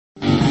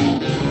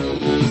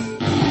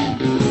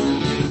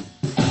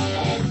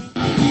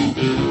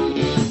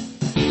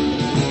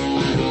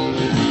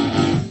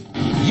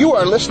You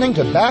are listening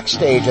to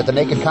Backstage at the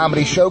Naked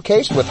Comedy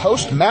Showcase with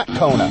host Matt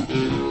Kona.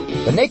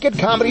 The Naked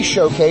Comedy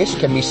Showcase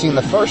can be seen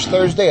the first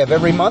Thursday of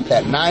every month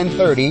at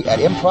 9:30 at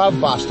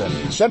Improv Boston,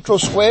 Central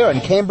Square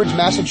in Cambridge,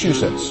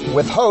 Massachusetts,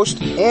 with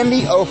host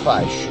Andy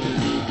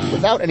Ofiesh.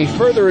 Without any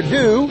further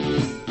ado,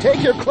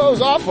 take your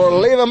clothes off or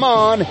leave them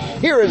on.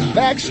 Here is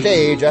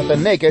Backstage at the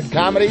Naked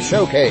Comedy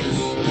Showcase.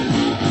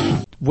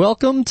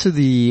 Welcome to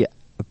the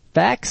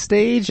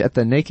Backstage at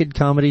the Naked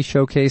Comedy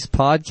Showcase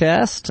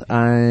podcast.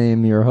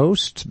 I'm your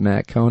host,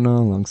 Matt Kona,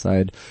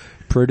 alongside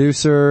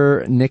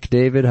producer Nick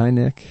David. Hi,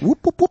 Nick. Whoop,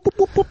 whoop, whoop,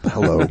 whoop, whoop.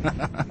 Hello.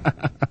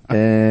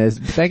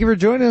 Thank you for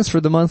joining us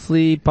for the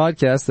monthly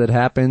podcast that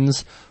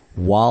happens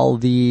while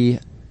the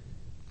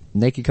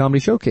Naked Comedy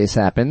Showcase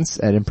happens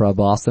at Improv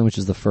Boston, which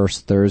is the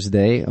first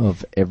Thursday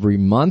of every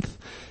month.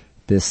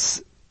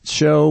 This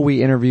show,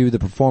 we interview the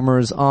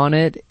performers on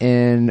it,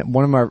 and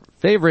one of our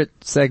favorite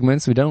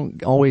segments, we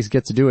don't always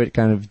get to do it,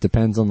 kind of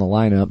depends on the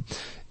lineup,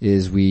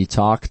 is we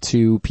talk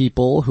to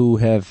people who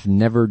have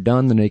never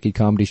done the Naked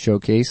Comedy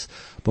Showcase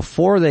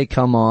before they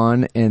come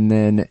on, and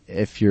then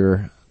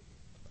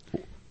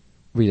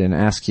we didn't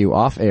ask you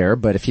off air,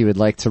 but if you would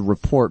like to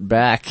report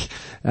back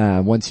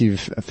once you've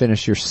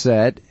finished your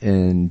set,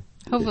 and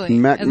hopefully.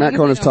 Matt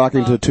Cohn is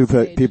talking to two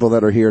people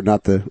that are here,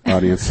 not the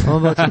audience. How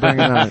about you bring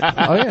it on?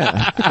 Oh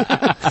yeah.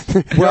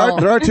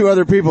 There are two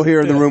other people here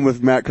in the room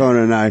with Matt Cohn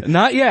and I.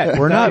 Not yet.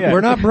 We're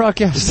not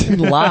broadcasting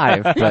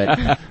live,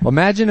 but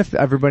imagine if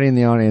everybody in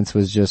the audience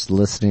was just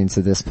listening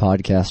to this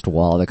podcast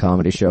while the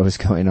comedy show is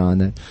going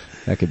on.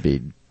 That could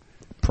be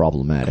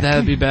problematic. That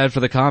would be bad for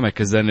the comic,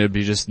 because then it would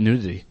be just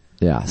nudity.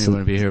 Yeah. You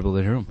wouldn't be able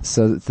to hear him.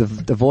 So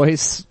the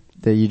voice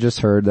that you just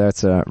heard,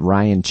 that's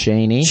Ryan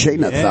Chani.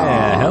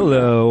 Yeah,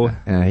 hello.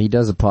 He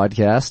does a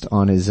podcast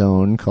on his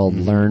own called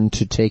Learn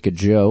to Take a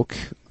Joke,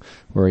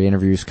 where he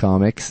interviews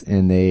comics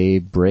and they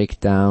break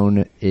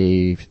down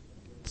a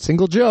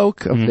single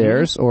joke of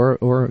theirs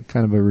or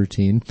kind of a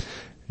routine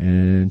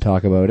and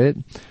talk about it.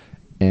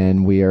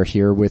 And we are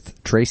here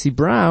with Traci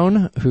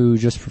Brown, who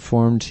just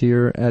performed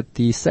here at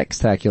the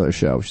Sextacular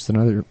Show, which is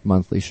another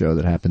monthly show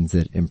that happens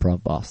at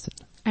Improv Boston.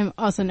 I'm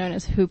also known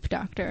as Hoop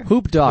Doctor.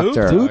 Hoop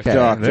Doctor. Hoop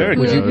Doctor.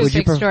 Hoop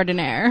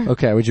extraordinaire.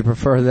 Okay, would you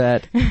prefer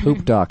that?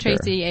 Hoop Doctor.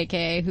 Traci,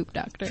 aka Hoop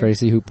Doctor.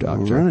 Traci Hoop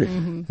Doctor. All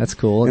right. That's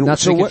cool. And not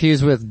to so be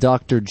confused with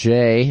Dr.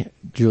 J,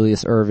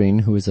 Julius Irving,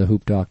 who is a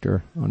hoop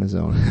doctor on his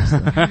own. He's a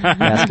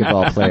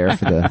basketball player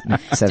for the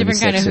 76ers Different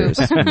kind of hoop.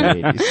 from the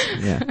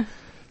 80s. Yeah.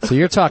 So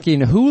you're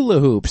talking hula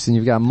hoops, and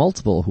you've got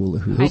multiple hula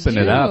hoops.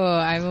 Hooping it up.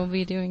 I will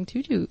be doing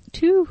two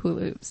hula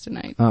hoops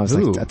tonight. Oh, I was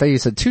like, I thought you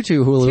said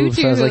tutu hula hoops.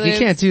 So I was like, you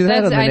can't do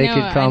that on the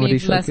Naked Comedy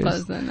Showcase. I need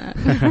less clothes than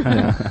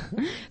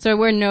that. So I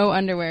wear no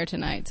underwear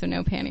tonight, so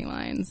no panty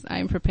lines.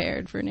 I'm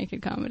prepared for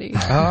naked comedy.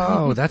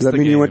 Oh, that's Does that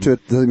mean you went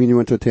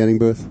to a tanning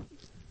booth?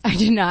 I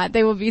do not.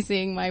 They will be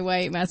seeing my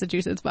white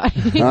Massachusetts body.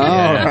 Oh,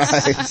 right.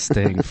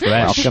 Staying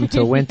fresh. Welcome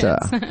to winter.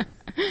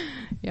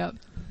 Yep.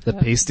 The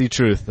pasty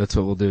truth. That's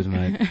what we'll do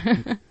tonight.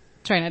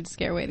 Try not to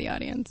scare away the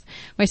audience.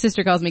 My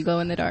sister calls me glow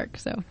in the dark,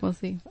 so we'll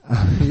see.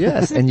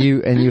 Yes, and you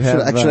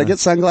have. Should I get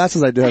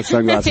sunglasses? I do have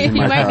sunglasses in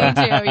You my might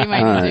car. need to. You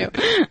might need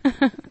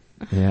to.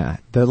 Yeah,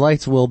 the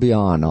lights will be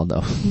on,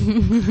 although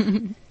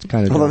it's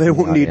kind of. Although they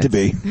won't need to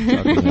be.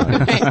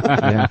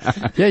 Yeah.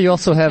 You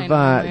also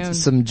have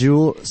some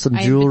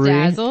jewelry.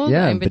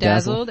 I'm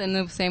bedazzled in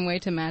the same way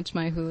to match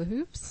my hula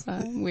hoops.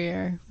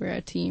 We're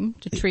a team,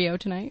 a trio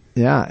tonight.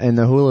 Yeah, and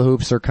the hula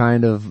hoops are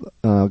kind of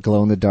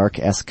glow in the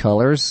dark-esque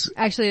colors.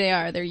 Actually, they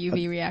are. They're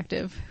UV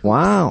reactive.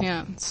 Wow.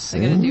 Yeah, I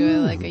gotta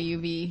do a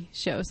UV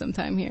show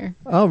sometime here.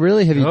 Oh,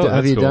 really? Have you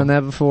cool. done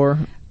that before?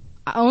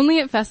 Only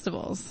at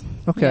festivals.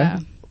 Okay. Yeah.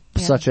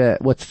 Such a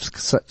what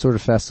sort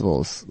of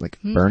festivals? Like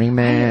Burning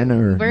Man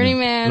or Burning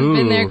Man? Ooh.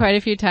 Been there quite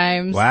a few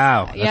times.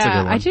 Wow, that's a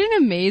good one. I did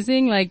an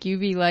amazing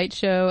UV light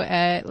show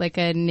at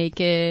a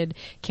naked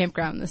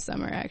campground this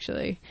summer.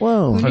 Actually,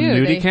 Whoa! Who A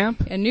knew? nudie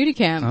camp? A nudie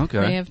camp.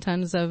 Okay. They have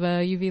tons of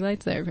UV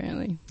lights there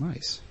apparently.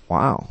 Nice.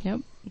 Wow. Yep.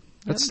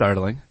 That's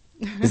startling.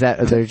 Is that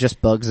are they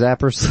just bug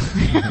zappers?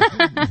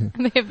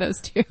 They have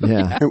those too.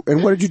 Yeah.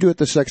 And what did you do at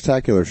the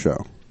Sextacular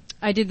Show?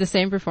 I did the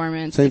same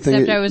performance, Same thing.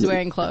 except I was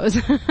wearing clothes.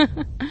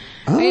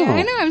 Oh.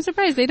 I know, I'm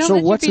surprised. They don't So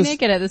let what's you be this-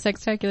 naked at the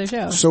Sextacular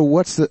Show. So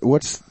what is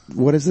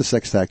the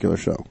Sextacular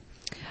Show?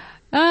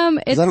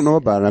 It's, Because I don't know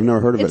about it. I've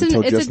never heard of it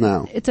until just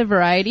now. It's a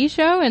variety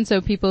show, and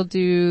so people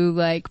do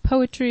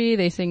poetry,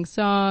 they sing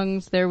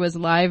songs. There was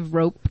live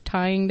rope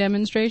tying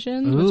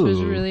demonstrations, which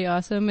was Ooh. really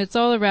awesome. It's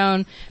all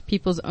around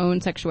people's own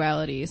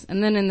sexualities.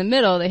 And then in the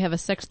middle, they have a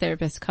sex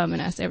therapist come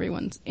and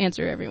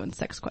answer everyone's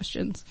sex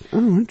questions. Oh,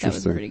 interesting. That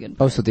was a pretty good Oh,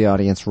 part. so the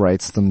audience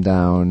writes them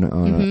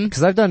down.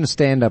 Because I've done a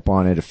stand-up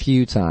on it a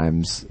few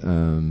times,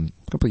 a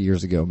couple of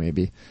years ago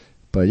maybe.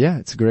 But yeah,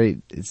 it's great.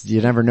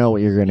 You never know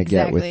what you're going to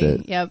get with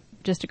it. Yep.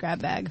 Just a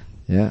grab bag.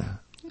 Yeah.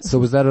 So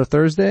was that a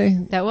Thursday?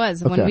 That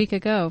was Okay. 1 week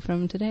ago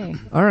from today.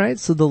 All right.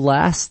 So the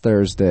last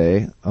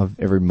Thursday of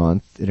every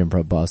month at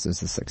Improv Boston is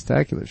the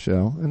Sextacular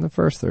Show, and the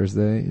first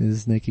Thursday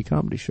is Naked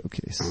Comedy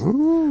Showcase.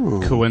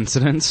 Oh.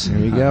 Coincidence? There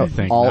you go. I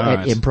think All not.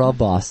 at Improv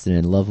Boston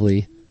in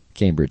lovely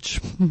Cambridge.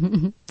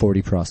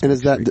 40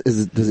 Prospect And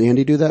does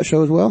Andy do that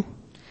show as well?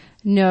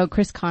 No,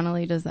 Chris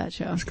Connolly does that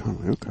show. Chris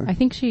Connolly, okay. I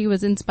think she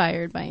was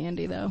inspired by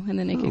Andy though in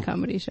the Naked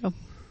Comedy Show.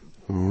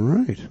 All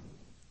right.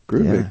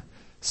 Groovy. Yeah.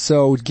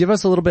 So give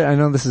us a little bit, I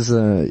know this is,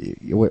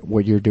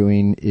 what you're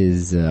doing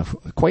is,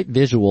 quite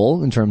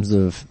visual in terms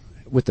of,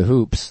 with the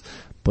hoops,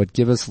 but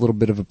give us a little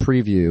bit of a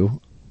preview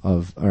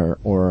of, Well,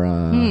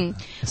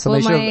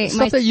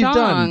 stuff that you've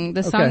done.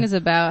 The song is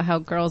about how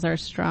girls are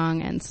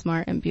strong and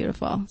smart and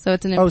beautiful. So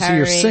it's an empowering. Oh, so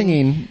you're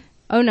singing.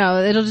 Oh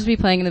no, it'll just be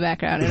playing in the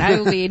background and I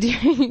will be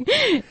doing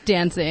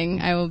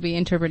dancing. I will be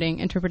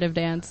interpretive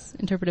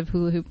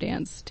hula hoop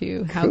dance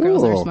to how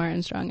girls are smart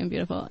and strong and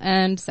beautiful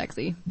and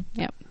sexy.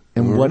 Yep.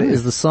 And what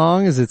is the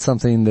song? Is it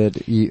something that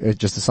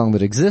just a song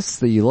that exists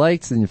that you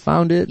liked and you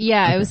found it?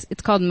 Yeah,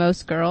 it's called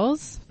Most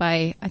Girls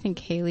by, I think,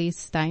 Haley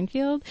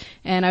Steinfeld.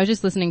 And I was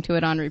just listening to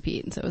it on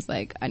repeat. And so it was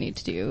like, I need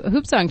to do a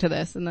hoop song to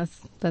this. And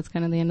that's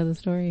kind of the end of the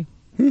story.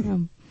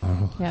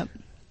 Yep.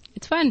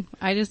 It's fun.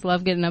 I just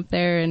love getting up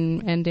there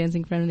and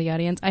dancing in front of the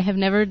audience. I have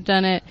never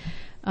done it,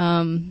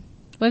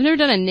 I've never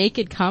done a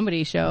naked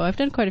comedy show. I've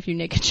done quite a few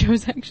naked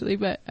shows actually,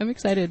 but I'm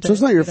excited. So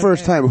it's not your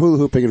first time hula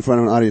hooping in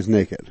front of an audience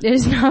naked? It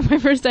is not my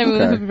first time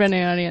hula hooping in front of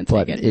an audience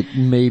but naked. It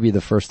may be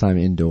the first time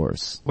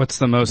indoors. What's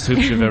the most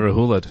hoops you've ever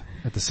hulaed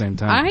at the same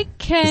time? I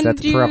can Is that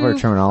the proper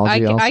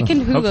terminology also? I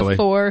can hula Hopefully.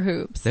 4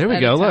 hoops. There we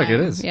at go. a Look, time. it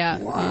is. Yeah.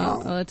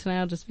 Well, tonight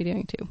I'll just be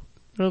doing 2.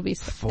 It'll be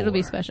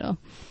special.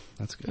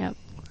 That's good.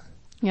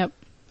 Yep.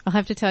 I'll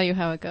have to tell you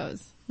how it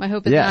goes. My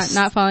hope is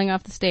not falling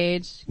off the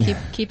stage,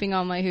 keeping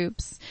all my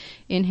hoops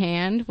in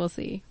hand. We'll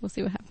see. We'll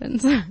see what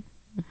happens. The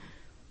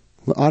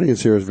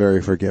audience here is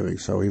very forgiving,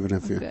 so even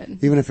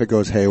if it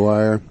goes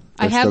haywire,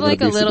 I have like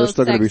a little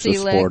sexy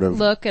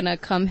look and a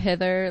come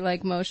hither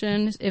like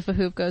motion. If a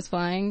hoop goes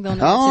flying, they'll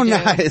know what to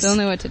do. Nice. They'll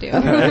know what to do.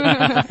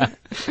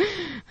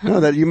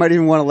 No, that you might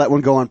even want to let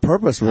one go on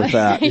purpose with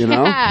that, you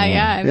know?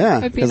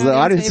 Yeah. Because the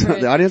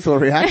audience will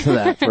react to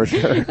that for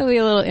sure. It'll be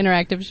a little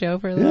interactive show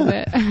for a little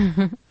bit.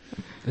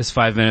 Is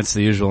 5 minutes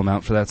the usual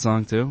amount for that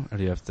song too? Or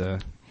do you have to?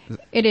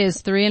 It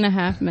is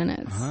 3.5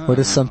 minutes. What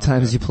if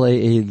sometimes you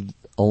play a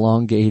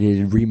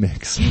elongated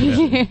remix?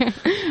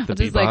 I'll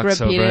just like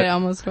repeat it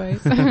almost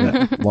twice.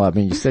 Well, I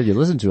mean, you said you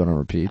listen to it on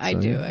repeat. I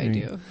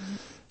do.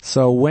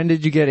 So when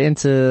did you get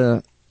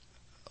into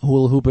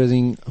hula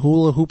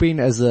hooping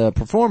as a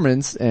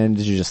performance, and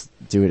did you just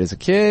do it as a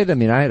kid? I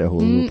mean, I had a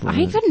hula hoop.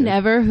 I could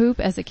never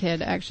hoop as a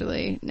kid,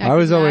 actually. I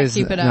was always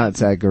not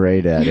that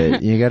great at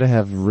it. You gotta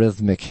have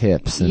rhythmic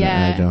hips. And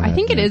I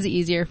think it is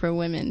easier for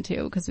women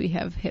too, because we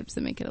have hips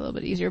that make it a little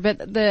bit easier.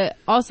 But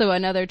also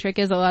another trick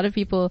is a lot of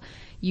people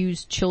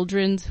use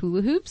children's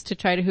hula hoops to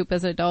try to hoop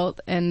as an adult,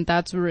 and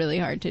that's really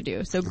hard to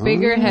do. So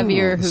bigger,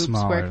 heavier hoops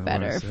work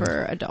better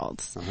for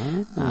adults.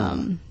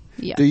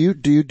 Yeah. Do you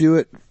do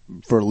it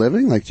for a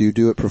living? Like, do you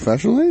do it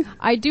professionally?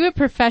 I do it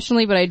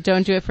professionally, but I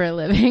don't do it for a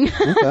living.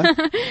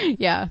 Okay.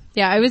 Yeah.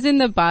 I was in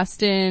the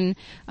Boston,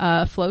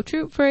 flow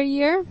troupe for a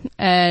year,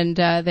 and,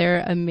 they're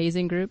an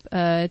amazing group,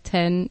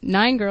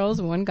 9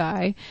 girls, 1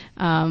 guy,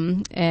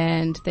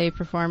 and they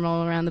perform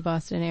all around the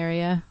Boston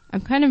area. I'm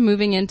kind of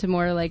moving into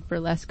more like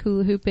burlesque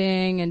hula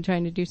hooping and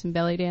trying to do some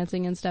belly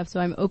dancing and stuff, so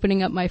I'm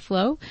opening up my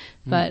flow.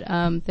 But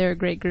they're a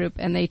great group,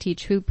 and they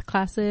teach hoop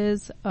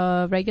classes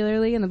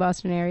regularly in the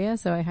Boston area,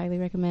 so I highly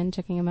recommend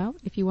checking them out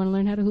if you want to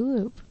learn how to hula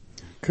hoop.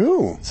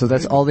 Cool. So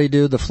that's all they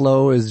do? The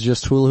flow is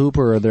just hula hoop,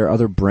 or are there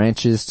other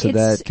branches to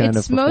that kind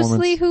of performance? It's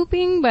mostly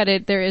hooping,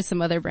 but there is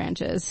some other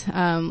branches,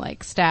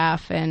 like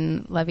staff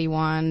and levy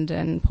wand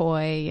and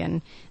poi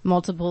and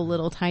multiple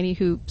little tiny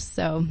hoops,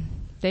 so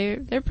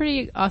they're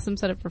pretty awesome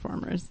set of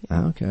performers.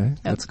 Yeah. Okay.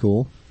 That's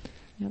cool.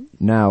 Yep.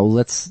 Now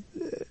let's,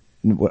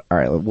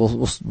 alright,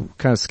 we'll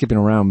kind of skipping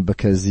around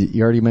because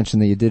you already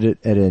mentioned that you did it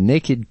at a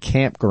naked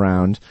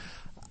campground.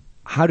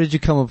 How did you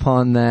come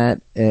upon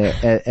that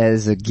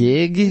as a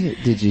gig?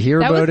 Did you hear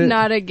about it? That was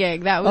not a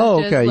gig. That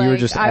was just like, you were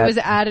just I was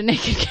at a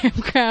naked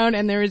campground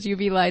and there was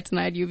UV lights and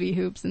I had UV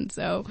hoops, and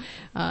so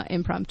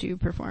impromptu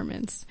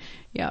performance.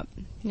 Yeah.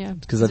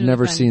 Because I've really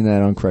never seen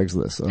that on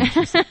Craigslist, so I'm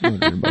just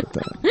wondering about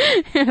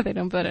that. They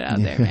don't put it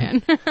out there,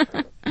 man.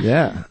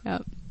 Yeah.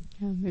 Yep.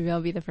 Maybe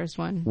I'll be the first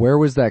one. Where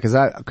was that?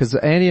 Because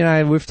Andy and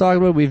I, we've talked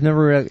about it, we've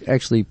never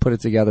actually put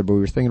it together, but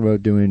we were thinking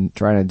about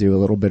trying to do a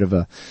little bit of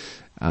a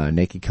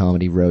naked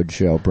comedy road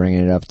show,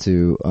 bringing it up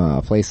to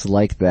a place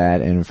like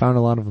that, and found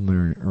a lot of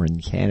them are in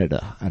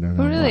Canada. I don't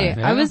know. Oh, really?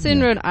 Yeah. I was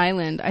in Rhode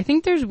Island. I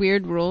think there's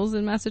weird rules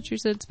in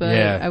Massachusetts, but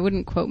I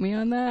wouldn't quote me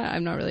on that.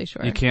 I'm not really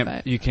sure. You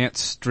can't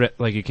strip,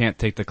 like you can't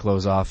take the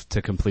clothes off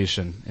to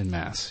completion in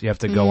Mass. You have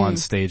to go on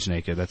stage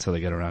naked. That's how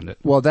they get around it.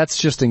 Well, that's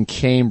just in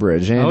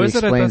Cambridge. Andy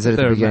explains it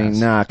at the beginning.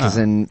 Nah, cause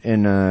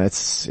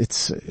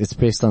it's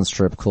based on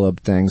strip club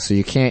things, so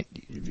you can't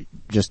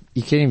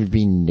even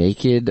be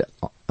naked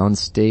on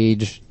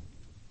stage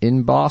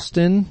in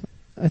Boston,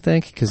 I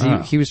think, because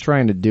he was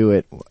trying to do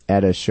it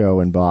at a show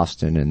in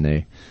Boston, and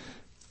they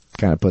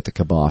kind of put the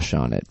kibosh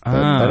on it.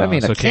 But I mean,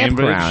 so a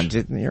campground.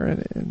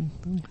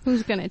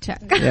 Who's gonna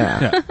check?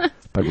 Yeah.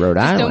 But Rhode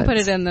Just Island. don't put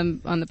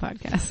it on the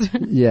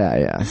podcast.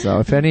 Yeah. So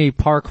if any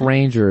park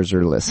rangers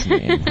are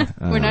listening,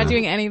 We're not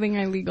doing anything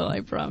illegal,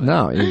 I promise.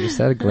 no, you just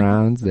had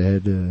grounds. They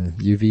had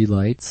UV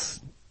lights.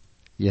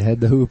 You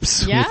had the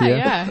hoops. Yeah, with you.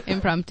 yeah.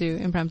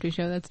 Impromptu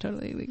show. That's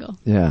totally illegal.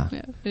 Yeah.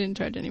 Yeah, I didn't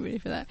charge anybody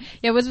for that.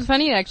 Yeah, what's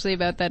funny actually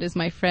about that is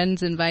my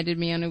friends invited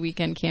me on a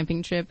weekend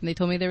camping trip and they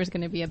told me there was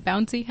going to be a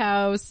bouncy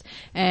house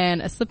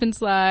and a slip and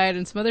slide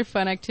and some other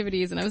fun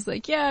activities and I was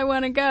like, yeah, I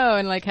want to go.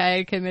 And like I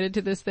had committed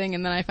to this thing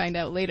and then I find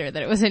out later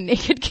that it was a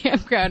naked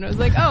campground. I was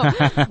like, oh,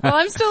 well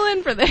I'm still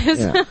in for this.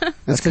 Yeah.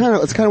 It's kind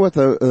of what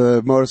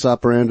the modus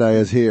operandi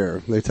is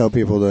here. They tell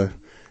people to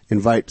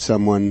invite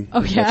someone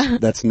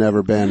that's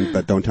never been,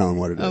 but don't tell them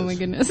what it is. Oh my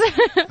goodness.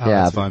 Yeah,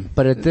 that's fun.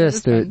 But at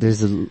this,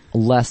 there's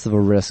less of a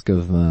risk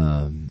of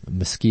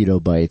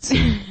mosquito bites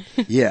and,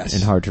 Yes.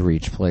 and hard to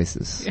reach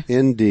places. Yeah.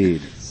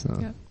 Indeed.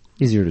 So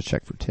easier to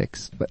check for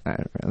ticks, but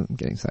I'm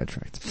getting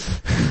sidetracked.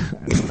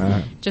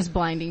 Just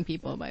blinding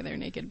people by their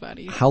naked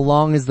bodies. How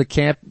long is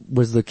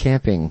was the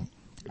camping?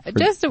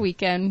 Just a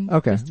weekend.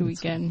 Okay. Just a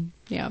weekend.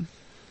 Yeah.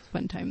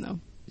 Fun time though.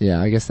 Yeah,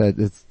 I guess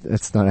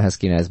that's not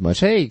asking as much.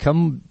 Hey,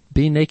 come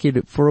be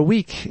naked for a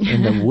week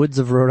in the woods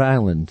of Rhode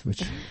Island,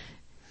 which.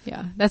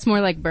 Yeah, that's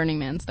more like Burning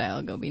Man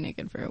style. Go be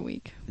naked for a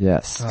week.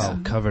 Yes. Oh,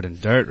 covered in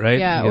dirt, right?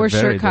 Yeah, You or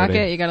get very shirt cock dirty.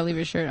 it. You gotta leave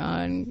your shirt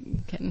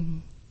on.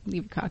 Can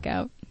leave your cock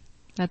out.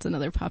 That's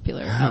another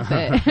popular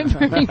outfit at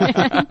Burning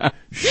Man.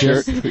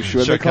 Shirt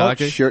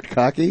cocky? Shirt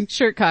cocky?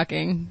 Shirt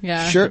cocking.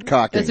 Yeah. Shirt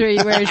cocking. That's where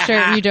you wear a shirt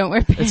and you don't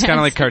wear pants. It's kind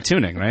of like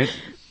cartooning, right?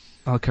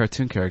 All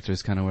cartoon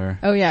characters kind of wear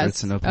Oh yeah.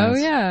 shirts and no Oh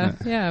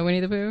pants. yeah.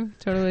 Winnie the Pooh.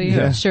 Totally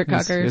Yeah. shirt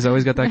cocker. He's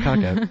always got that cock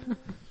out.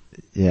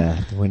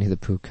 Yeah, the Winnie the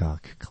Pooh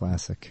cock,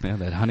 classic. Yeah,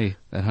 that honey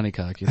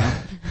cock, you know?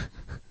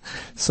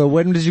 So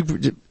when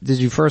did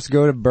you first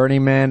go to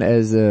Burning Man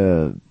as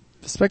a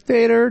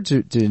spectator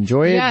to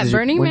enjoy it? Yeah,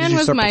 Burning when did Man you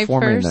was start my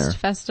performing first there?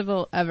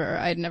 festival ever.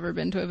 I'd never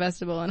been to a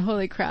festival, and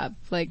holy crap,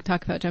 like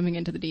talk about jumping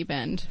into the deep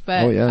end.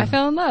 But Oh, yeah. I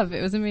fell in love.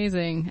 It was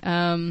amazing.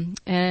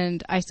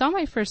 And I saw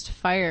my first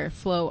fire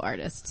flow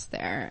artists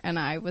there, and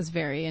I was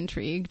very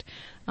intrigued.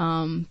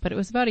 But it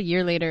was about a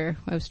year later.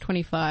 I was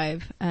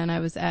 25 and I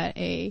was at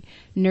a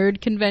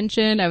nerd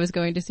convention. I was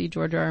going to see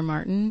George R. R.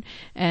 Martin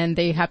and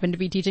they happened to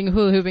be teaching a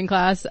hula hooping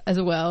class as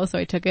well. So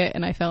I took it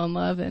and I fell in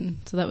love. And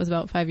so that was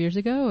about 5 years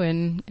ago.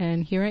 And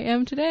here I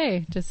am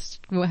today. Just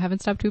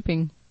haven't stopped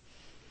hooping.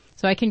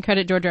 So I can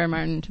credit George R. R.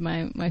 Martin to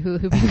my hula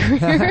hooping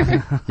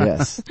career.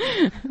 Yes.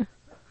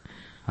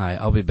 Hi,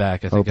 I'll be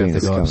back. I think I Hoping have to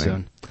it's go up coming.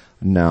 soon.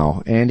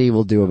 No, Andy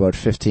will do about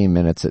 15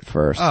 minutes at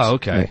first. Oh,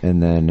 okay.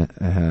 And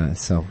then,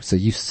 so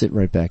you sit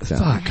right back down.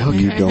 Fuck, okay.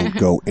 You don't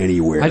go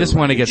anywhere. I just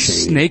want to get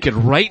Shane. naked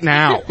right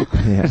now.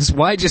 Yeah.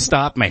 Why'd you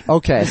stop me?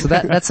 Okay, so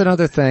that's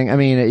another thing. I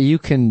mean, you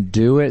can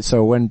do it.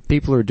 So when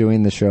people are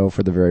doing the show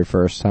for the very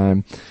first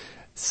time,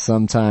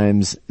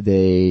 sometimes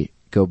they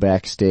go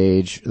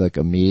backstage like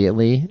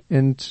immediately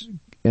and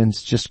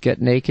just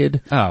get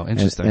naked. Oh,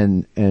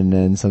 interesting. And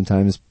then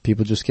sometimes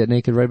people just get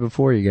naked right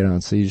before you get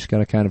on. So you just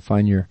gotta kind of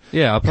find your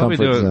Yeah, I'll probably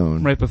comfort do it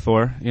zone. right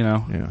before, you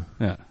know.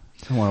 Yeah.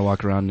 Don't want to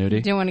walk around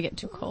nudie. Don't want to get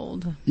too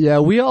cold. Yeah,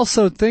 we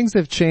also, things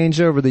have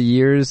changed over the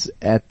years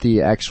at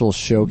the actual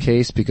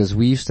showcase because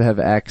we used to have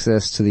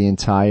access to the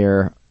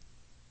entire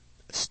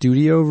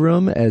studio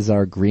room as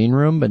our green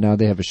room, but now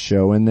they have a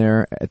show in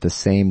there at the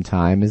same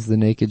time as the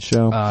naked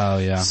show. Oh,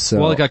 yeah. So-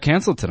 Well, it got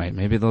canceled tonight.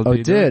 Maybe they'll Oh,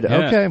 be it did? doing-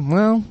 yeah. Okay,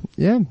 well,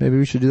 yeah, maybe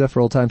we should do that for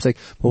old time's sake.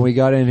 When we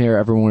got in here,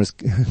 everyone was,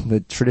 the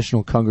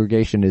traditional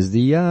congregation is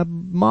the,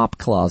 mop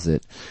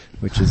closet,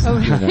 which is,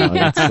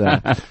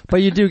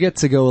 but you do get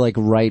to go like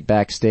right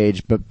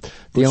backstage, but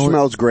It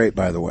smells great,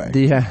 by the way.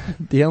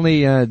 the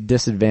only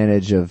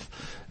disadvantage of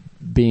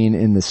being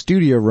in the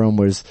studio room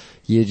was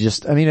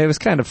it was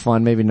kind of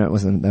fun. Maybe it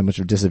wasn't that much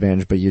of a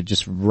disadvantage, but you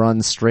just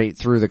run straight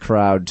through the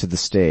crowd to the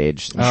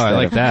stage. Oh, I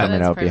like that. Coming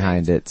That's out perfect.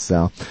 behind it.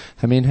 So,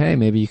 I mean, hey,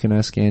 maybe you can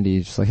ask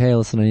Andy, just like, hey,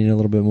 listen, I need a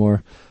little bit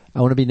more.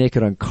 I want to be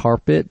naked on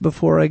carpet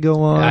before I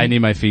go on. I need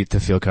my feet to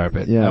feel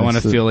carpet. Yeah, I want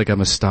to so- feel like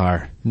I'm a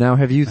star. Now,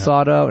 have you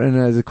thought out,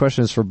 and the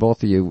question is for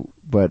both of you,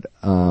 but,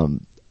 I'll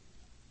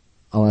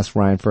ask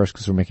Ryan first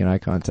because we're making eye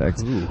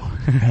contact. Ooh.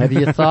 Have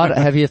you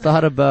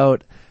thought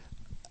about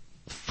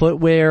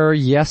footwear,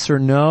 yes or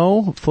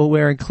no?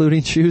 Footwear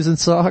including shoes and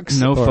socks?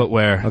 No Or-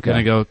 footwear. Okay.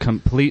 Gonna go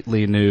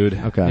completely nude.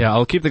 Okay. Yeah,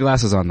 I'll keep the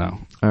glasses on though.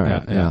 All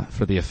right, yeah.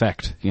 For the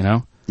effect, you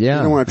know? Yeah.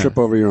 You don't want to trip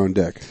over your own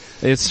dick.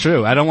 It's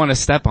true. I don't want to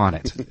step on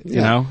it.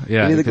 You know?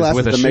 Yeah. You need the 'cause glasses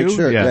with a to make shoe,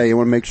 sure. Yeah, you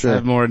want to make sure.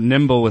 I'm more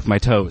nimble with my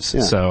toes,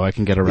 Yeah. so I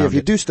can get around If you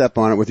it. do step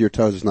on it with your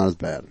toes, it's not as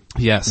bad.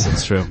 Yes,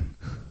 it's true.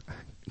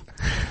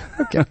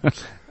 Okay.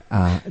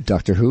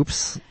 Dr.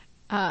 Hoops.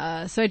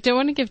 So I don't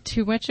want to give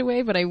too much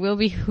away, but I will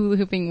be hula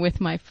hooping with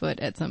my foot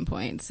at some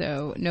point.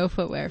 So no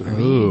footwear for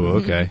me. Ooh,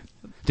 okay.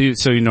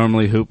 So you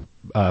normally hoop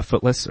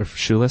footless or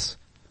shoeless?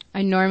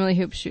 I normally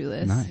hoop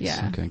shoeless. Nice.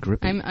 Yeah. Okay,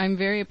 grippy. I'm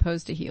very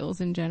opposed to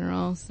heels in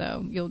general,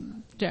 so you'll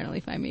generally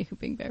find me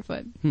hooping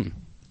barefoot.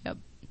 Yep.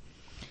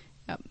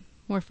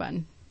 More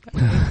fun.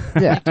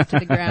 Yeah. To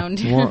the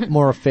ground.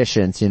 More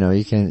efficient, you know,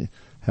 you can,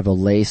 have a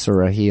lace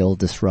or a heel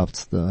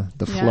disrupts the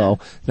flow.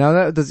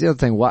 Now that's the other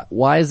thing.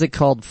 Why is it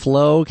called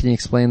flow? Can you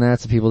explain that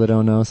to people that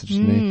don't know, such as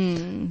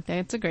me?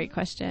 That's a great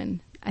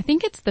question. I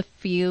think it's the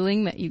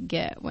feeling that you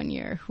get when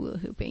you're hula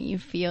hooping. You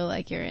feel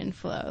like you're in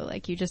flow,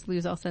 like you just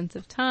lose all sense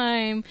of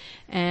time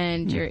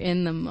and you're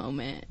in the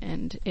moment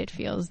and it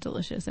feels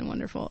delicious and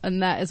wonderful.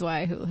 And that is why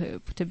I hula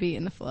hoop, to be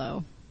in the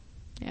flow.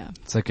 Yeah.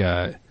 It's like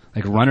a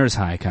runner's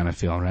high kind of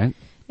feel, right?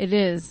 It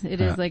is. It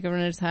is like a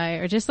runner's high,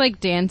 or just like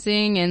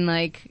dancing and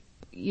like,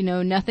 you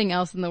know, nothing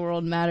else in the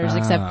world matters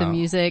except the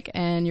music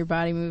and your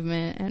body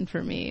movement. And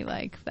for me,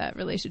 like that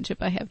relationship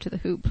I have to the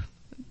hoop.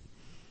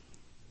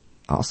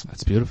 Awesome.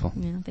 That's beautiful.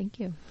 Yeah, thank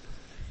you.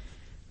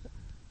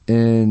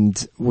 And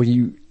when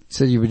you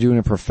said you were doing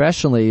it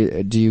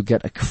professionally, do you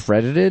get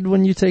accredited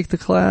when you take the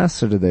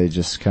class, or do they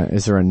just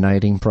is there a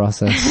knighting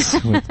process?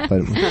 With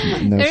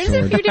no There's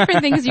sword? a few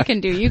different things you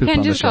can do. You Hoop can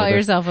on the just call shoulder.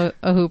 yourself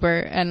a hooper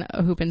and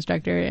a hoop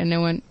instructor, and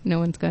no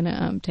one's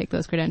gonna take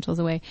those credentials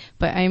away.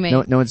 But I'm a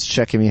No one's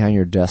checking behind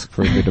your desk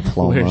for your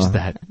diploma. Where's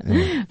that?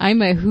 Yeah.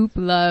 I'm a Hoop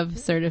Love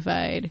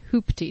certified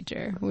hoop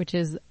teacher, which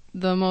is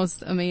the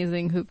most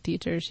amazing hoop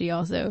teacher. She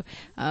also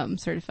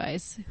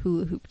certifies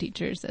hula hoop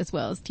teachers as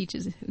well as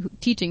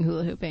teaching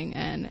hula hooping,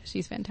 and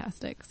she's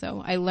fantastic.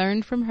 So I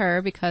learned from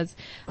her because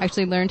I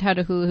actually learned how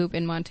to hula hoop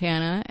in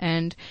Montana,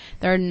 and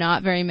there are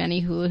not very many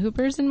hula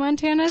hoopers in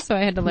Montana, so I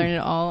had to learn it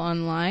all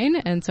online.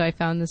 And so I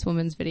found this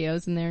woman's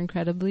videos, and they're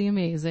incredibly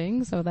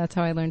amazing. So that's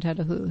how I learned how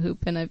to hula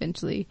hoop, and I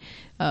eventually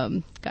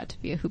got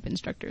to be a hoop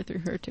instructor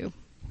through her too.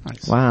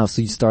 Nice. Wow,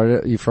 so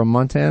you from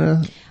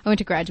Montana? I went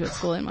to graduate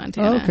school in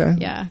Montana. Oh, okay.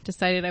 Yeah,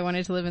 decided I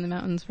wanted to live in the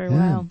mountains for a Yeah,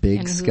 while. big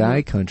And hula sky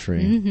hoop.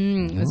 country.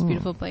 It was a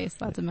beautiful place,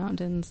 lots of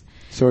mountains.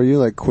 So are you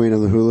like queen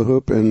of the hula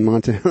hoop in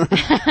Montana?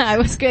 I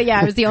was good. Yeah,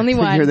 I was the only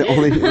one. You're the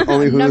only hula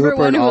Number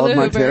hooper one in all hula of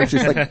Montana. hooper.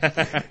 She's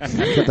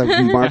like, got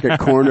the market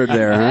cornered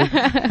there,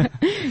 huh?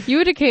 You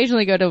would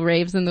occasionally go to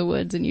raves in the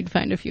woods and you'd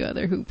find a few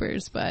other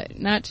hoopers, but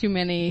not too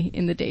many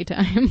in the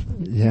daytime.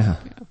 Yeah.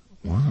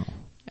 Wow.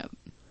 Yep.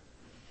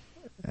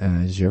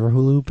 Did you ever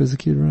hula hoop as a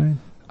kid, Ryan?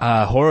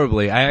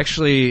 Horribly. I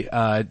actually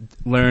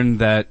learned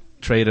that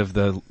trait of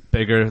the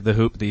bigger the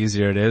hoop, the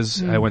easier it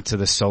is. I went to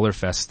the Solar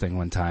Fest thing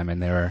one time,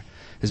 and it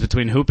was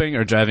between hooping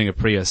or driving a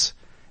Prius.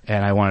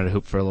 And I wanted to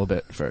hoop for a little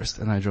bit first,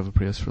 and I drove a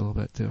Prius for a little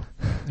bit too.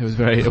 It was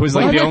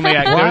like they were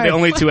the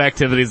only two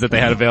activities that they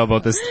had available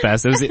at this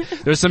fest. There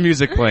was some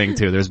music playing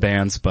too. There's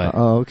bands, but.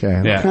 Oh,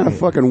 okay. Yeah. What kind of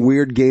fucking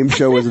weird game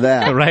show was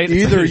that? Right?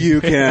 Either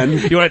you can.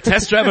 You want to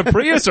test drive a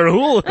Prius or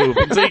hula hoop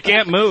until you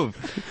can't move?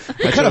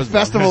 What kind of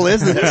festival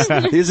is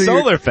this?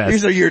 Solar Fest.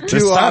 These are your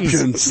two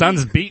options.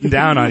 Sun's beating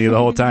down on you the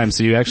whole time,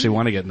 so you actually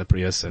want to get in the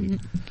Prius and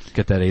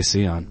get that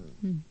AC on.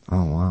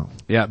 Oh, wow.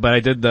 Yeah, but I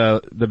did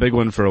the big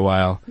one for a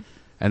while.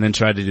 And then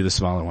tried to do the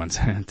smaller ones.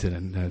 It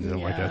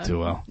didn't work out too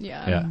well.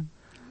 Yeah.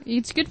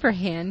 It's good for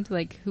hand,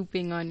 like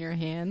hooping on your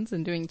hands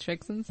and doing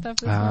tricks and stuff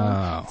as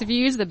well. So if you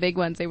use the big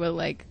ones, they will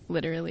like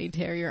literally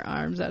tear your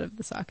arms out of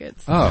the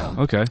sockets. Oh,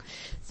 okay.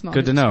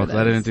 Good to know.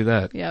 Glad I didn't do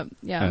that. Yeah,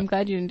 I'm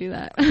glad you didn't do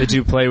that. Did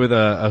you play with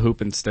a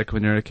hoop and stick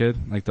when you were a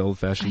kid? Like the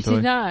old-fashioned toy? I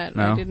did not.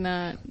 No? I did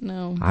not.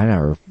 No. I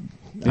never.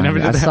 You never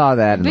did I that? saw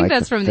that. I think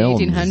that's from the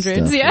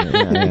 1800s.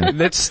 Yeah.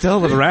 It's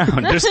still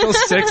around. There's still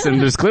sticks and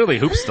there's clearly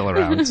hoops still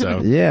around, so.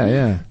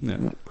 Yeah.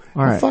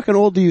 All right. How fucking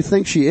old do you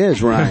think she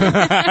is,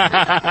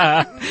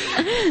 Ryan?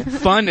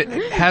 Fun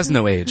has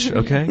no age,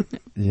 okay?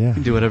 Yeah. You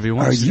can do whatever you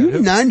want. Are you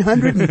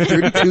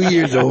 932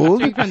 years old?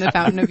 Drink from the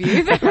fountain of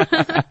youth.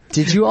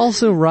 Did you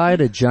also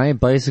ride a giant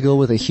bicycle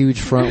with a huge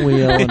front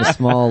wheel and a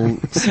small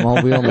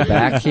wheel in the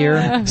back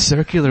here?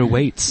 Circular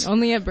weights.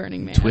 Only at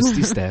Burning Man.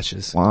 Twisty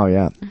stashes. Wow,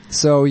 yeah.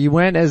 So you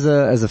went as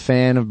a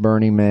fan of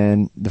Burning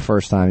Man the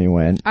first time you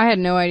went. I had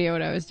no idea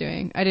what I was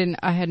doing.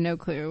 I had no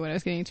clue what I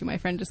was getting into. My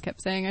friend just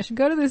kept saying I should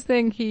go to this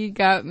thing. He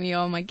got me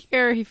all my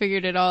gear. He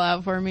figured it all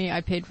out for me.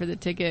 I paid for the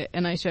ticket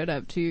and I showed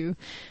up to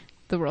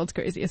the world's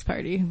craziest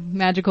party.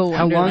 Magical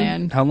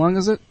Wonderland. How long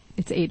is it?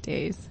 It's 8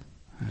 days.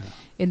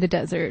 In the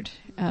desert.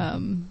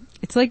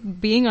 It's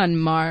like being on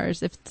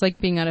Mars. It's like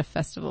being at a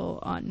festival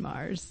on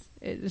Mars.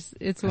 It's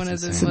one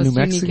of the insane. most New unique.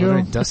 Mexico?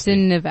 Very It's dusty.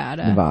 in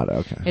Nevada. Nevada,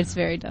 okay. It's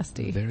very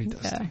dusty. Very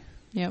dusty.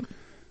 Yeah. Yep.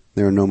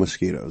 There are no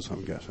mosquitoes,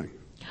 I'm guessing.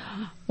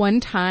 One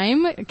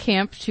time,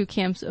 two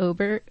camps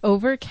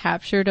over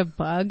captured a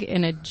bug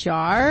in a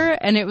jar,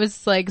 and it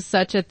was like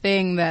such a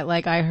thing that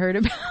like I heard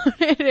about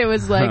it. It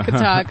was like a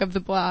talk of the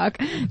block.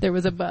 There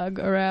was a bug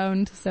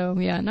around, so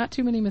yeah, not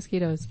too many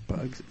mosquitoes.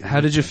 Bugs.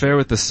 How did you fare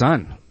with the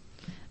sun?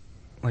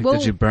 Like,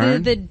 did you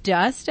burn? The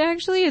dust,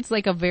 actually, it's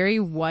like a very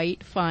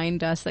white, fine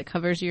dust that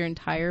covers your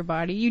entire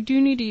body. You do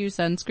need to use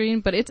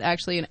sunscreen, but it's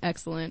actually an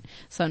excellent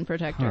sun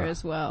protector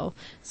as well.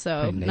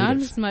 So not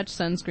as much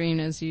sunscreen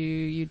as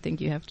you'd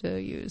think you have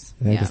to use.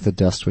 I guess the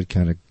dust would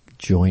kind of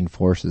join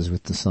forces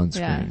with the sunscreen.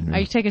 Yeah, right?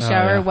 I take a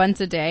shower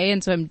once a day,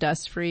 and so I'm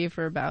dust free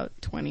for about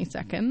 20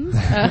 seconds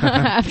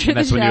after And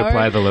that's the shower. when you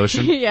apply the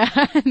lotion? Yeah,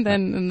 and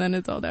then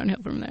it's all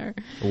downhill from there.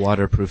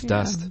 Waterproof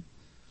dust.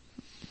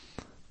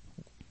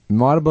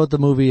 What about the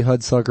movie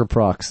Hudsucker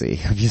Proxy?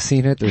 Have you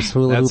seen it? There's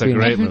hula That's hooping. a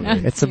great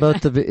movie. It's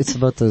about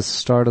the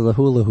start of the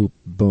hula hoop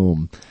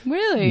boom.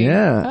 Really?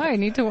 Yeah. Oh, I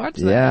need to watch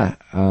that.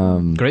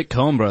 Yeah. Great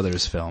Coen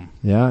Brothers film.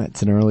 Yeah,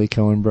 it's an early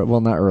Coen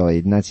well, not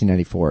early,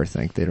 1994, I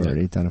think. They'd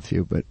already done a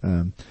few, but,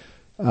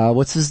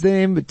 what's his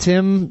name?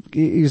 Tim,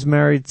 he was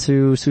married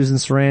to Susan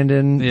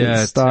Sarandon.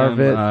 Yeah, star of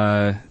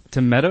it.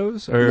 Tim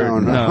Meadows?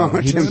 Or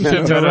No. Tim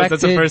Meadows.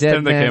 That's the first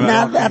Tim that came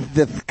Now out. that's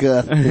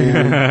disgusting.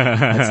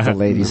 That's the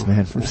ladies'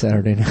 man from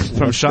Saturday Night.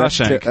 From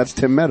Shawshank. That's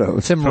Tim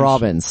Meadows. Tim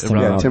Robbins.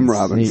 Tim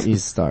Robbins. He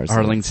stars.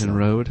 Arlington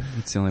Road.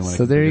 That's the only one.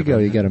 So there you go.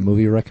 You got a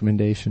movie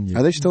recommendation.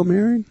 Are they still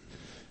married?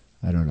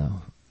 I don't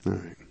know. All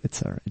right.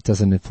 It's alright. It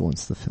doesn't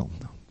influence the film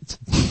though.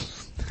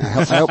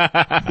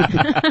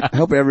 I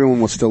hope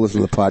everyone will still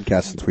listen to the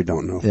podcast since we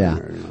don't know if they're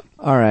married or not.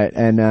 Alright,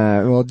 and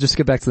well, just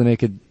get back to the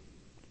Naked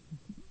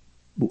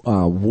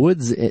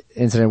Woods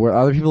incident. Were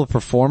other people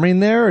performing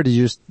there, or did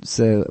you just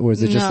say,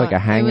 was it just like a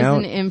hangout? It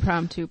was an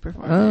impromptu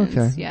performance.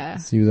 Oh, okay. Yeah.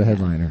 So you were the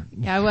headliner.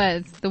 Yeah, I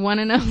was. The one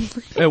and only.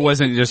 It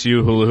wasn't just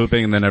you hula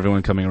hooping and then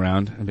everyone coming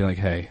around and being like,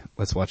 hey,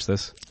 let's watch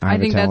this. I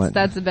think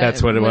that's a bit.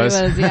 That's what it was?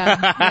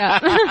 Yeah.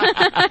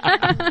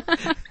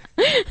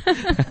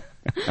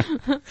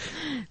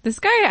 This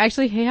guy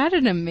actually, he had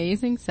an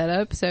amazing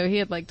setup. So he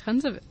had like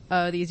tons of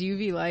these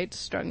UV lights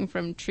strung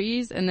from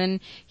trees, and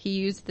then he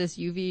used this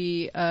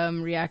UV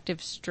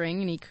reactive string,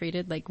 and he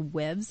created like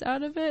webs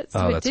out of it.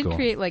 So it did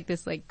create like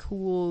this like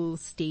cool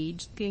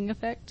stage thing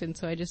effect. And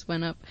so I just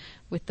went up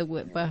with the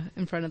whip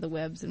in front of the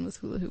webs and was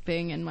hula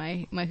hooping, and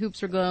my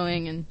hoops were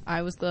glowing, and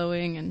I was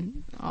glowing,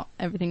 and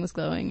everything was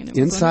glowing. And it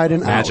was inside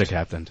wonderful. and out. Magic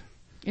happened.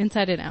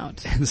 Inside and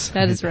out. Inside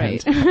that is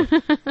right.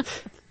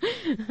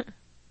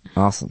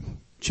 Awesome.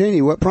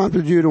 Chani, what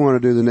prompted you to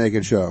want to do the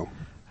Naked Show?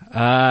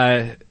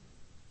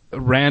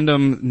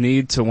 Random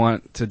need to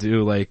want to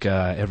do like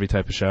every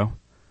type of show.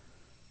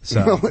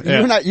 So you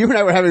and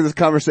I were having this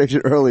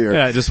conversation earlier.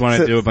 Yeah, I just want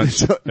to do a bunch.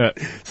 So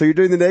you're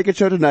doing the Naked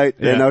Show tonight,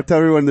 and now tell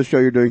everyone the show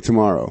you're doing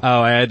tomorrow.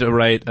 Oh, I had to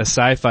write a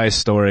sci-fi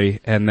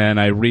story, and then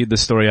I read the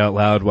story out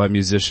loud while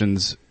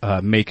musicians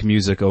make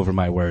music over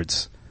my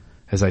words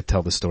as I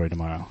tell the story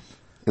tomorrow.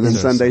 And then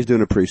Sunday's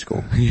doing a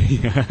preschool.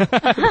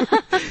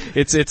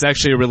 It's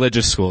actually a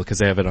religious school because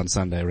they have it on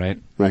Sunday, right?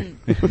 Right.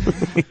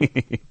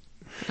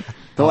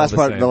 The last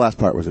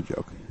part was a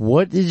joke.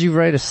 What did you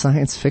write a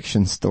science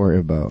fiction story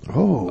about?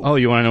 Oh,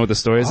 you want to know what the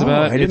story is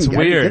about? It's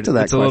weird.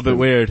 It's a little bit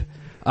weird.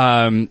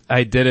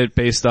 I did it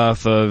based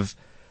off of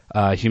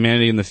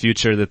humanity in the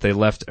future, that they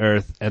left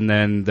Earth and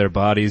then their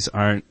bodies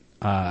aren't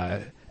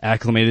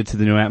acclimated to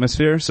the new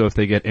atmosphere. So if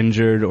they get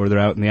injured or they're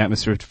out in the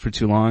atmosphere for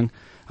too long,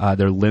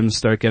 their limbs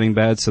start getting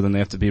bad, so then they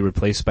have to be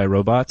replaced by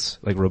robots,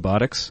 like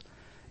robotics.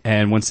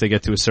 And once they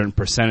get to a certain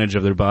percentage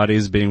of their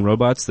bodies being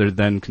robots, they're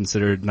then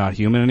considered not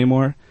human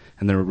anymore,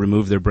 and they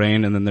remove their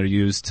brain, and then they're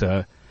used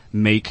to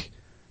make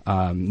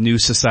new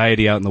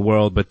society out in the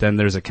world, but then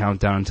there's a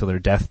countdown until their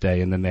death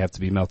day, and then they have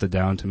to be melted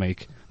down to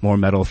make more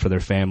metal for their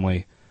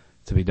family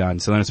to be done.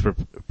 So then it's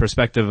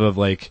perspective of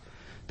like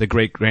the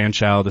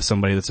great-grandchild of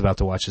somebody that's about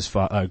to watch his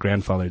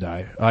grandfather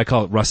die. I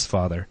call it Rust's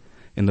father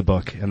in the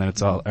book, and then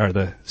it's all, or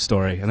the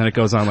story, and then it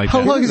goes on like How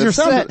long is your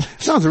set?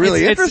 Sounds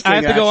really interesting. I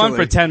have to go on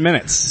for 10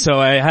 minutes, so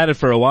I had it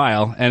for a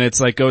while, and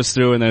it's like goes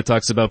through, and then it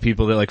talks about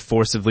people that like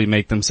forcibly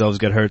make themselves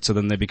get hurt, so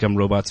then they become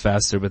robots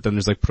faster, but then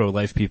there's like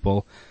pro-life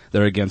people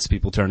that are against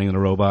people turning into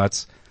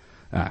robots.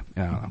 I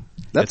don't know.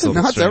 That's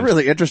a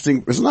really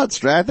interesting, it's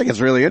not I think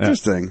it's really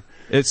interesting. Yeah.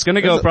 It's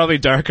gonna go probably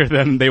darker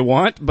than they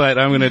want, but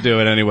I'm gonna do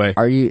it anyway.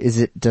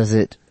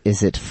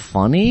 Is it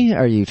funny?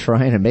 Are you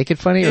trying to make it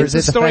funny, or is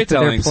it the fact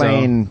that they're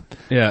playing?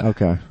 Yeah.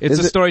 Okay. It's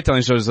a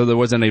storytelling show, so there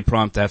wasn't a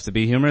prompt to have to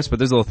be humorous, but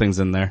there's little things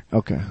in there.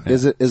 Okay. Yeah.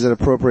 Is it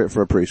appropriate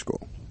for a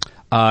preschool?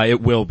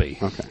 It will be.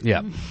 Okay.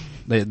 Yeah.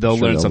 They'll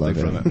learn something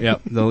from it. Yeah.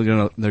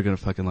 They're gonna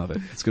fucking love it.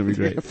 It's gonna be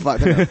great.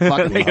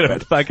 They're gonna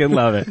fucking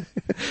love it.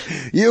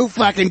 You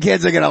fucking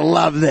kids are gonna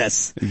love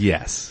this.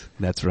 Yes.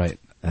 That's right.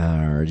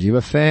 Are you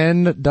a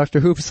fan, Dr.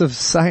 Hoops, of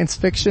science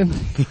fiction?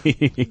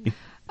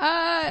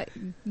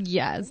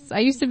 Yes. I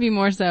used to be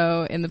more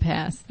so in the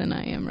past than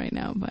I am right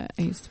now, but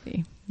I used to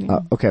be. Yeah.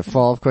 Okay,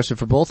 follow-up question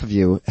for both of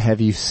you.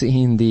 Have you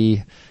seen the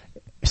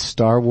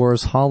Star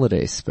Wars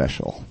Holiday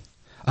Special?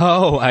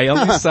 Oh, I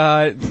only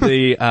saw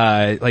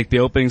the, like the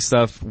opening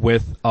stuff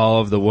with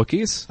all of the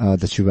Wookiees.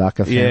 The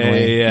Chewbacca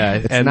family. Yeah.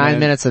 It's 9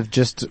 minutes of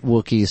just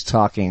Wookiees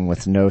talking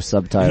with no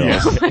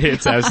subtitles. Yeah,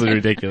 it's absolutely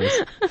ridiculous.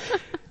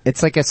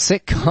 It's like a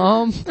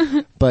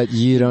sitcom, but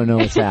you don't know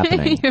what's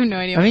happening. You have no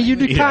idea. I mean,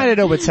 you kind of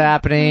know what's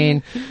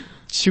happening.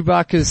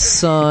 Chewbacca's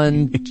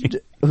son,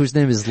 whose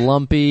name is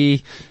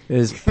Lumpy,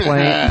 is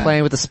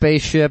playing with a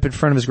spaceship in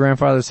front of his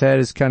grandfather's head.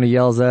 He kind of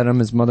yells at him.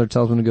 His mother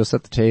tells him to go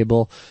set the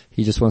table.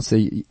 He just wants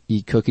to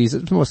eat cookies.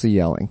 It's mostly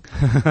yelling.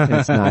 And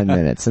it's 9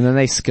 minutes. And then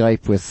they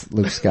Skype with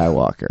Luke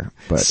Skywalker.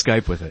 But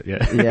Skype with it,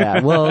 yeah. Yeah,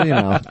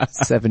 well,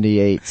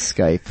 78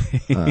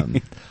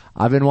 Skype.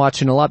 I've been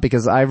watching a lot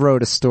because I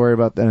wrote a story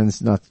about that, and it's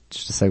not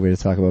just a segue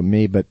to talk about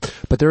me, but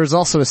there is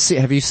also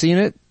have you seen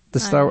it? The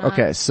Star Wars?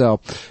 Okay,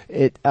 so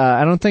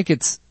I don't think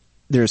it's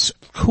there's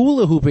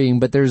hula hooping,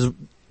 but there's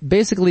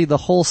basically the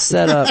whole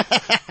setup.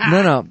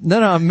 No,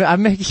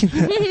 I'm making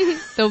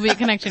There'll be a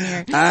connection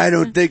here. I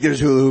don't think there's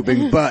hula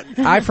hooping, but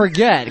I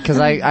forget because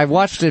I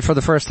watched it for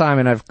the first time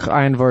and I've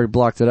kind of already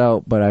blocked it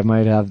out, but I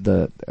might have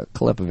the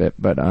clip of it.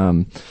 But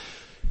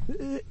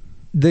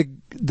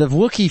the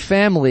Wookiee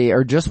family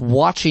are just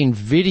watching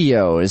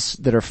videos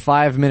that are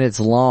 5 minutes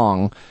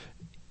long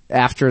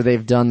after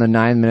they've done the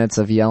 9 minutes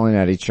of yelling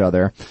at each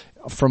other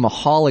from a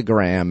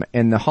hologram,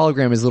 and the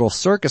hologram is little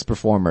circus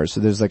performers.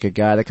 So there's like a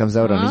guy that comes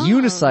out on a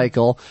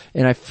unicycle,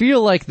 and I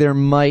feel like there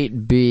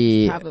might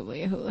be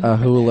probably a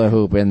hula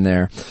hoop in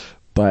there,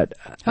 but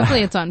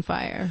hopefully it's on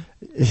fire.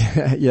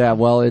 Yeah,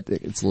 well,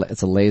 it's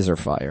a laser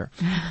fire.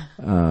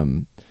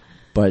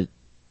 But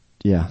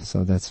yeah,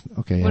 so that's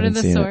okay. What are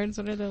the swords?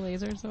 What are the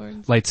laser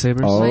swords?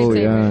 Lightsabers. Oh,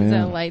 lightsabers. yeah. Is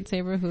that a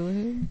lightsaber hula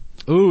hoop?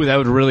 Ooh, that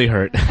would really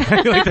hurt.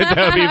 I think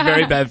that would be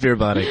very bad for your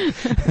body.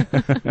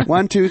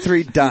 1, 2,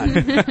 3, done.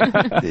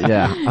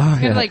 Yeah. Oh,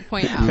 You gotta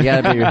point out. You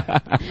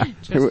gotta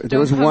be. There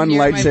was one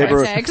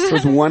lightsaber. There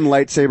was one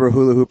lightsaber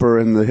hula hooper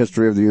in the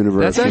history of the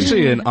universe. That's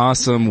actually an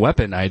awesome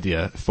weapon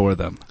idea for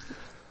them.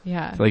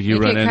 Yeah. Like you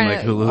run in like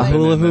hula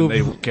hoop, and then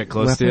they get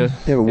close to you.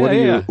 Yeah, but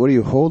what do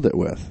you hold it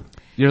with?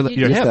 Your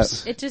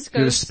hips. It just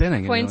You're goes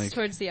spinning points and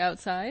towards the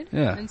outside.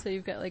 Yeah. And so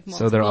you've got like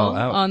multiple so they're all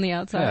out on the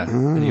outside. Yeah.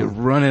 And you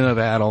run in a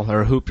battle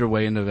or hoop your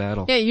way into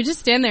battle. Yeah, you just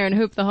stand there and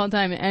hoop the whole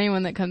time, and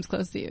anyone that comes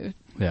close to you,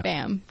 Yeah.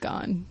 bam,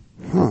 gone.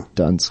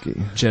 Dunsky.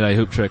 Jedi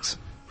hoop tricks.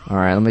 All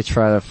right, let me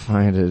try to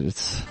find it.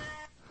 It's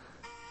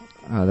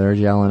they're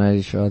yelling at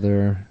each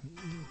other,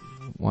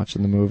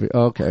 watching the movie.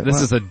 Okay,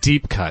 This is a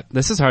deep cut.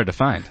 This is hard to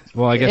find.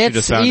 Well, I guess you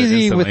just found it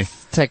easy instantly.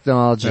 with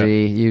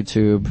technology,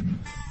 YouTube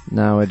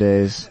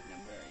nowadays.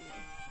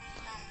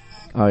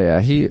 Oh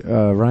yeah,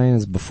 Ryan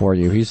is before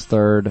you. He's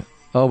third.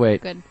 Oh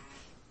wait. Good.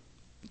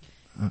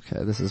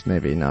 Okay, this is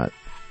maybe not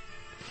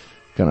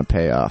gonna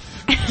pay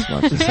off as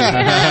much as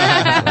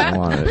I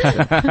wanted it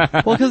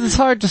to. Well, because it's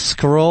hard to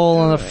scroll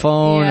on the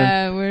phone.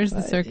 Yeah, and, where's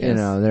the circus?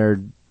 they're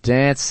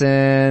dancing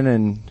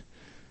and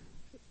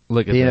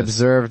Look at being this.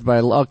 observed by.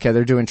 Okay,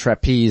 they're doing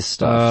trapeze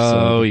stuff.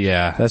 Oh so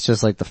yeah. that's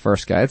just like the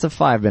first guy. It's a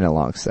 5-minute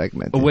long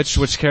segment.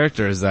 Which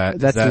character is that?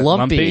 That's is that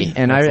Lumpy,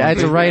 and I had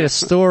to write a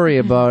story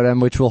about him,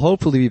 which will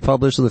hopefully be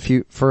published in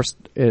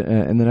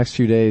the next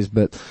few days.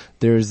 But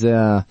there's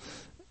and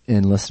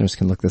listeners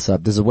can look this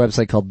up. There's a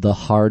website called The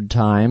Hard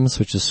Times,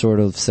 which is sort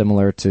of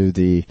similar to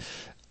the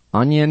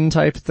Onion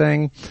type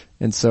thing,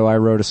 and so I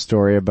wrote a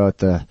story about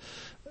the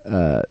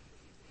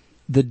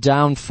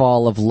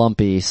downfall of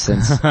Lumpy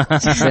since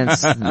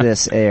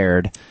this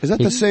aired. Is that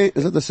the same?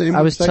 Is it the same?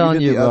 I was website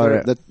telling you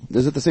about it.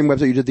 Is it the same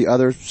website you did the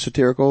other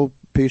satirical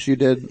piece you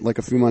did like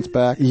a few months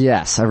back?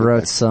 Yes, I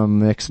wrote some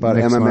mixed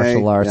MMA,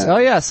 martial arts. yeah. Oh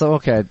yeah, so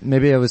okay,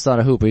 maybe it was not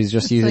a hoop. He's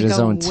just It's using like his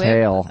a own whip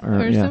tail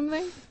or yeah.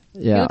 something.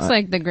 Yeah, He looks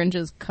like the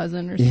Grinch's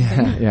cousin or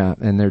something. yeah,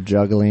 and they're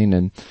juggling,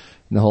 and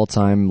the whole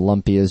time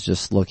Lumpy is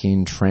just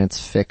looking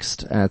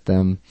transfixed at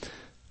them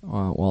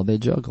while they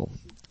juggle.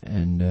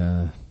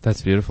 And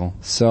That's beautiful.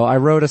 so I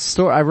wrote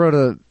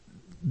a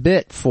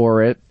bit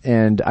for it,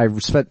 and I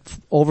spent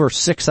over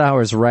 6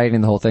 hours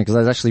writing the whole thing because I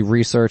was actually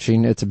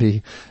researching it to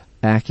be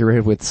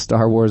accurate with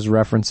Star Wars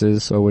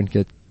references, so I wouldn't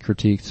get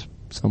critiqued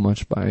so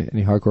much by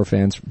any hardcore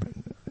fans.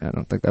 I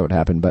don't think that would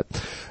happen, but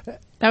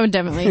That would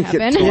definitely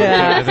happen.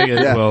 I think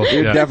it will.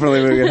 You Yeah.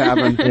 definitely make it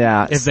happen.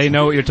 yeah, If they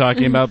know what you're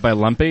talking about by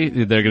Lumpy,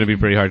 they're going to be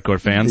pretty hardcore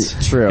fans.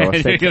 true.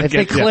 If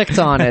they clicked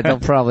on it, they'll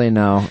probably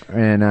know.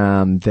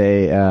 And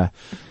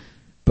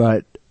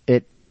but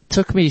it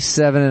took me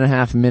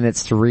 7.5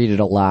 minutes to read it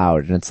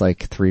aloud, and it's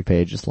like 3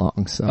 pages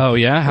long. So Oh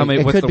yeah? How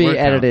many? it What's could the be word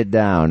count? edited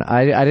down.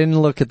 I didn't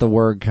look at the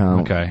word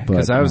count. Okay, but,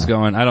 because I was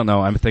going, I don't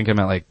know, I think I'm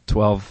at like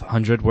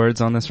 1,200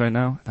 words on this right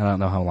now. I don't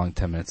know how long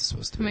 10 minutes is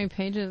supposed to How be. many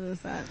pages is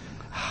that?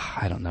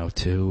 I don't know,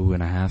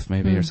 2.5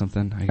 maybe or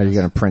something. I Are you guess.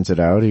 going to print it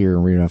out, or you're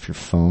going to read it off your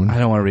phone? I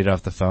don't want to read it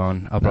off the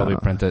phone. I'll probably No.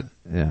 print it.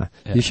 Yeah.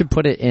 Yeah. You should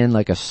put it in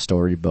like a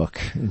storybook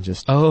and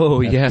just.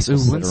 Oh have yes, people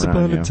sit once around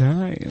upon you. a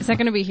time. Is that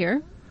going to be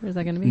here? Or is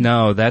that going to be?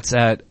 No, that's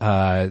at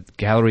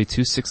Gallery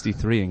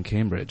 263 in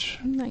Cambridge.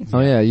 Nice.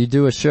 Oh yeah, you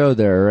do a show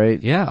there, right?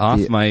 Yeah, off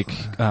The- mic,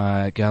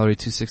 Gallery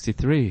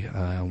 263,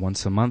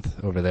 once a month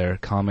over there.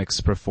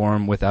 Comics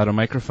perform without a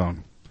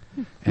microphone.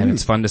 And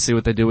it's fun to see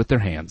what they do with their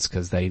hands,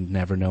 because they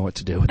never know what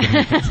to do with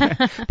their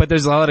hands. But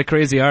there's a lot of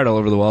crazy art all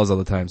over the walls all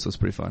the time, so it's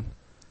pretty fun.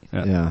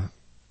 Yeah.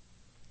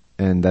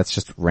 And that's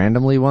just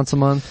randomly once a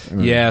month?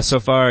 Or- Yeah, so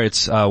far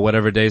it's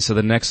whatever day. So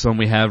the next one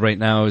we have right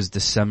now is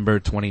December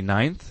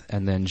 29th,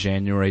 and then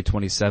January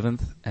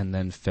 27th, and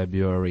then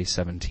February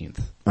 17th.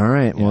 All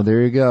right. Well,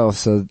 there you go.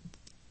 So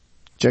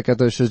check out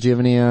those shows. Do you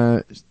have any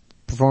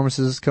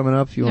performances coming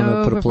up? You want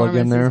to put a plug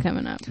in there?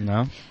 Coming up.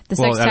 No? The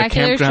Well, at a Sextacular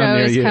campground show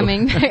near is you.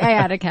 coming. I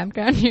had a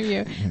campground near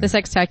you. The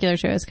Sextacular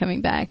show is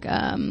coming back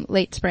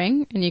late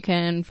spring, and you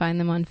can find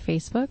them on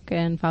Facebook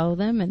and follow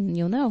them, and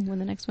you'll know when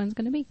the next one's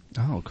going to be.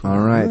 Oh, cool. All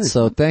right.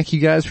 So thank you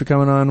guys for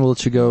coming on. We'll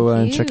let you go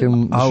and Thank check you.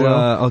 in the I'll show.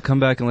 I'll come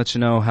back and let you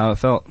know how it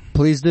felt.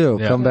 Please do.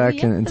 Yeah. Come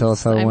back and tell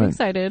us how it I'm went.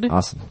 excited.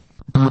 Awesome.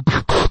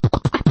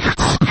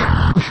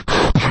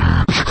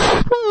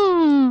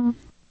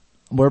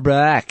 We're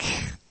back.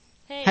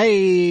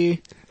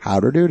 Hey.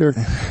 Howder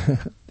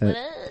dooder.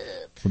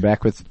 We're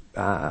back with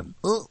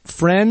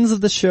friends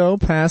of the show,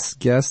 past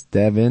guests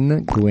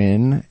Devon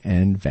Guinn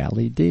and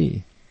Vally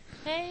D.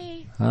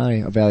 Hey.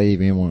 Hi, Vally. You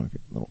may want to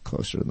get a little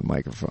closer to the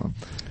microphone.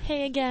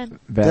 Hey again.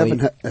 Vally.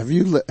 Devon, have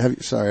you,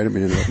 sorry, I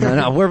didn't mean to interrupt.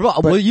 No,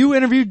 well, you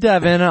interview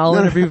Devon, I'll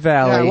interview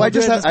Vally. Yeah, well,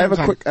 I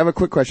have a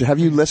quick question. Have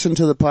you listened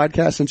to the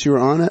podcast since you were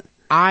on it?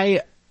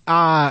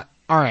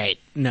 Alright,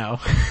 no.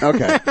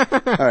 Okay.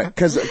 Alright,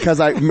 cause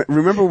I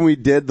remember when we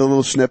did the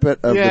little snippet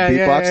of the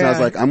beatbox and I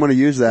was like, I'm gonna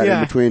use that in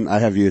between, I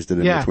have used it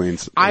in between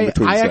sets,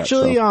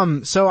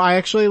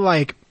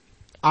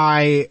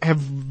 I have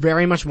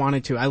very much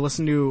wanted to. I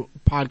listen to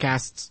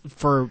podcasts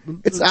for...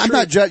 you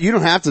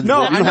don't have to,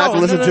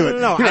 listen to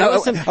it. No. I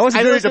wasn't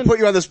doing it to put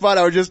you on the spot,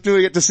 I was just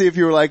doing it to see if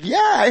you were like, yeah,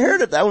 I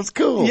heard it, that was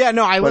cool. Yeah,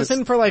 no, I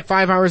listen for like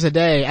 5 hours a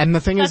day, and the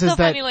thing That's is so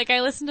that... funny, like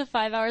I listen to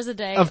 5 hours a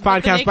day. Of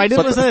podcasts, but I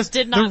didn't listen to this.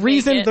 The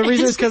reason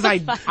is cause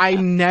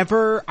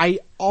I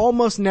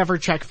almost never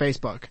check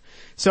Facebook.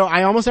 So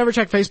I almost never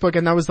check Facebook,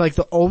 and that was like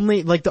the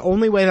only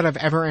way that I've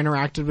ever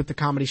interacted with the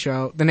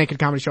Naked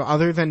Comedy Show,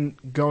 other than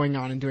going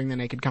on and doing the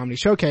Naked Comedy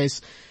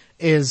Showcase,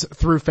 is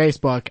through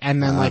Facebook,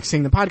 and then like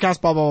seeing the podcast,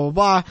 blah blah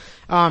blah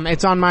blah.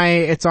 It's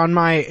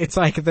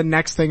like the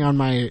next thing on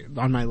my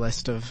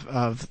list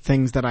of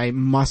things that I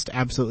must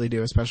absolutely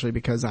do, especially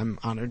because I'm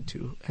honored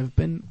to have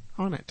been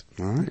on it.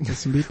 All right. With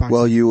some beatboxing.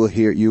 Well, you will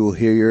hear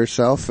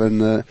yourself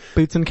and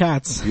Boots and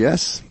Cats.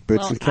 Yes,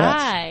 Boots and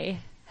Cats. I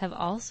have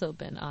also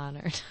been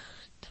honored.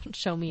 Don't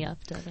show me up,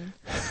 Devon.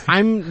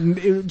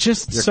 I'm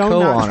just You're so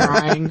not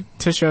trying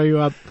to show you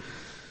up.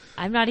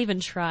 I'm not even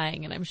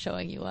trying, and I'm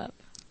showing you up.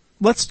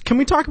 Can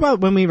we talk about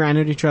when we ran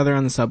into each other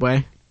on the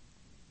subway?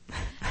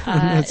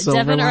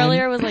 Devon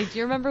earlier was like, do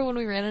you remember when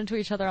we ran into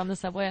each other on the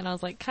subway? And I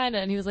was like, kinda,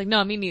 and he was like,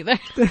 no, me neither.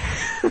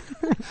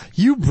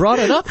 You brought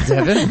it up,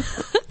 Devon.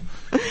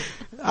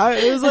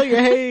 It was like,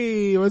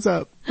 hey, what's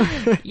up?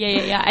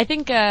 Yeah. I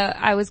think,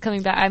 I was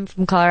coming back, I'm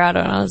from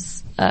Colorado, and I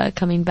was,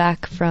 coming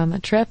back from a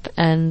trip,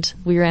 and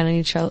we ran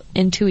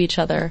into each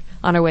other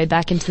on our way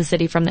back into the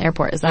city from the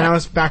airport. Is that? And I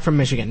was back from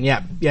Michigan.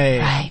 Yeah.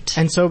 Right.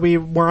 And so we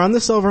were on the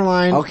Silver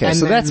Line. Okay,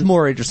 so that's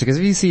more interesting, because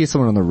if you see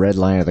someone on the red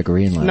line or the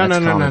green line, what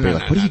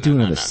are you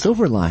doing on the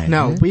silver line?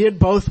 No, we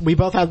both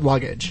had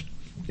luggage.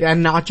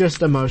 And not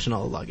just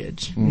emotional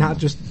luggage. Not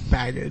just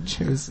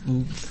baggage. It was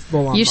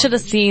full on. You should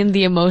have seen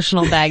the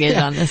emotional baggage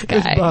on this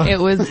guy.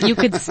 You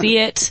could see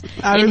it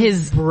in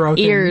his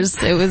ears.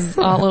 It was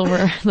all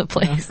over the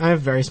place. Yeah, I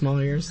have very small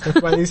ears.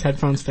 That's why these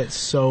headphones fit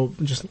so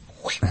just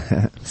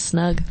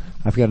snug.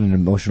 I've got an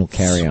emotional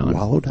carry-on.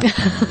 Swallowed up.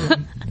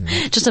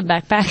 Just a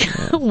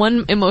backpack.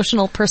 One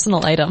emotional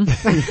personal item.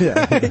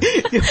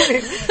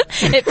 It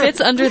fits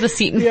under the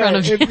seat in front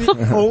of you.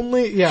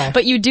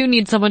 But you do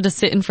need someone to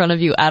sit in front of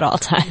you at all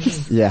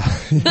times. Yeah.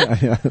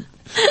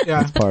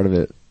 That's part of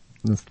it.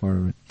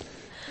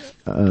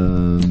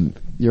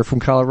 You're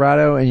from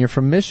Colorado and you're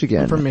from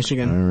Michigan. I'm from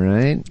Michigan. All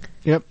right.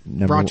 Yep.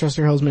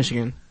 Rochester Hills,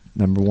 Michigan.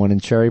 Number 1 in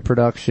cherry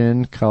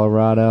production,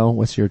 Colorado.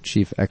 What's your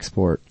chief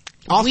export?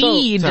 Also,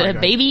 weed,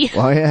 baby.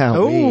 Oh yeah,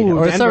 weed.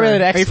 Or it's not really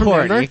an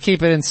export. You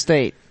keep it in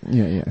state.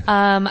 Yeah.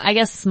 I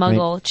guess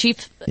smuggle.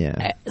 Chief.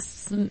 Yeah.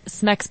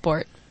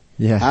 Smexport.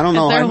 Yeah. I don't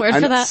know. Is there a word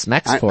for that?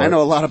 I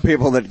know a lot of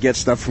people that get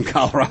stuff from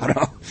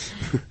Colorado.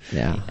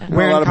 Yeah. A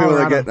lot of people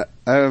that get,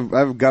 I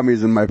have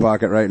gummies in my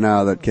pocket right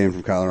now that came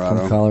from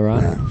Colorado. Yeah.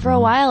 For a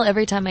while,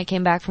 every time I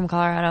came back from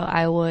Colorado,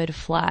 I would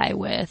fly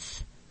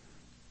with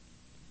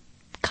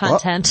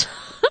content.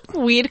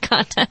 Weed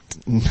content.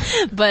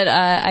 But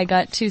I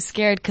got too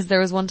scared because there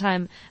was one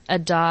time a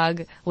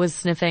dog was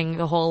sniffing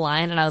the whole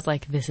line and I was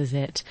like, this is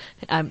it.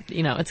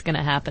 It's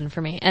gonna happen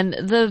for me. And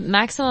the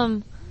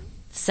maximum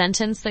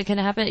sentence that can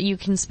happen, you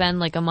can spend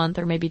like a month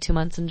or maybe 2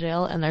 months in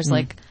jail, and there's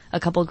like a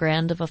couple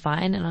grand of a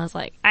fine, and I was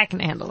like, I can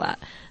handle that.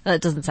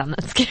 That doesn't sound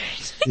that scary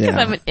because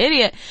I'm an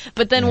idiot.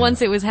 But then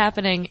once it was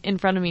happening in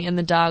front of me and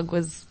the dog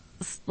was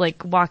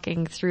like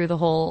walking through the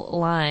whole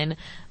line,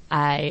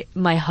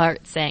 my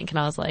heart sank, and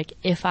I was like,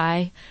 if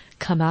I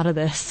come out of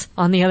this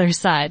on the other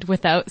side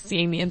without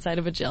seeing the inside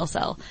of a jail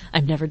cell,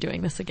 I'm never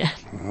doing this again.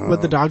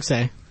 What'd the dog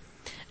say?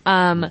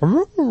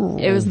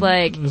 It was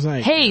like,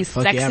 hey,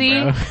 sexy,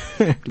 yeah,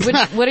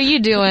 what are you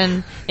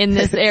doing in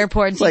this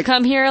airport? Do you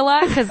come here a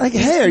lot? Cause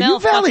hey, are you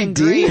Vally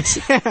D?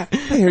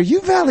 Hey, are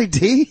you Vally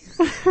D?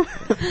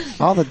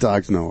 All the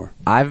dogs know her.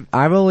 I've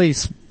only,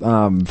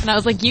 and I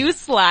was like, you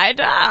sly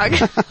dog.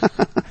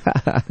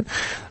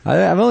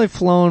 I've only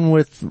flown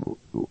with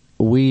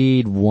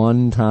weed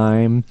one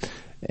time.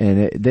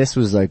 And this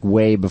was like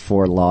way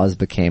before laws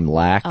became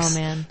lax. Oh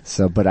man.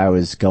 So, but I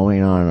was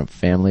going on a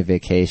family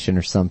vacation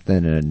or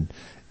something,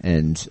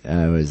 and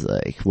I was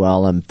like,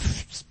 well, I'm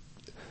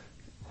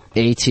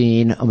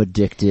 18, I'm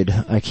addicted,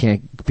 I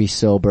can't be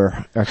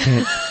sober, I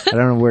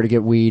don't know where to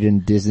get weed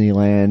in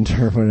Disneyland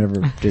or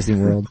whatever, Disney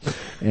World.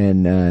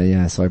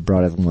 And, so I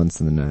brought it once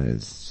and then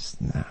it's just,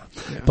 no.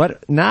 Yeah.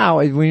 But now,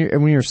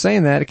 when you're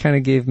saying that, it kind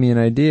of gave me an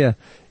idea.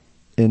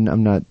 And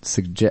I'm not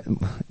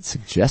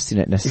suggesting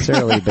it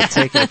necessarily, but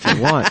take it if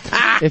you want.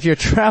 if you're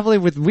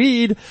traveling with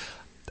weed,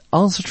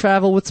 also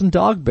travel with some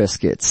dog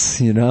biscuits,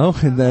 you know?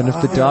 And then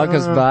if the dog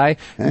comes by,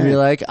 you'll be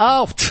like,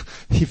 oh,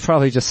 he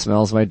probably just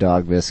smells my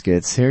dog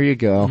biscuits. Here you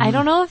go. I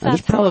don't know if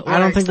that's how it works. I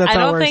don't think that's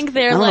how it works. think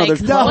they're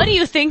what do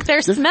you think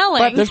they're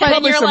smelling? But there's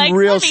probably some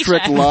real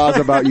strict laws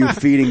about you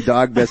feeding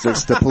dog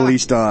biscuits to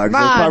police dogs.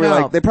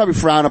 They probably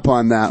frown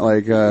upon that.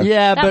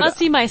 That must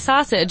be my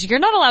sausage. You're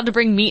not allowed to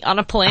bring meat on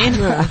a plane.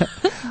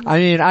 I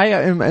mean,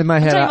 in my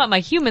head, I'm talking about my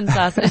human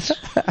sausage.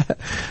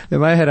 In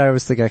my head, I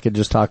always think I could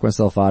just talk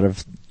myself out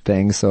of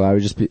things, so I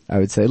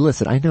would say,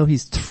 listen, I know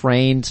he's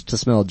trained to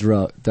smell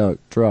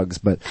drugs,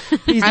 but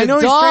he's I know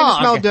a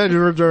dog. He's trained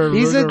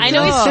to smell I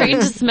know he's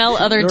trained to smell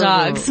other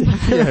dogs.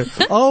 Yeah.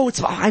 Oh,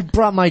 I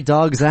brought my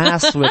dog's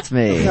ass with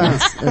me.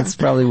 That's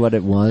probably what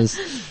it was.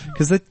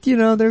 Cause they're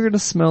gonna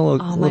smell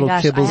little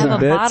kibbles and bits. I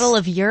have a bottle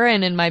of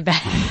urine in my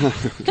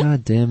bag.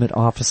 God damn it,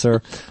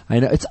 officer. I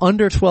know, it's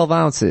under 12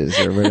 ounces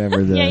or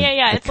whatever the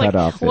It's like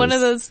cutoff one is.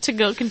 of those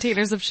to-go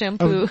containers of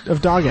shampoo.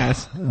 Of dog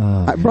ass.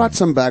 I brought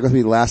some back with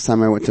me last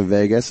time I went to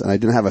Vegas, and I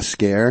didn't have a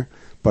scare,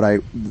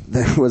 but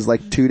that was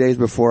like 2 days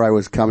before I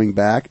was coming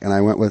back, and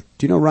I went with,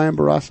 do you know Ryan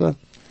Barassa?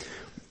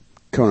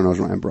 Kona knows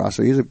Ryan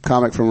Barassa. He's a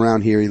comic from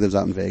around here. He lives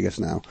out in Vegas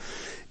now.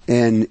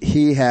 And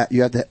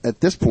at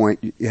this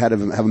point, you had to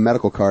have a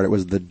medical card. It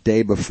was the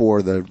day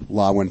before the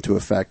law went into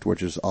effect,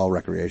 which is all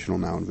recreational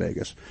now in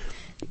Vegas.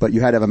 But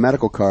you had to have a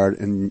medical card,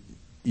 and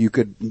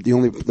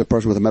the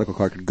person with a medical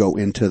card could go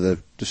into the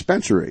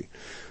dispensary.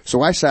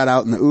 So I sat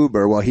out in the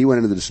Uber while he went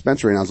into the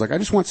dispensary, and I was like, I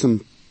just want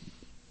some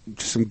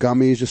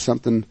gummies, just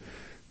something,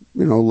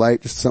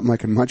 light, just something I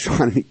can munch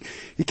on. And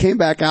he came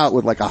back out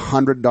with like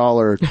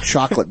 $100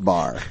 chocolate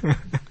bar,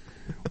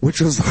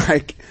 which was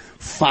like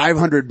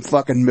 500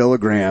 fucking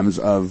milligrams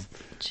of.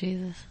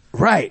 Jesus.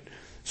 Right.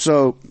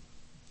 So,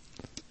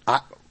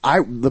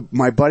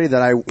 my buddy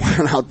that I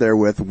went out there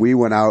with, we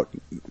went out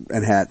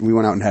and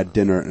had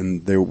dinner,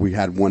 and we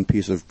had one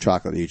piece of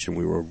chocolate each, and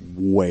we were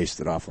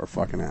wasted off our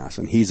fucking ass.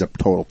 And he's a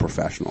total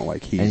professional.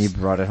 And you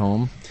brought it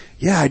home?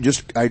 Yeah,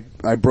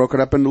 I broke it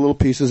up into little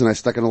pieces, and I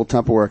stuck it in a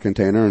little Tupperware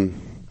container and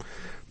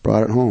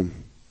brought it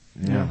home.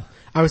 Yeah.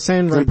 I was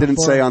saying right it didn't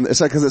say on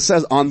it's like, cause it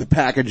says on the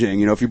packaging,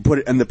 if you put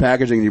it in the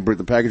packaging and you bring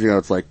the packaging out,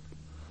 it's like,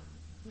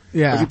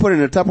 yeah. If you put it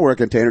in a Tupperware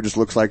container, it just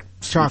looks like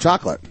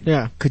chocolate.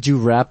 Yeah. Could you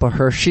wrap a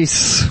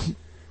Hershey's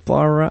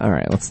bar?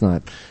 Alright, let's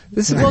not.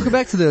 Welcome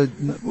back to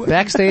the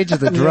backstage of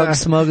the drug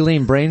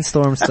smuggling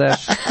brainstorm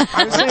session.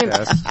 I was saying,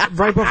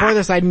 right before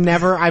this, I've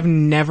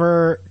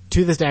never,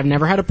 to this day, I've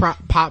never had a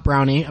pot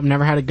brownie. I've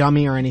never had a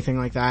gummy or anything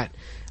like that.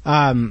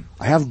 I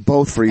have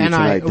both for you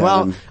tonight,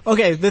 Devon.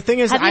 Okay, the thing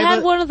is, have you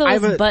had one of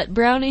those butt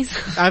brownies?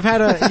 I've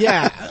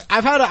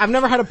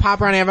never had a pot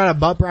brownie. I've had a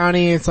butt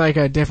brownie. It's like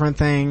a different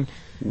thing.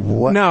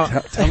 What? No.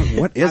 Tell me,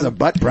 what is a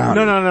butt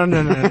brownie?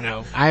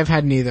 No. I've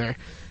had neither.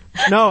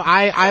 No,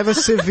 I have a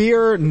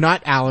severe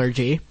nut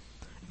allergy.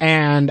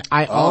 And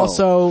I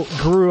also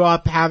grew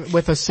up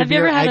with a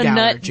severe egg allergy. Have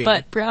you ever had a nut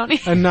butt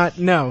brownie? A nut,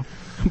 no.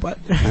 But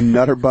a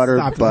nutter butter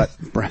butt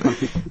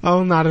brownie.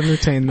 I'll not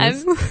entertain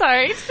this. I'm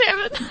sorry, damn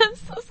it. I'm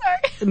so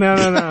sorry.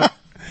 No.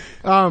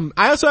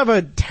 I also have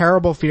a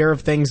terrible fear of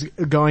things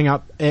going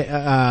up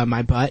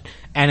my butt,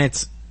 and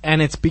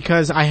it's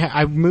because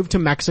I moved to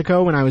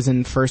Mexico when I was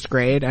in first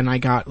grade, and I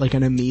got like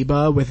an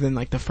amoeba within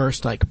like the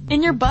first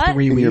in your butt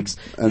 3 weeks.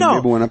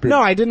 Amoeba went up your... No,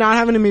 I did not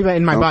have an amoeba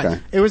in my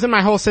butt. It was in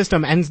my whole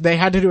system, and they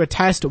had to do a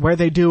test where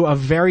they do a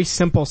very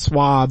simple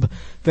swab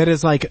that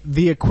is like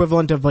the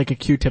equivalent of like a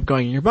Q-tip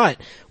going in your butt,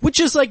 which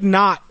is like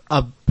not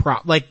a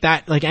like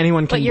that, like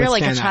anyone can. But you're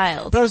like a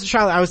child. But I was a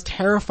child. I was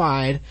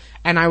terrified,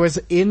 and I was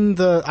in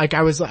the I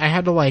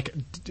had to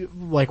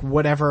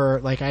whatever,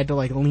 I had to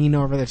lean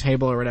over the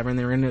table or whatever, and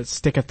they were gonna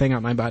stick a thing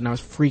up my butt, and I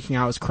was freaking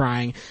out. I was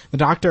crying. The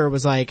doctor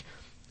was like,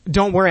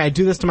 "Don't worry, I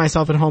do this to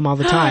myself at home all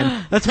the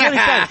time." That's what he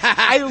said.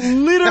 I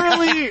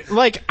literally,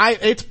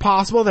 it's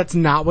possible that's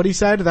not what he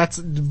said. That's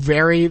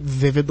very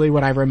vividly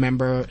what I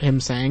remember him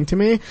saying to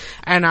me.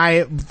 And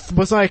I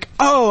was like,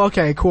 oh,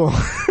 okay, cool.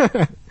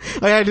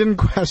 I didn't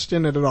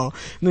question it at all.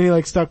 And then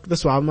he stuck the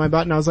swab in my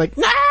butt, and I was like,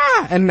 nah!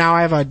 And now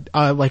I have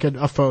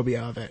a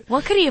phobia of it.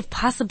 What could he have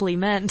possibly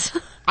meant?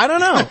 I don't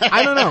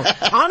know.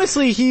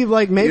 Honestly, he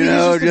maybe he's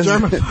just a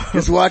germaphobe.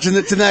 Just watching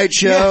the Tonight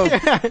Show,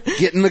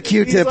 getting the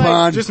Q-tip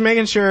on. Just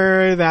making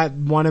sure that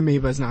one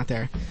amoeba's not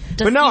there.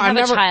 But no, I've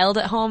never... a child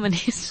at home and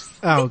he's just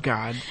oh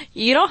God.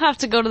 You don't have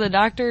to go to the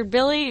doctor,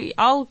 Billy.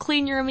 I'll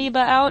clean your amoeba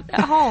out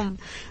at home.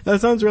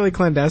 That sounds really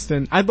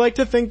clandestine. I'd like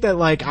to think that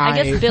I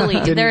guess Billy,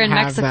 they're in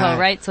Mexico, that.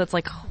 Right? So it's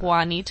like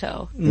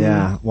Juanito.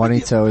 Yeah,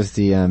 Juanito is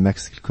the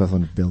Mexican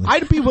equivalent of Billy.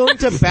 I'd be willing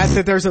to bet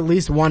that there's at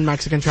least one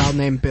Mexican child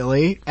named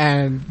Billy,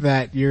 and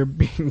that you're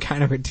being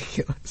kind of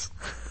ridiculous.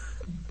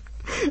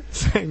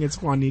 Saying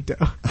it's Juanito.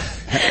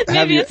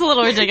 Maybe it's a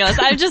little ridiculous.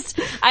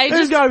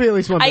 There's gotta be at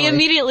least one Billy. I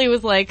immediately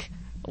was like,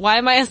 why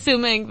am I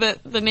assuming that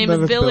the name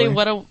is Billy?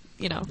 What a,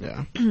 yeah.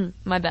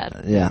 My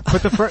bad. Yeah.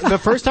 But the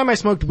first time I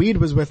smoked weed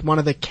was with one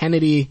of the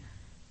Kennedy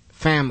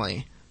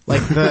family.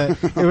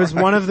 It was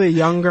one of the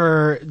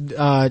younger,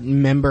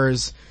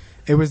 members,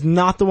 It was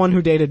not the one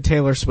who dated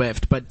Taylor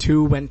Swift, but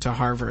 2 went to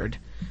Harvard.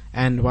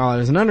 And while I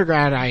was an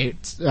undergrad,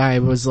 I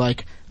was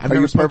like, Are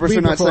you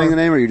purposely not saying the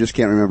name, or you just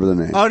can't remember the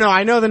name? Oh no,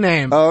 I know the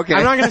name. Oh, okay.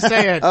 I'm not gonna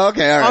say it.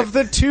 Okay, alright. Of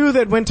the 2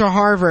 that went to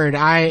Harvard,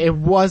 it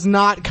was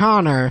not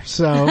Connor,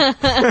 so.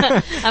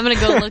 I'm gonna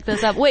go look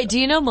this up. Wait, do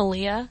you know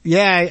Malia?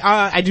 Yeah,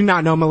 I do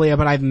not know Malia,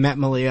 but I've met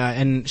Malia,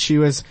 and she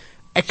was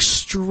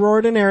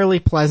extraordinarily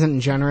pleasant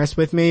and generous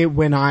with me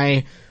when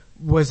I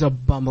was a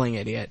bumbling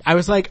idiot. I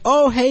was like,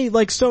 oh hey,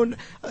 like so,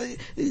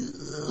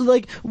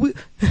 like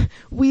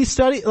we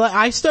study. Like,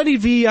 I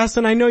studied VES,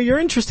 and I know you're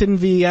interested in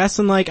VES,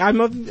 and like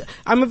I'm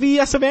a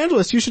VES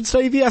evangelist. You should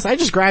study VES. I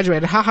just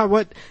graduated. Haha.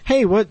 What?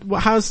 Hey, what?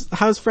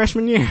 How's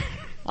freshman year?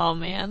 Oh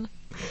man.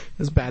 It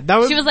was bad.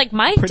 She was like,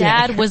 my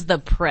dad was the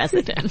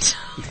president.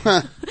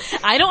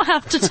 I don't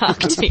have to talk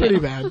to you. Pretty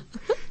bad.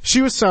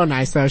 She was so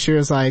nice though. She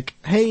was like,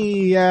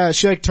 hey,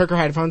 she like took her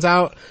headphones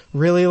out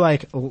really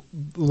like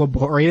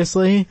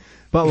laboriously,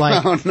 but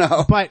like, oh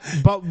no. But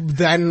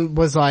then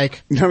was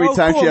like, you know how many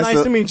times cool, she has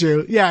nice to meet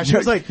you. Yeah, she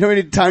was like, you know how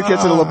many times she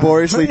has to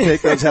laboriously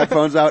take those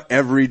headphones out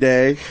every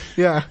day?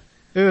 Yeah,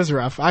 it was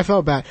rough. I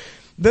felt bad.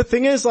 The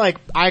thing is, like,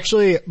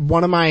 actually,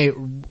 one of my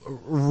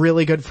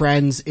really good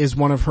friends is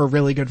one of her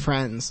really good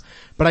friends.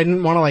 But I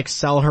didn't want to, like,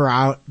 sell her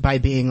out by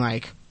being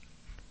like,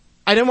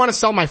 I didn't want to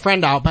sell my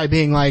friend out by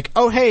being like,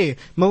 oh hey,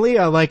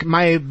 Malia, like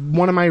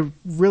one of my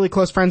really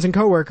close friends and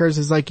coworkers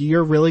is like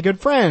your really good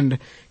friend.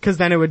 Cause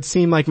then it would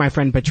seem like my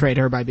friend betrayed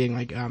her by being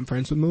like, I'm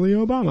friends with Malia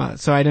Obama.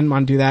 So I didn't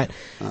want to do that.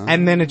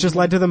 And then it just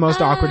led to the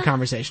most awkward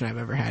conversation I've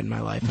ever had in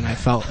my life, and I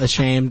felt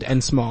ashamed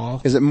and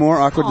small. Is it more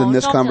awkward than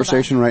this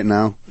conversation right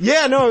now?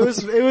 Yeah, no, it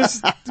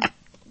was,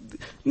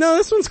 no,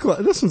 this one's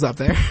close. This one's up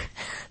there.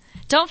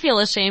 Don't feel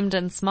ashamed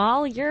and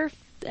small. You're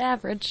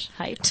average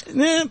height.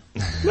 Nah,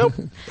 nope.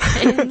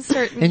 In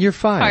certain and you're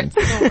fine. parts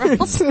of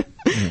the world.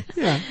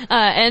 Yeah.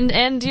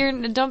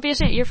 And don't be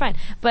ashamed. You're fine.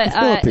 But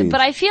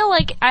I feel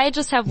like I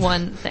just have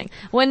one thing.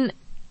 When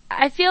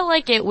I feel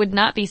like it would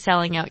not be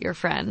selling out your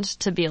friend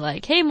to be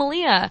like, hey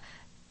Malia,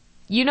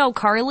 you know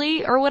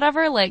Carly or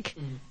whatever, like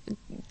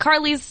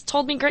Carly's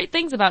told me great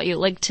things about you.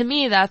 Like to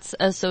me that's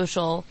a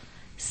social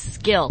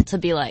skill to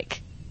be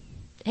like,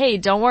 hey,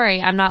 don't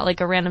worry, I'm not like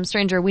a random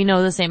stranger. We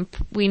know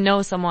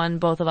someone,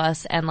 both of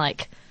us, and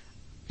like.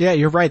 Yeah,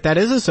 you're right. That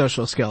is a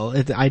social skill.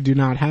 I do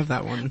not have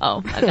that one.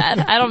 Oh, my bad.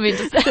 I don't mean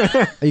to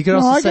say. You could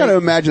also I gotta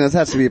imagine that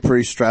has to be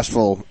pretty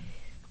stressful.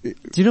 Do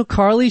you know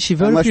Carly? She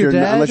voted for your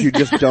dad? Unless you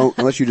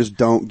just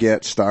don't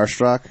get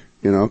starstruck,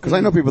 you know? Cause I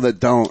know people that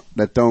don't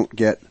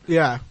get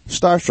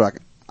starstruck.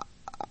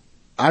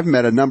 I've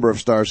met a number of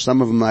stars.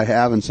 Some of them I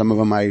have, and some of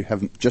them I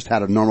have just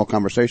had a normal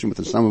conversation with,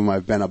 and some of them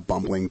I've been a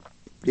bumbling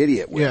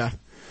idiot with. Yeah.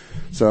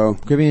 So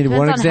give me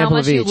one Depends example on how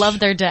much of each. you love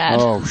their dad.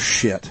 Oh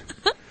shit.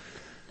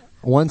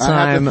 One time,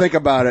 I have to think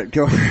about it.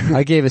 Go.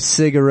 I gave a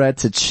cigarette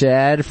to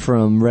Chad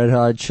from Red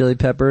Hot Chili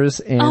Peppers,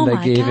 and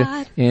I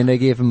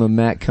gave him a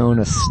Matt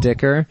Kona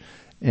sticker,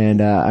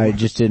 and I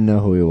just didn't know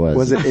who he was.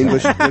 Was it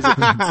English?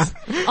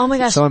 Oh my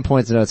gosh! Someone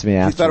pointed it out to me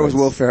afterwards. You thought it was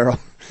Will Ferrell.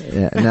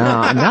 Yeah, no,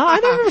 I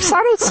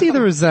don't see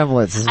the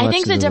resemblance. I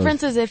think the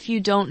difference is if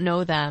you don't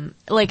know them,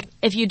 like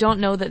if you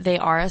don't know that they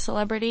are a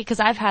celebrity, because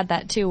I've had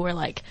that too, where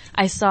like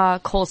I saw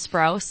Cole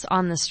Sprouse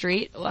on the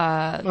street.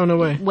 Oh no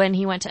way! When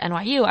he went to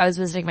NYU, I was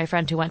visiting my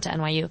friend who went to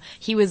NYU.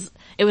 It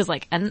was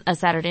like a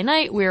Saturday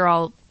night.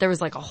 There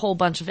was like a whole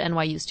bunch of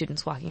NYU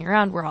students walking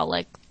around. We're all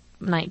like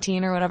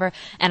 19 or whatever,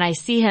 and I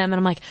see him and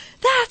I'm like,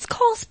 that's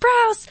Cole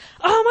Sprouse!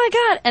 Oh my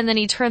god! And then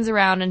he turns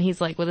around and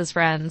he's like with his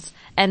friends,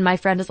 and my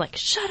friend is like,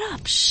 shut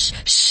up,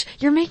 shh,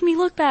 you're making me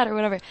look bad or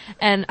whatever.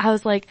 And I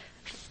was like,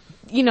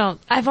 you know,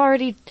 I've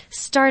already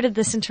started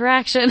this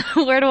interaction.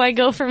 Where do I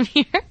go from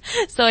here?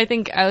 So I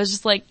think I was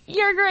just like,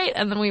 you're great,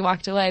 and then we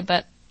walked away.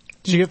 But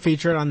did you get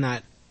featured on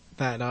that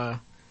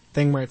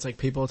thing where it's like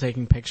people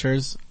taking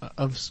pictures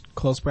of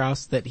Cole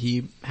Sprouse that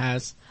he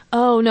has?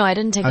 Oh no, I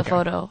didn't take a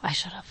photo. I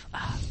should have.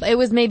 It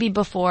was maybe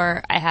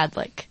before I had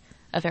like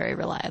a very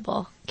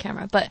reliable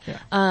camera. But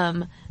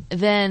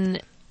then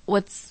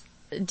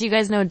do you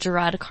guys know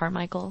Gerard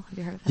Carmichael? Have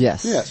you heard of him?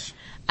 Yes.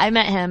 I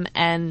met him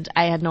and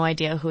I had no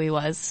idea who he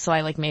was, so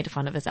I like made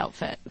fun of his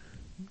outfit.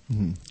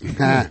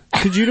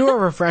 Mm-hmm. Could you do a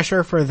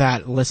refresher for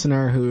that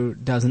listener who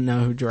doesn't know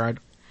who Gerard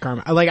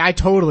Carmichael? Like, I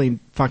totally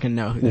fucking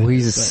know who that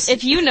is.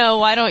 If you know,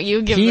 why don't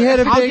you give He had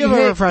a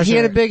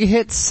big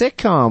hit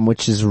sitcom,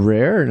 which is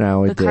rare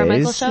nowadays. The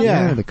Carmichael Show?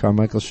 Yeah, the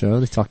Carmichael Show.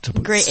 They talked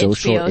about great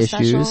social HBO issues.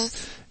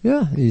 Specials.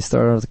 Yeah, he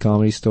started out at the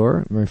Comedy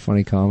Store. Very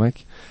funny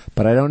comic.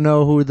 But I don't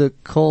know who the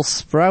Cole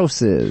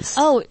Sprouse is.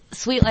 Oh,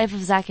 Sweet Life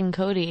of Zack and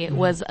Cody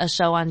was a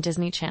show on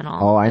Disney Channel.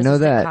 Oh, I know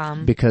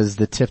that because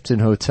the Tipton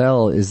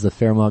Hotel is the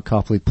Fairmont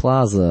Copley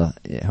Plaza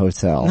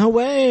Hotel. No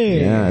way!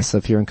 Yeah, so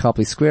if you're in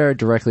Copley Square,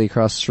 directly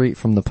across the street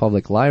from the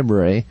public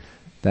library,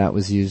 that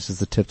was used as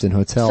the Tipton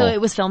Hotel. So it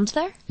was filmed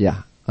there?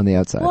 Yeah, on the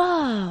outside.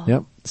 Whoa!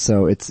 Yep.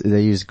 So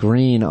they use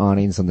green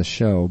awnings on the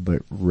show,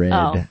 but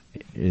red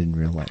in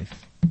real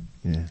life.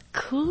 Yeah.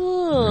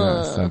 Cool.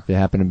 Yeah, so if you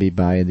happen to be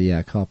by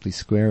the Copley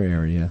Square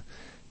area,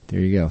 there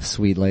you go.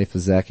 Sweet Life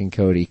of Zack and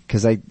Cody.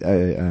 Cause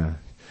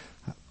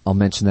I'll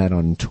mention that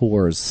on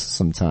tours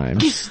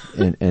sometimes.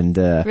 and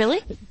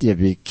Really?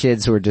 Yeah,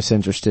 kids who are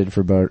disinterested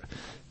for about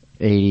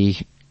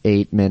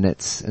 88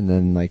 minutes, and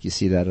then like you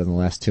see that in the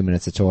last 2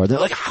 minutes of tour, they're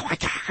like, oh my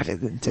god, and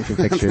then taking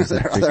pictures.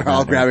 they're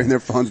all grabbing their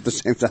phones at the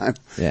same time.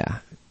 Yeah,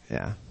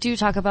 yeah. Do you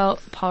talk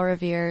about Paul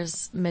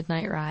Revere's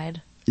Midnight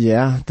Ride?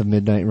 Yeah, the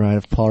Midnight Ride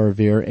of Paul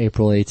Revere,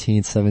 April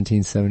 18th,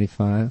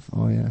 1775.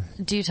 Oh yeah.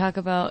 Do you talk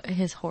about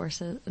his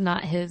horses?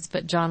 Not his,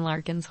 but John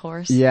Larkin's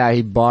horse? Yeah,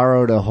 he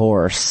borrowed a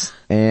horse,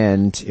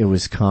 and it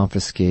was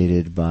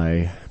confiscated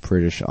by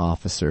British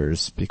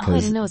officers because I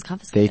didn't know it was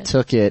confiscated. They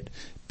took it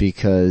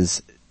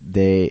because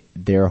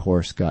their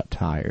horse got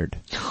tired.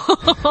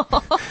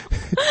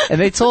 And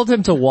they told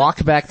him to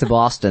walk back to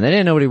Boston. They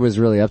didn't know what he was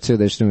really up to.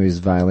 They just knew he was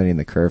violating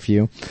the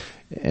curfew.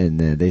 And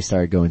then they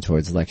started going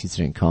towards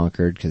Lexington and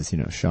Concord because,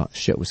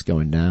 shit was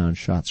going down.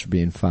 Shots were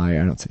being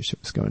fired. I don't say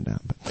shit was going down,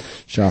 but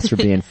shots were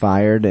being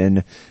fired.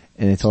 And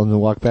they told him to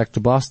walk back to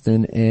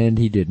Boston, and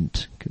he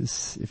didn't,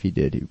 because if he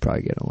did, he would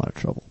probably get in a lot of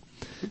trouble.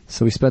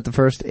 So we spent the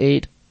first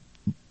 8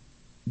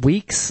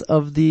 weeks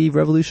of the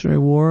Revolutionary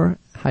War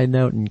hiding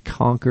out in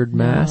Concord,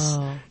 Mass.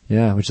 No.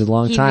 Yeah, which is a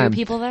long time. He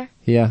knew people there?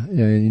 Yeah,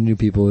 he knew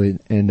people,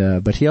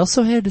 and but he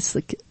also had this,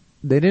 like,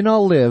 they didn't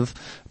all live,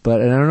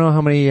 but, and I don't know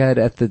how many he had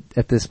at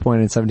this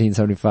point in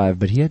 1775,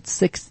 but he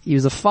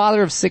was a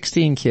father of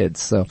 16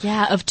 kids, so.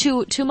 Yeah, of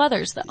two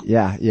mothers though.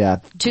 Yeah.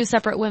 2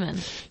 separate women.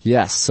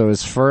 Yes, so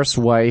his first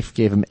wife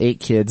gave him 8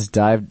 kids,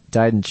 died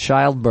in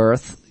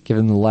childbirth,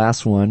 giving him the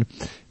last one,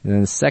 and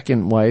then the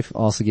second wife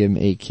also gave him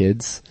 8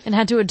 kids. And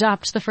had to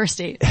adopt the first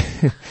 8.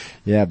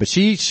 Yeah, but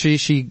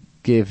she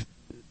gave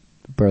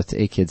birth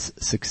to 8 kids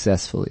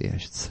successfully, I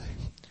should say.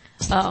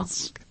 Oh.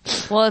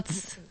 Well,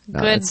 it's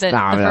good that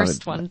the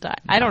first one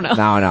died. I don't know.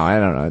 No, I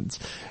don't know.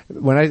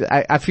 When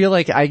I feel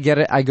like I get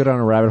it, I go down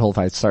a rabbit hole if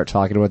I start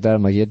talking about that.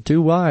 I'm like, he had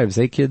 2 wives,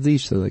 8 kids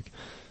each, so like,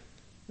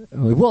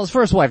 well, his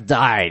first wife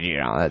died,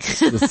 that's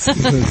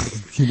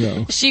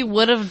She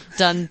would have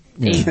done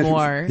 8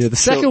 more. Yeah, the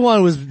second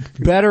one was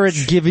better at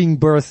giving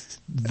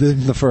birth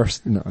than the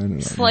first. No, I don't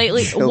know.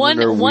 Slightly,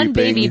 one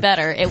baby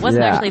better. It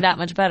wasn't actually that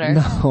much better.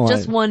 No,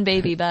 just one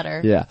baby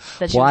better. Yeah.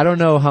 Well, I don't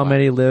know how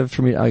many lived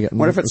for me.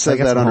 What if it said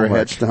that on her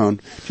headstone?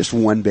 Just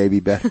one baby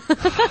better.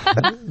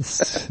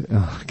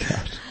 Oh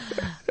God.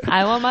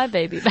 I want my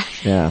baby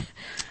back. Yeah.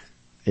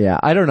 Yeah,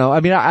 I don't know. I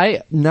mean,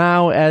 I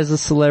now as a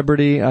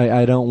celebrity,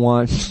 I don't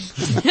want.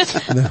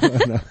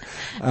 No.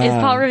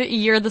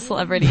 You're the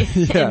celebrity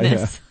in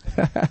this.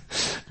 Yeah.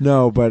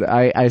 No, but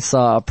I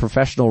saw a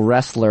professional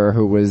wrestler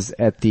who was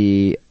at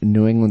the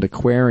New England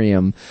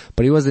Aquarium,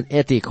 but he wasn't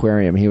at the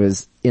aquarium. He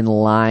was in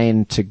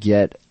line to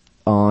get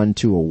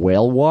onto a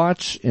whale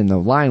watch, and the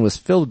line was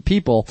filled with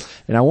people,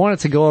 and I wanted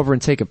to go over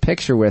and take a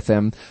picture with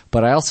him,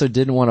 but I also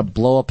didn't want to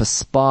blow up a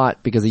spot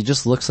because he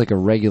just looks like a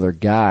regular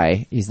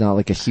guy. He's not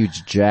like a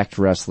huge jacked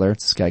wrestler.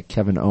 It's this guy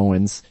Kevin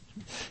Owens.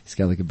 He's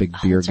got like a big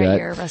beer gut. Right,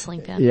 you're a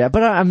wrestling fan. Yeah,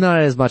 but I'm not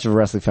as much of a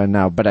wrestling fan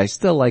now, but I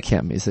still like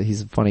him. He's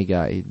a funny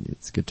guy.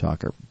 He's a good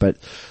talker. But,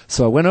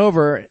 so I went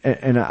over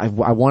and I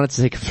wanted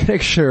to take a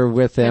picture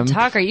with him. Good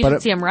talker. You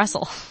should see him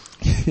wrestle.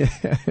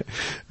 Yeah,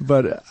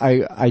 but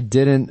I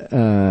didn't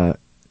want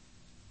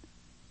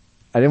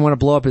to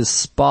blow up his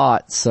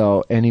spot,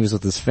 so, and he was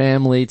with his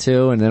family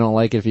too, and they don't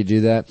like it if you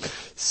do that.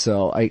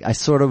 So I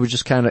sort of was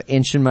just kind of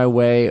inching my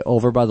way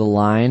over by the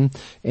line,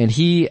 and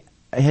he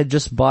had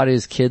just bought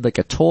his kid like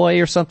a toy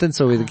or something,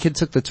 so the kid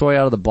took the toy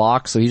out of the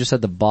box, so he just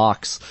had the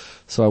box.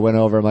 So I went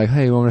over, I'm like,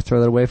 hey, you want me to throw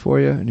that away for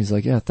you? And he's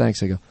like, yeah,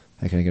 thanks. I go,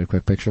 hey, can I get a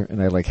quick picture?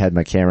 And I like had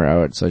my camera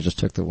out, so I just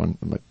took the one,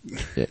 I'm like,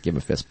 yeah, give him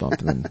a fist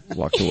bump and then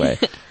walked away.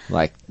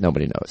 Like,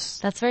 nobody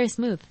knows. That's very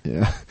smooth.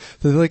 Yeah.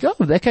 They're like, oh,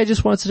 that guy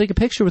just wants to take a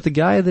picture with the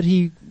guy that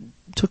he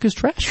took his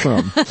trash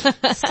from.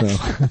 So,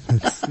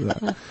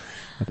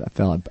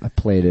 I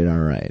played it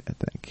alright, I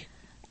think.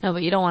 No,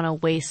 but you don't want to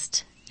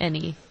waste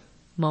any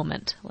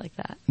moment like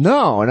that.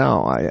 No,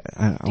 I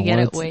you get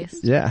it,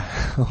 waste? Yeah.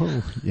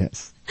 Oh,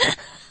 yes.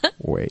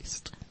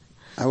 Waste.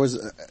 I was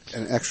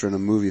an extra in a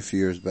movie a few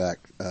years back.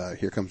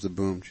 Here Comes the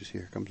Boom. Did you see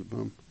Here Comes the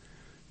Boom?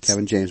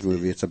 Kevin James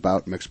movie. It's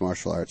about mixed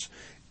martial arts.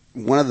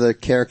 One of the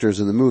characters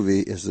in the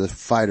movie is the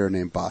fighter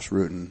named Boss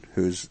Rutan,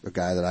 who's a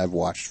guy that I've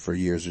watched for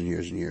years and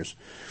years and years.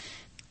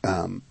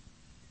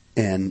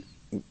 And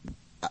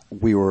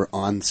we were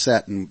on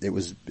set, and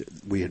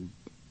we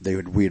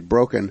had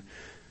broken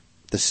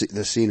the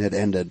scene had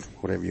ended,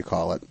 whatever you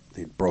call it.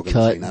 They'd broken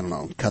the scene. I don't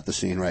know. Cut the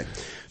scene, right?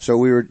 So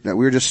we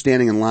were just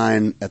standing in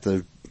line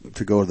to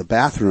go to the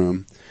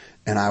bathroom,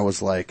 and I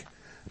was like,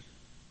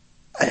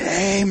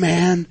 "Hey,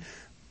 man,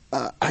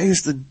 I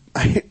used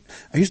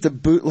to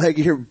bootleg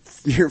your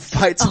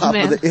fights off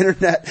of the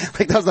internet."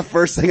 Like, that was the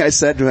first thing I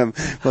said to him.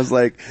 Was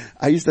like,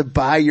 I used to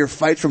buy your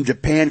fights from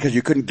Japan because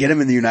you couldn't get them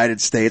in the United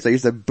States. I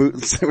used to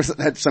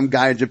had some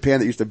guy in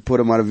Japan that used to put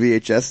them on a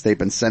VHS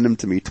tape and send them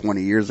to me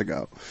 20 years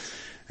ago.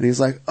 And he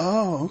was like,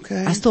 "Oh,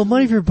 okay. I stole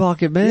money from your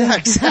pocket, man." Yeah,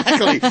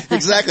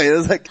 exactly. It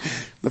was like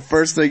the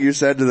first thing you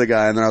said to the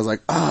guy, and then I was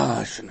like, "Oh,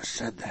 I shouldn't have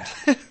said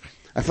that."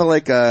 I felt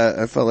like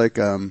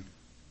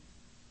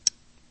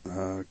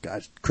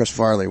God, Chris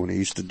Farley when he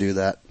used to do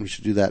that. We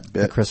should do that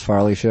bit. The Chris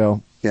Farley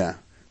show. Yeah.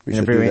 We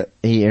should do that.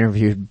 He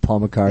interviewed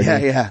Paul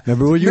McCartney. Yeah.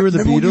 Remember when you were the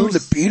Beatles? When you were the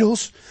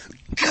Beatles?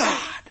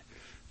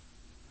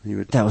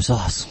 God. That was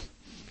awesome.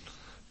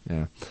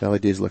 Yeah. Vally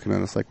D's looking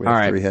at us like we All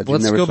have right, 3 heads.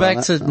 let's go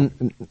back to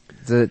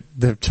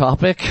the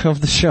topic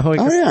of the show. I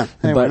guess. Oh yeah.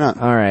 Hey, why not?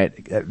 All right,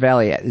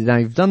 Vally, now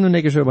you've done the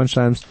Naked Show a bunch of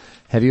times.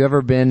 Have you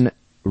ever been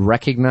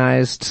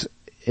recognized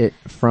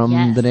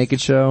from the Naked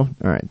Show?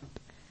 All right.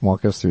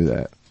 Walk us through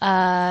that.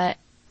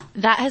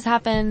 That has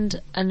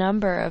happened a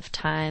number of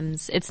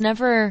times. It's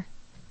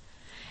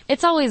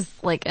always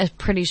like a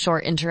pretty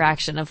short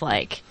interaction of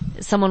like,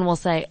 someone will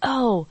say,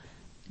 "Oh,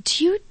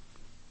 do you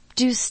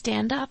do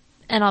stand up?"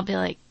 And I'll be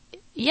like,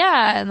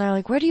 "Yeah." And they're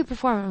like, "Where do you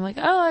perform?" I'm like,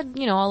 "Oh,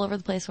 all over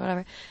the place, or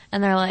whatever."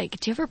 And they're like,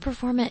 "Do you ever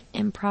perform at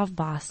Improv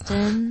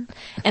Boston?"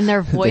 And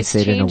their voice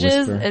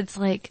changes. It's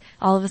like,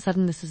 all of a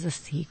sudden this is a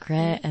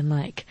secret, and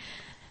like,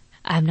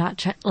 I'm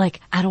not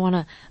I don't want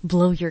to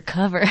blow your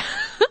cover.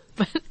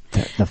 But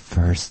the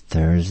first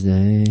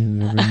Thursday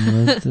of every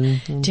month.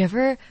 Do you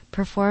ever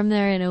perform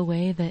there in a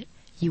way that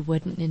you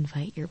wouldn't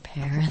invite your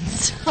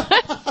parents?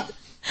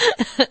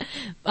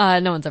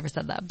 No one's ever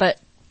said that,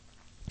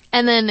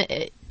 and then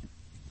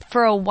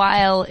for a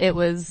while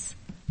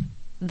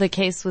the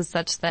case was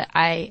such that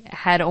I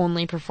had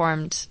only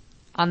performed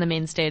on the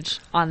main stage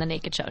on the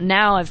Naked Show.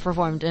 Now I've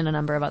performed in a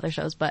number of other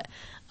shows, but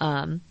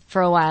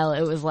for a while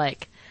it was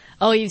like,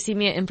 "Oh, you've seen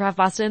me at Improv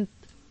Boston?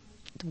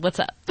 What's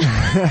up?"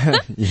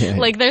 Yeah.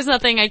 Like, there's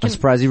nothing I can... I'm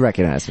surprised you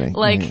recognize me.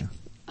 Like, yeah.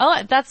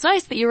 Oh, that's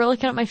nice that you were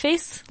looking at my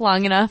face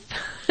long enough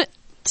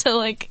to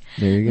like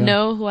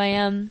know who I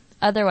am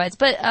otherwise.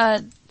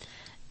 But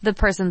the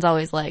person's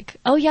always like,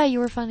 "Oh yeah, you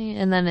were funny,"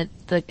 and then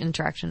the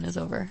interaction is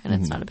over and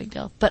it's not a big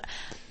deal. But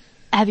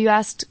have you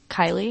asked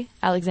Kylie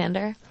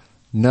Alexander?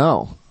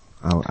 No.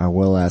 I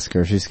will ask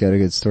her. She's got a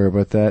good story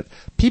about that.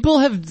 People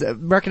have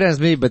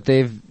recognized me, but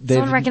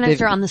someone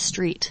recognized her on the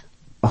street.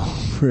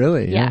 Oh,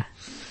 really? Yeah.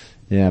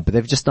 Yeah, but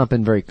they've just not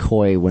been very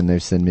coy when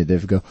they've seen me.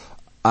 They've go,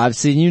 "I've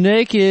seen you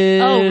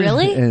naked." Oh,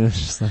 really? And it's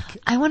just like,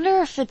 I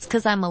wonder if it's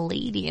because I'm a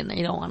lady and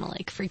they don't want to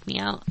like freak me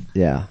out.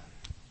 Yeah.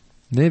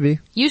 Maybe.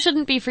 You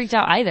shouldn't be freaked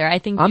out either. I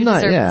think I'm you not,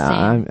 deserve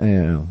the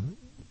same.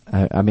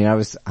 I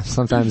mean,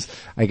 sometimes,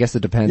 I guess it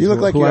depends. You look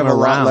like who you I'm have a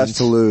around. lot less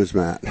to lose,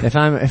 Matt. If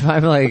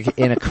I'm like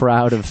in a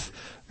crowd of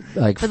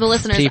like For the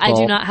listeners, people, I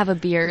do not have a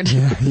beard.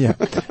 Yeah.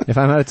 If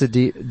I'm out to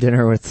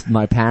dinner with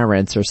my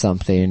parents or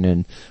something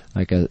and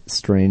like a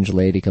strange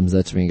lady comes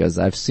up to me and goes,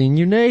 "I've seen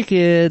you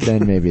naked,"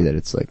 then maybe that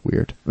it's like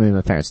weird. I mean,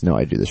 my parents know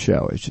I do the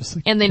show. It's just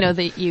like, and they know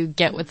that you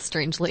get with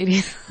strange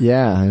ladies.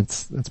 Yeah,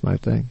 that's my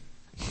thing.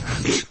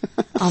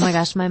 Oh my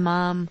gosh, my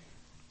mom,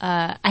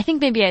 I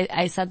think maybe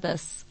I said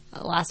this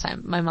last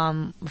time. My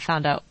mom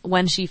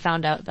when she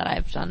found out that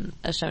I've done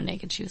a show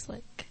naked, she was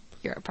like,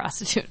 "You're a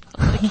prostitute."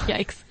 I was like,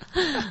 yikes.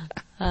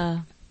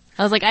 I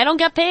was like, I don't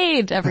get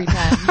paid every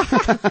time.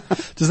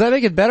 Does that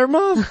make it better,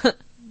 Mom?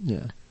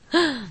 Yeah.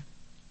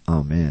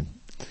 Oh man.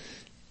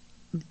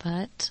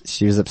 But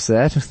she was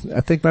upset.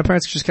 I think my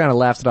parents just kind of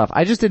laughed it off.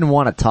 I just didn't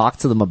want to talk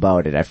to them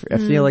about it. I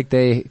feel like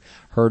they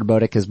heard about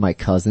it because my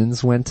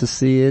cousins went to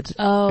see it.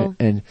 Oh.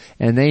 And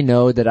they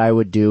know that I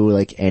would do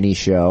like any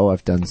show.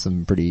 I've done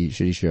some pretty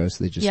shitty shows.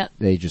 So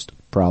they just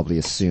probably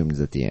assumed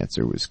that the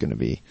answer was going to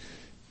be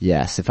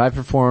yes. If I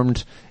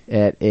performed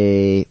at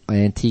a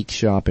antique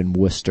shop in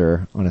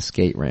Worcester on a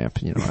skate ramp,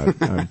 I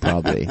would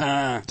probably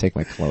take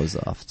my clothes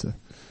off to.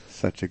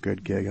 Such a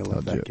good gig. I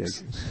love that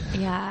jokes.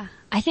 gig. Yeah.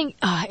 I think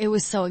it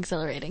was so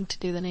exhilarating to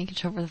do the Naked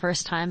Show for the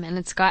first time, and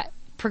it's got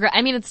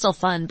I mean, it's still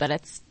fun, but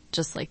it's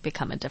just like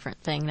become a different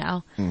thing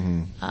now.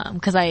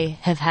 Cause I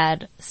have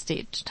had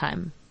stage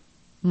time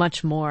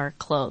much more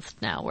clothed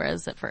now,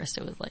 whereas at first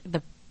it was like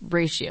the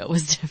ratio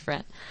was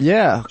different.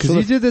 Yeah, cause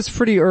you did this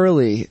pretty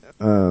early,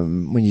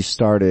 when you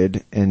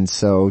started, and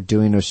so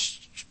doing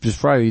was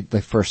probably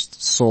the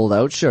first sold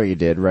out show you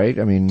did, right?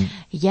 I mean.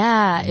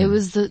 Yeah, it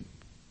was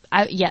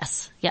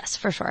yes,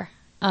 for sure.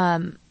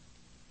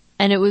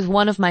 And it was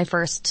one of my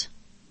first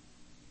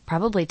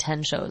probably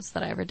 10 shows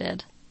that I ever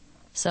did.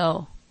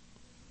 So,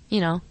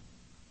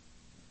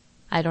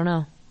 I don't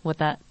know what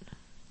that.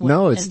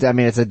 No, it's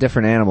a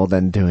different animal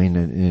than doing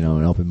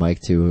an open mic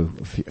to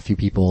a few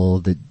people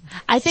that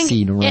I think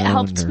seen around. It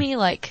helped me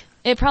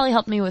it probably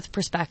helped me with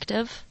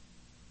perspective.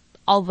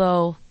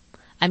 Although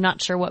I'm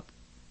not sure what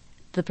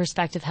the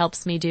perspective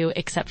helps me do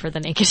except for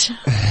the Naked Show.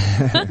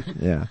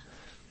 Yeah.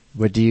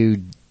 But do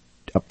you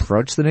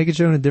approach the Naked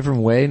Show in a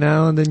different way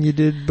now than you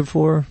did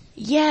before?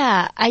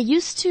 Yeah, I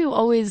used to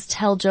always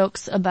tell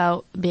jokes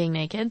about being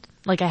naked.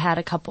 Like I had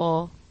a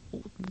couple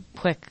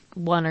quick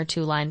 1 or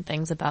 2 line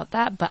things about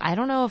that, but I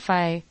don't know if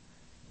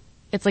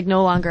it's like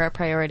no longer a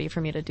priority for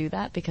me to do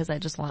that because I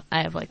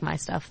have like my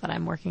stuff that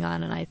I'm working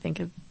on and I think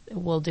it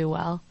will do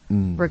well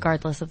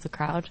regardless of the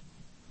crowd.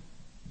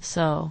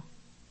 So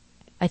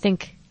I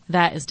think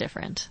that is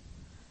different.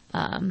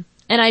 And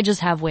I just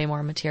have way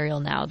more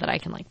material now that I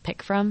can like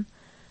pick from.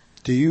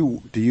 Do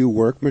you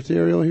work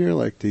material here?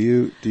 Like, do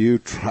you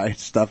try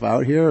stuff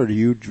out here, or do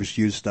you just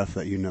use stuff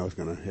that you know is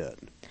going to hit?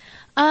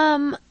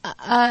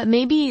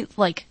 Maybe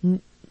like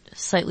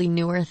slightly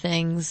newer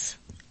things,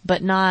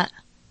 but not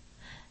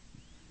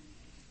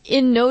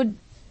in no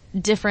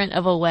different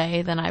of a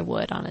way than I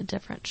would on a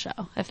different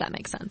show, if that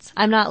makes sense.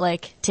 I'm not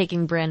like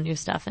taking brand new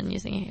stuff and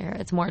using it here.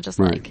 It's more just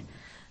like,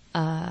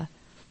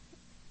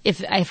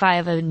 if I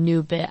have a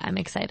new bit I'm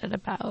excited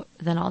about,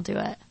 then I'll do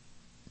it.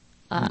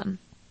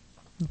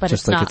 But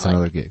just it's like not it's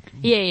another gig.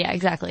 Yeah,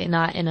 exactly.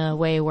 Not in a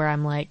way where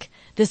I'm like,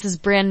 this is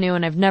brand new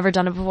and I've never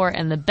done it before,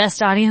 and the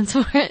best audience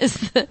for it is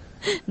the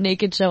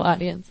Naked Show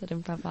audience at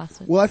Improv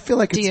Boston. Well, I feel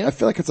like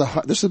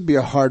this would be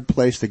a hard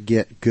place to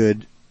get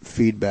good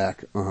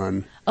feedback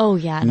on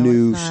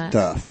new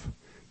stuff,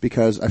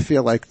 because I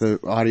feel like the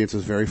audience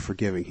is very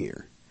forgiving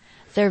here.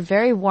 They're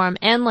very warm,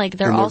 and like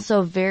they're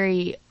also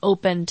very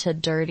open to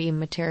dirty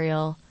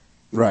material.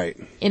 Right.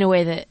 In a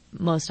way that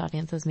most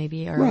audiences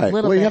maybe are right. a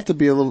little bit. You bit. have to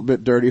be a little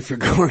bit dirty if you're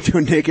going to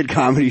a naked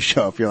comedy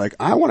show. If you're like,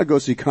 I want to go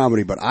see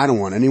comedy, but I don't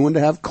want anyone to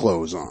have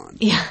clothes on.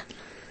 Yeah.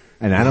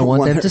 And I don't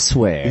want them to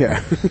swear.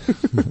 Yeah.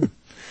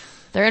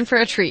 They're in for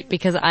a treat,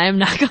 because I am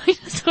not going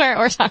to swear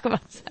or talk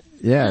about sex.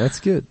 Yeah, that's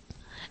good.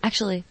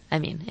 Actually, I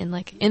mean,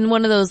 in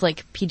one of those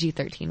like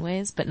PG-13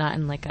 ways, but not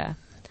in like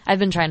I've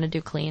been trying to do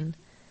clean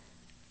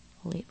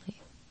lately.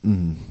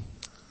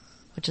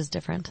 Which is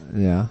different.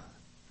 Yeah.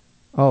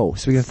 Oh,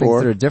 speaking of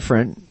things that are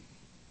different,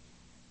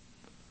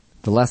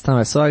 the last time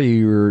I saw you,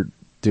 you were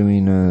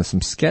doing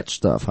some sketch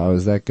stuff. How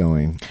is that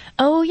going?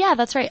 Oh yeah,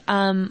 that's right.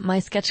 My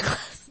sketch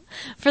class,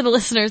 for the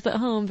listeners at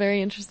home,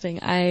 very interesting.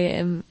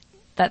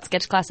 That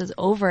sketch class is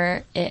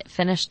over. It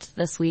finished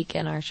this week,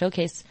 and our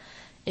showcase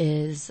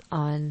is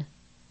on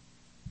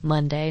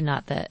Monday.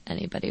 Not that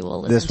anybody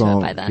will listen to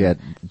it by then. This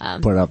won't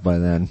get put up by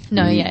then.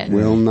 No, yeah.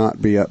 Will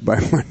not be up by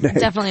Monday.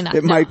 Definitely not.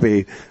 It might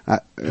be.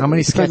 How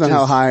many sketches? Depends on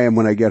how high I am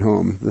when I get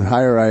home. The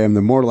higher I am,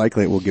 the more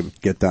likely it will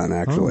get done,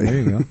 actually. Oh,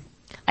 there you go.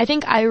 I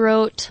think I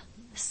wrote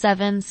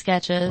 7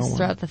 sketches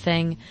throughout the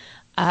thing.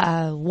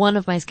 One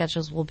of my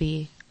sketches will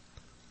be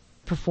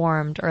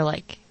performed or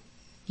like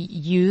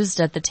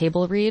used at the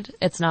table read.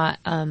 It's not,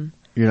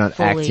 You're not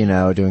fully acting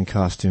out, doing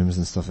costumes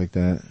and stuff like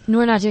that. No,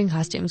 we're not doing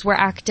costumes. We're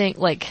acting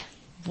like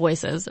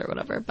voices or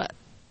whatever, but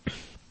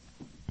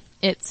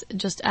it's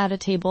just at a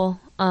table.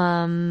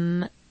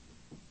 But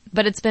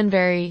it's been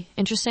very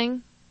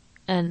interesting,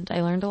 and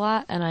I learned a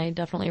lot, and I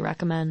definitely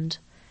recommend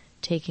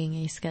taking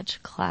a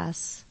sketch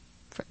class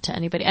to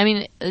anybody. I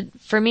mean,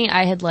 for me,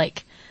 I had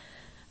like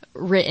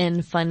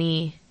written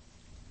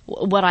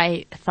what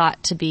I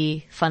thought to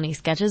be funny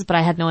sketches, but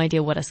I had no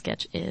idea what a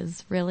sketch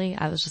is, really.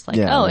 I was just like,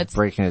 it's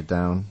breaking it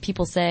down.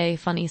 People say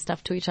funny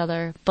stuff to each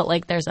other, but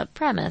like there's a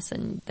premise,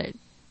 and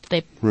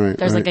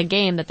there's like a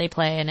game that they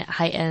play, and it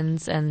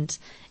heightens, and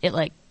it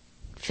like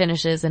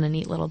finishes in a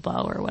neat little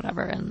bow or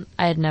whatever. And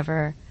I had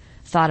never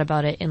thought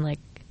about it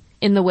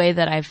in the way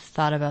that I've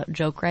thought about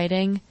joke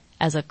writing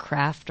as a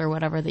craft or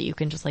whatever that you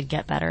can just like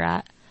get better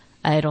at.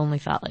 I had only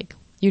thought like,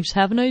 you just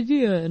have an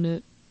idea and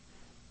it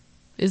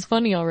is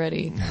funny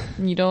already.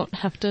 And you don't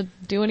have to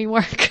do any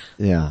work.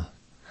 Yeah.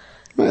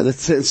 Well,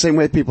 that's the same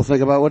way people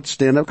think about what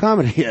stand-up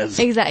comedy is.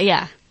 Exactly,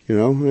 yeah. You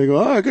know, they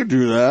go, I could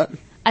do that.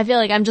 I feel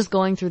like I'm just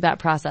going through that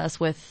process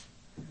with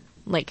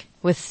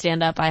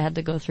stand-up. I had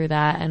to go through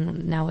that,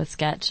 and now with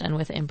sketch and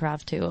with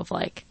improv too, of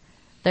like,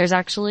 there's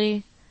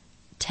actually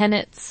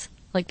tenets,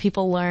 like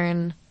people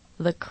learn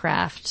the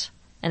craft,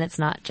 and it's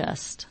not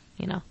just,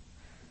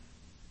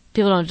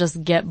 people don't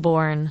just get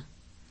born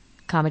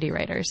comedy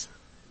writers.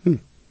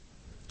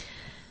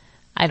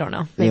 I don't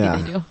know.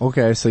 Maybe they do.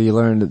 Okay, so you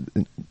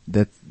learned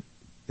that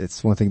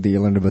it's one thing that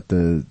you learned about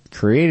the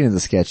creating of the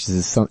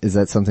sketches. Is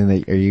that something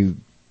that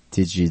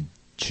did you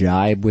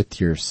jibe with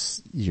your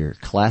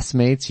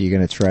classmates? Are you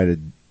going to try to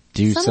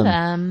do some of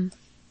them.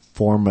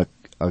 Form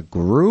a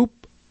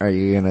group? Are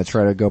you going to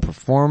try to go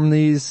perform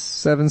these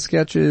 7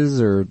 sketches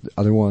or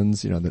other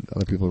ones, that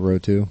other people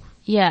wrote too?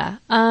 Yeah.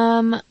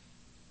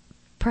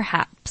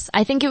 Perhaps.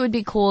 I think it would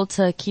be cool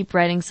to keep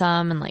writing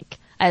some, and like,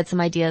 I had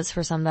some ideas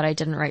for some that I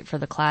didn't write for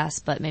the class,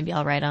 but maybe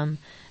I'll write them.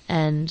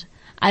 And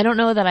I don't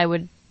know that I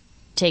would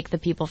take the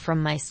people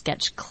from my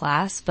sketch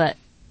class, but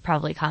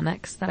probably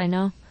comics that I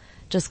know.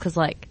 Just 'cause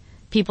like,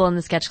 people in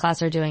the sketch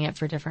class are doing it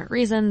for different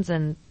reasons,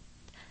 and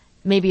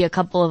maybe a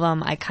couple of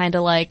them I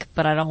kinda like,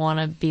 but I don't want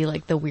to be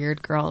like the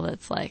weird girl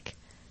that's like,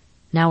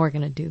 now we're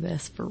gonna do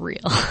this for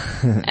real.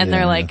 And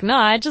they're like, no,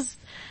 I just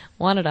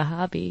wanted a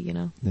hobby,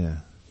 Yeah.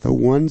 The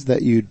ones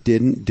that you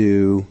didn't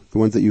do, the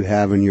ones that you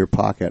have in your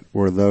pocket,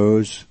 were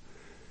those,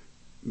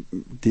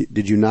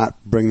 did you not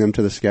bring them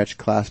to the sketch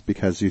class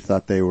because you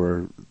thought that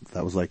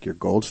was like your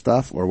gold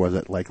stuff, or was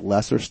it like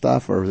lesser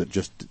stuff, or was it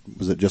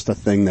just a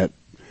thing that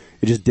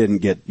it just didn't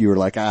get, you were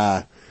like,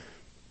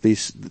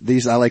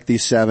 these, I like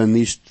these 7,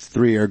 these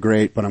 3 are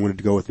great, but I'm going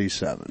to go with these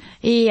 7.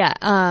 Yeah,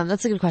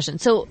 that's a good question.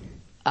 So,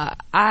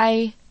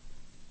 I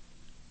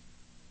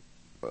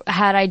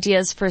had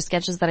ideas for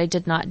sketches that I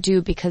did not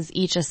do because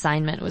each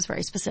assignment was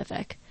very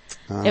specific.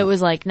 It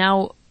was like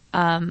now,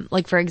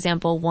 like for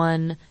example,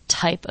 one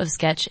type of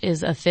sketch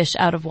is a fish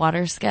out of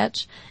water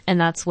sketch, and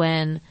that's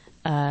when,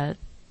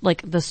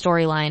 like the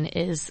storyline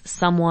is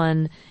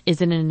someone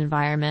is in an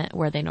environment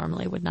where they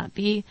normally would not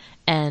be,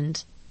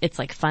 and it's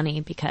like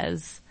funny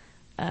because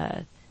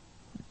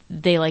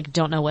they like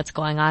don't know what's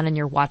going on, and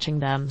you're watching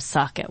them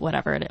suck at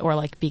whatever it, or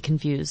like be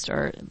confused,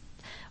 or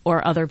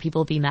other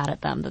people be mad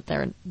at them that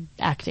they're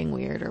acting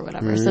weird or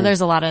whatever. So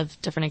there's a lot of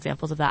different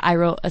examples of that. I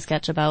wrote a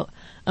sketch about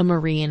a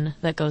Marine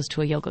that goes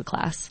to a yoga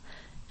class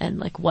and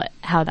like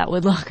how that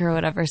would look or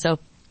whatever. So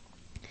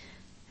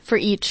for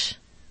each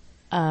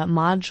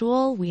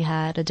module, we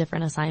had a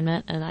different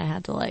assignment, and I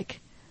had to like,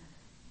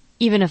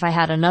 even if I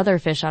had another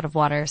fish out of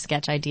water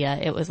sketch idea,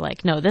 it was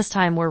like, no, this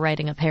time we're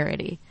writing a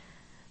parody.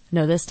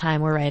 No, this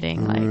time we're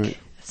writing like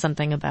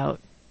something about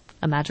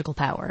a magical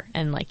power.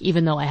 And like,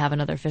 even though I have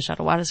another fish out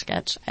of water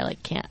sketch, I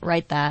like can't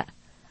write that,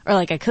 or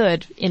like I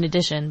could in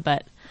addition,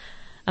 but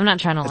I'm not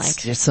trying to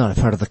like. It's not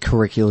a part of the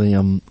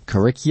curriculum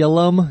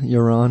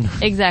you're on.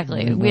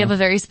 Exactly. We have a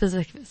very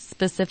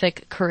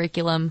specific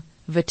curriculum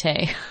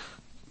vitae.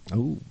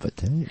 Oh,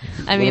 vitae.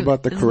 I mean, what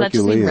about the does that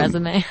just mean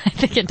resume? I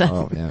think it does.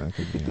 Oh, yeah, it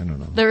could be. I don't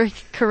know. The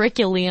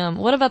curriculum.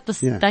 What about the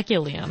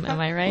speculum? Am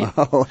I right?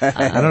 Oh, hey.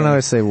 I don't know how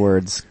to say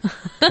words.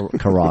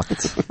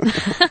 Correct.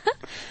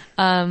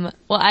 Well,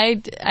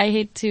 I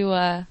hate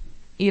to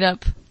eat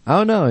up.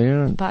 Oh no,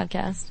 you're not.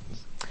 Podcast.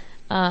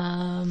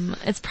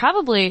 It's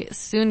probably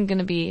soon going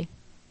to be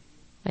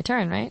my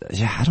turn, right?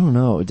 Yeah, I don't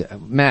know.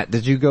 Matt,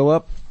 did you go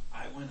up?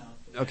 I went up.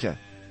 Okay.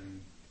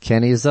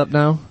 Kenny is up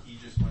now? He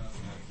just went up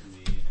after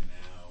me, and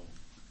now...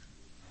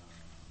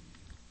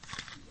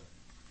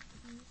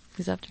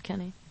 Who's after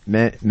Kenny?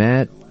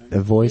 Matt,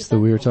 a voice that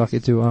we were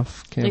talking to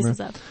off camera. Lisa's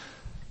up.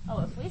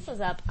 Oh, if Lisa's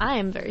up, I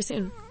am very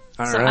soon.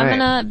 All so right. I'm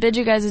gonna bid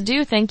you guys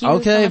adieu. Thank you.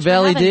 Okay, so much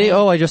Vally for having D. me.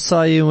 Oh, I just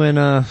saw you in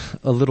a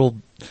little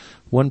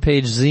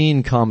one-page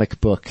zine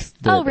comic book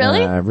that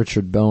really?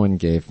 Richard Bowen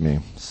gave me.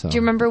 So do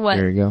you remember what?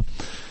 There you go.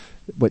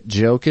 What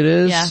joke it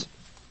is? Yeah.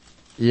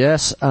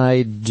 Yes,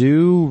 I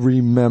do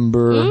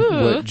remember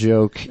what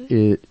joke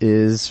it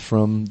is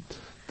from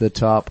the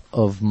top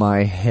of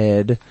my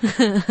head,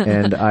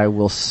 and I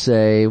will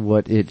say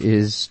what it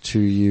is to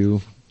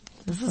you.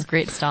 This is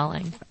great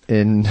stalling.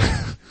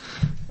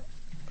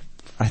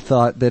 I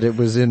thought that it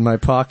was in my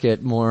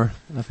pocket more.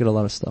 I've got a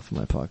lot of stuff in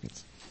my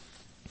pockets.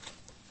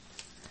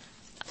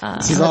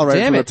 He's all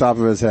right from the top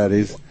of his head.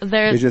 He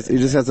just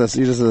has a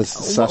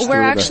suss We're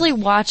actually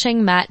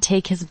watching Matt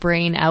take his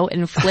brain out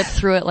and flip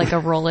through it like a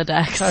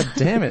Rolodex. God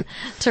damn it.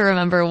 To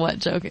remember what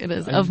joke it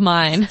is of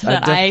mine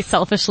that I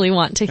selfishly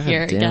want to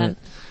hear again.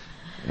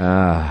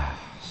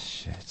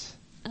 Shit.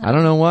 I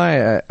don't know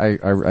why.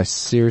 I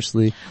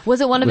seriously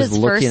was it one of his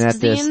looking first at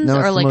this. zines No,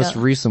 it's or the like most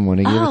recent one.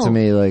 He gave it to Oh.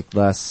 me like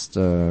last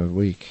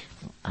week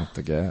at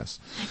the gas.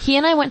 He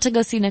and I went to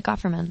go see Nick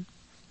Offerman.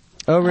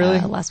 Oh, really?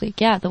 Last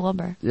week. Yeah, at the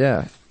Wilbur.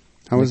 Yeah.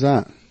 How was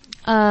that?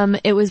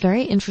 It was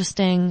very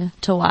interesting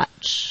to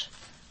watch,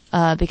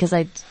 because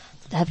I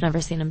have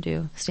never seen him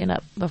do stand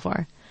up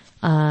before.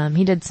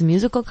 He did some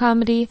musical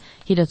comedy.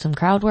 He did some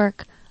crowd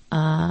work.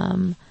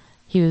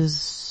 He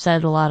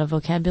said a lot of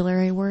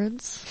vocabulary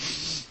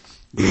words.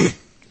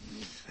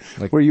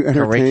 Like Were you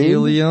entertained?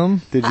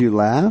 curriculum? Did you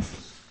laugh?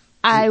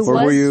 I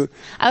Or were you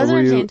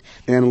entertained.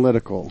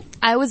 analytical?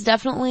 I was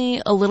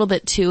definitely a little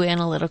bit too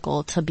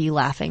analytical to be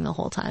laughing the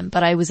whole time,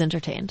 but I was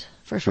entertained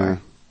for sure.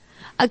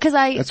 Because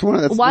That's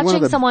one of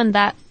watching the- someone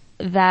that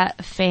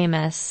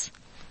famous,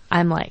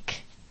 I'm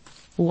like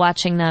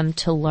watching them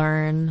to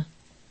learn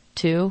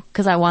too,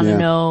 because I want to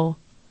know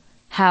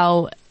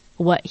how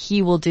what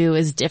he will do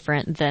is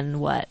different than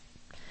what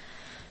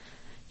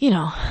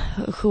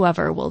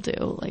whoever will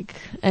do, like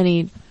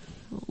any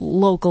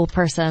local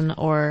person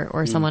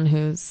or someone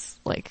who's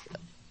like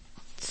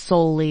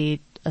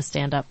solely a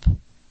stand-up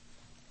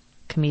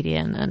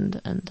comedian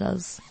and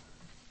does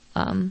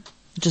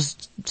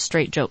just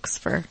straight jokes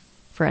for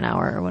an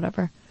hour or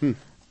whatever.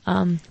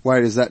 Why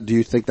is that? Do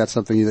you think that's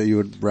something that you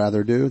would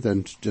rather do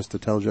than just to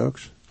tell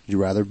jokes? Would you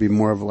rather be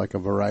more of like a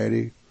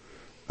variety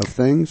of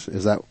things?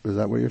 Is that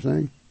what you're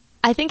saying?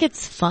 I think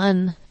it's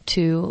fun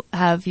to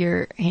have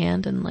your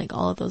hand in like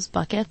all of those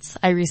buckets.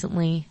 I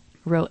recently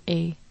wrote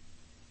a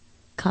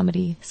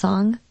comedy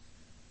song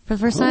for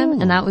the first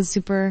time, and that was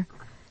super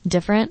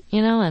different,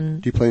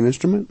 and Do you play an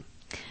instrument?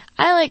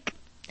 I like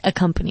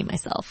accompany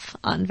myself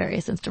on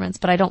various instruments,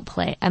 but I don't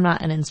play. I'm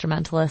not an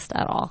instrumentalist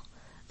at all.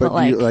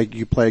 But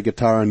you play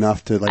guitar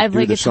enough to like I do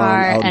play the song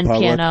guitar out in and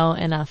public? piano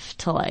enough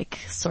to like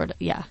sort of,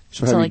 yeah.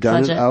 So to have you like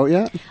done budget. it out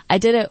yet? I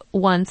did it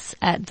once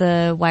at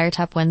the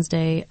Wiretap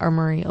Wednesday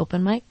Armory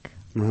open mic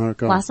How'd it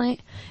go? last night.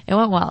 It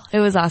went well. It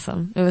was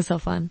awesome. It was so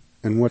fun.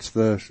 And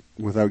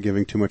without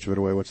giving too much of it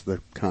away, what's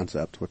the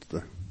concept?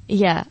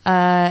 Yeah,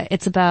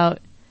 it's about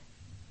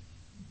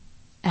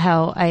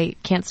how I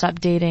can't stop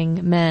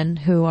dating men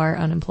who are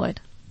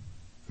unemployed.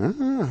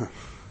 Ah.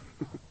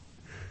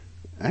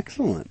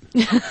 Excellent.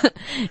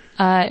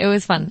 It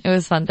was fun.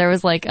 There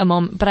was like a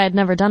moment, but I had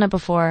never done it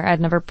before. I had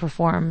never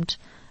performed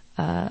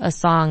a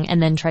song and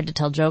then tried to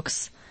tell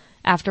jokes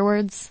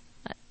afterwards.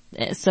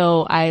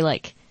 So I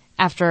like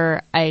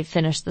after I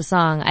finished the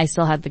song, I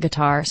still had the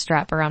guitar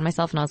strap around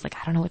myself and I was like,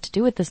 I don't know what to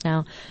do with this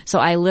now. So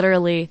I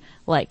literally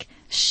like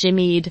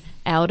shimmied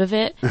out of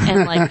it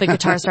and like the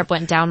guitar strap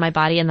went down my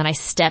body and then I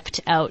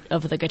stepped out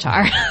of the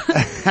guitar.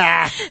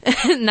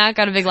 Not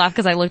got a big laugh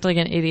because I looked like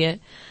an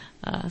idiot.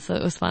 So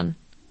it was fun.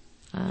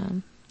 Yeah.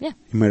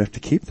 You might have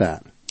to keep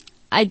that.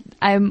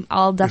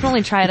 I'll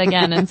definitely try it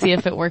again and see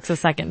if it works a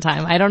second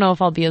time. I don't know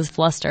if I'll be as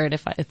flustered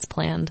if it's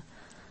planned.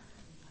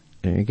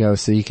 There you go.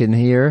 So you can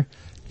hear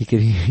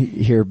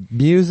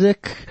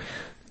music,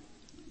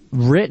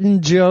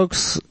 written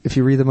jokes if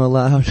you read them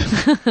aloud.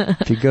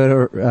 If you go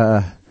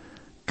to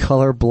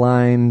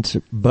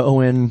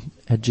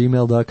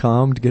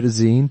colorblindbowen@gmail.com to get a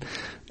zine,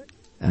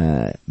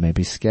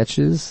 maybe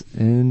sketches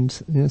and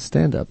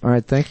stand up. All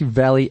right, thank you,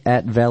 Vally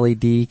at Vally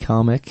D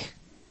Comic.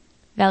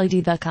 Vally D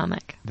the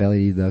Comic. Vally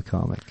D the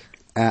Comic.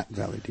 At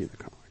Vally D the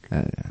Comic.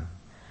 Yeah.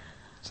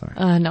 Sorry.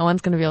 No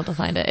one's gonna be able to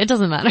find it. It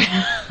doesn't matter.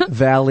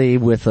 Valley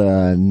with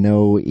a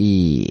no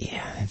E.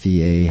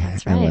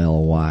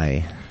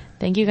 V-A-L-L-Y.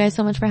 Thank you guys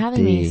so much for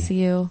having me. See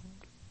you.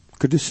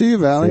 Good to see you,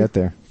 Vally. See you out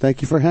there.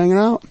 Thank you for hanging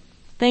out.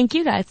 Thank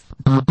you guys.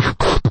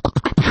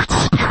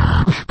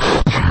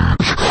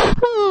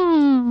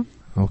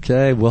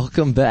 Okay,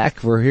 welcome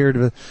back. We're here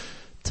to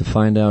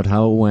find out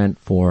how it went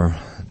for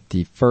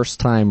the first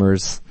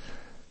timers,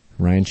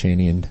 Ryan,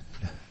 Chani, and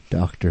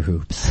Dr.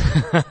 Hoops.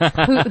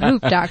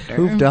 Hoop Doctor.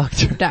 Hoop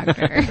Doctor.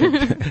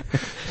 Doctor.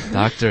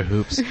 Dr.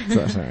 Hoops.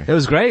 Sorry. It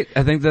was great.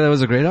 I think that it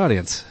was a great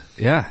audience.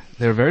 Yeah,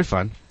 they were very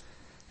fun.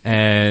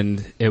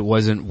 And it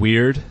wasn't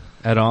weird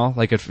at all.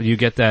 Like if you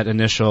get that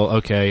initial,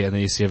 okay, and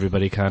then you see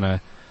everybody kind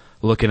of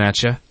looking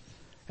at you,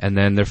 and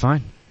then they're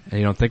fine. And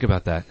you don't think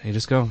about that. You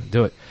just go,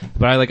 do it.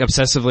 But I like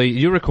obsessively,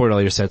 you record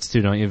all your sets too,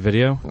 don't you,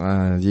 video?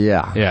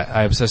 Yeah. Yeah,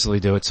 I obsessively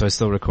do it, so I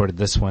still recorded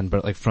this one,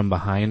 but like from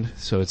behind,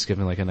 so it's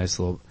giving like a nice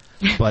little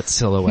butt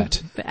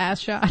silhouette. The ass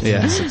shot.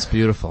 Yes, it's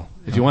beautiful.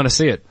 If you want to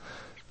see it.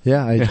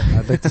 Yeah,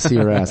 I'd like to see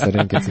your ass. I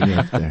didn't get to get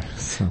up there.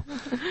 So,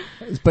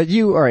 but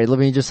alright, let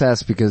me just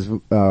ask because,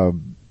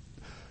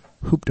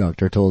 Hoop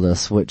Doctor told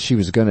us what she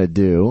was gonna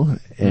do,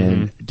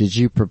 and did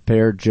you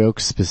prepare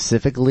jokes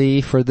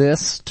specifically for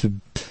this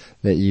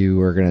that you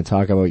were gonna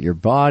talk about your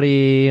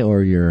body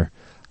or your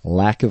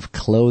lack of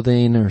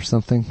clothing or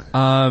something?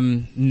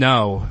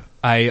 No.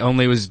 I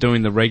only was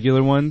doing the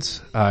regular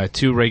ones,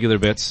 2 regular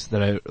bits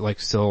that I like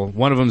still,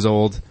 one of them's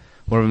old,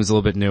 one of them's a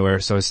little bit newer,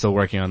 so I was still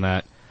working on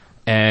that.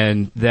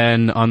 And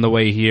then on the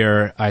way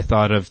here, I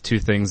thought of 2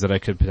 things that I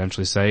could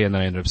potentially say, and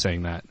then I ended up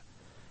saying that.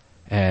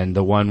 And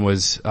the one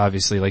was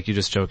obviously, like you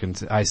just joking,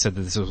 I said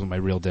that this was my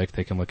real dick,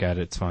 they can look at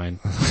it, it's fine.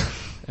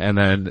 And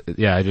then,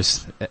 yeah,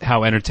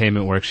 how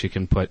entertainment works, you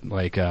can put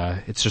like,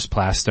 it's just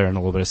plaster and a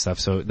little bit of stuff.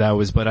 So that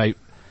was, but I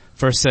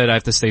first said I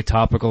have to stay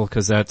topical,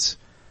 cause that's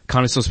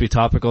kind of supposed to be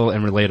topical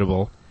and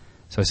relatable.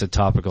 So I said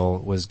topical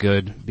was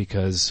good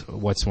because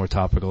what's more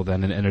topical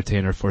than an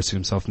entertainer forcing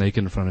himself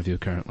naked in front of you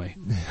currently?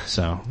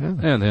 So, yeah,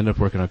 they ended up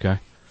working okay.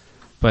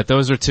 But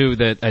those are 2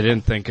 that I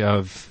didn't think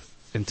of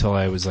until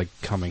I was like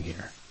coming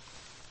here.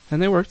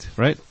 And they worked,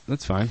 right?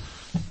 That's fine.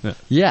 Yeah.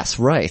 Yes,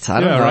 right.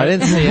 I don't know. Right. I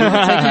didn't see it.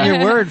 I'm taking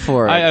your word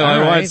for it.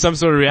 I want some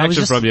sort of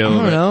reaction from you. I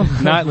don't know.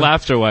 Not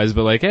laughter-wise,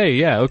 but like, hey,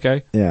 yeah,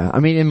 okay. Yeah, I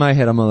mean, in my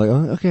head, I'm like,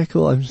 oh, okay,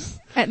 cool. I'm just...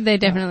 They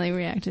definitely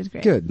reacted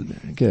great.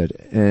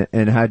 Good.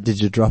 And how did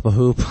you drop a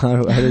hoop?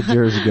 How did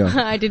yours go?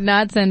 I did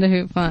not send a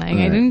hoop flying.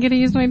 Right. I didn't get to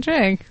use my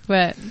trick,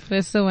 but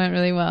it still went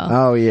really well.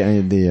 Oh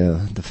yeah,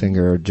 the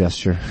finger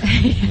gesture.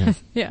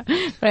 Yeah.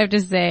 But I have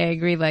to say, I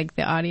agree, like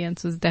the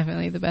audience was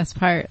definitely the best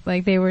part.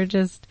 Like they were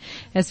just,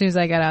 as soon as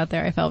I got out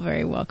there, I felt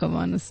very welcome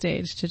on the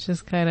stage to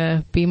just kind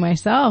of be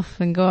myself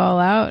and go all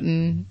out,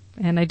 and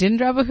I didn't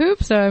drop a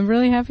hoop, so I'm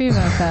really happy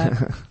about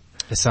that.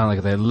 It sounded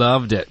like they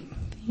loved it.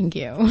 Thank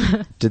you.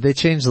 Did they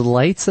change the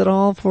lights at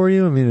all for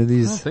you? I mean, are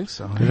these... I don't think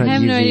so. I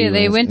have no idea.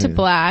 They went to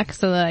black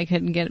so that I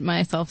couldn't get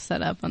myself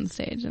set up on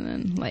stage, and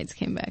then lights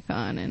came back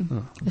on,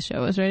 and the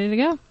show was ready to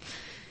go.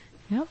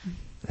 Yep.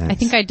 Nice. I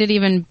think I did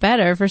even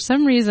better. For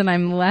some reason,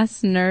 I'm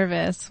less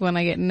nervous when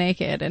I get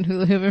naked and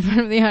hula hoop in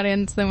front of the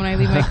audience than when I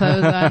leave my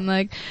clothes on.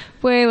 Like,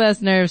 way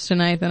less nerves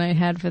tonight than I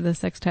had for the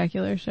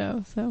Sextacular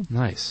show. So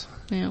nice.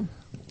 Yeah.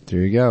 There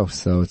you go.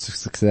 So it's a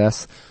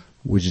success.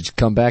 Would you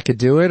come back and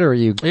do it, or are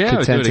you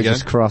content to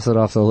just cross it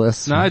off the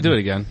list? No, I'd do it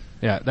again.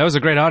 Yeah, that was a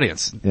great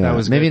audience. Yeah. That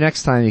was maybe good.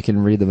 Next time you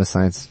can read them a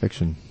science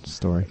fiction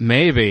story.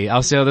 Maybe.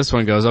 I'll see how this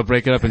one goes. I'll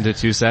break it up into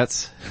 2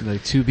 sets.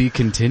 Like, to be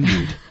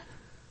continued.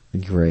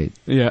 Great.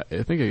 Yeah,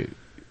 I think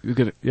you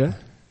could, yeah?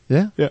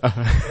 Yeah? Yeah.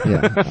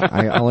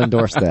 Yeah. I'll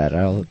endorse that.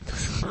 I don't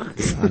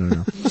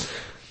know.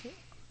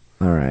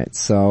 All right.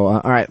 So,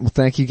 all right. Well,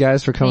 thank you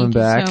guys for coming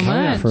back. So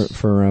much.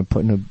 For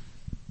putting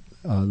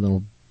a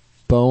little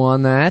bow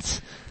on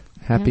that.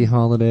 Happy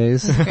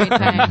holidays. It was a great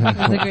time. It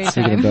was a great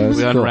time.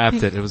 We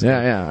unwrapped it. It was good.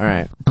 Yeah, all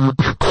right.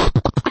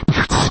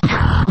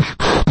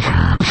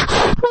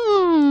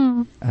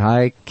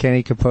 Hi,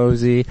 Kenny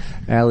Capozzi,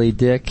 Allison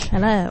Dick.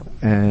 Hello.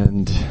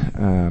 And,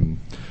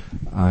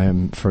 I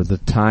am, for the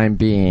time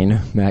being,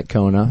 Matt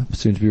Kona,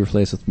 soon to be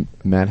replaced with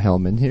Matt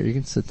Melman. Here, you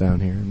can sit down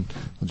here, and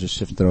I'll just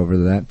shift it over to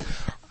that.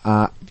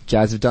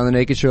 Guys have done the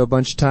Naked Show a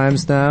bunch of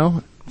times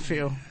now. A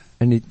few.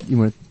 And you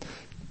want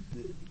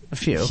A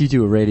few. You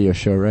do a radio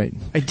show, right?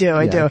 I do.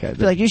 Okay,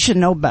 Be like, you should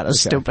know better,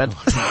 stupid.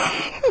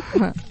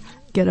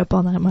 Get up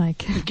on that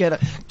mic. Get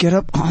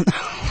up on.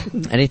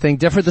 Anything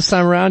different this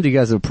time around? Do you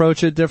guys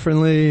approach it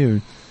differently?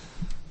 Or?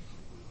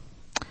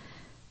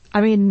 I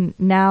mean,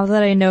 now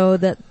that I know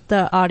that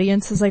the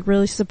audience is like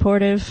really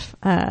supportive,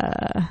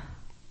 I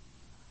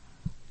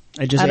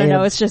don't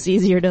know, it's just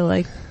easier to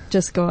like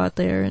just go out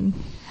there and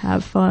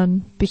have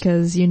fun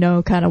because you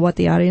know kind of what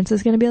the audience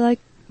is going to be like.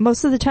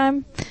 Most of the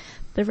time,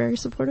 they're very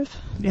supportive.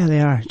 Yeah,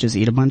 they are. Just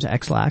eat a bunch of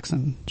X-Lax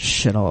and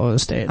shit all over the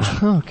stage.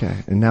 Okay.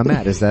 And now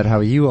Matt, is that how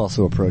you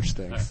also approach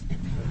things?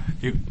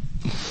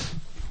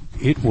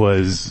 It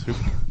was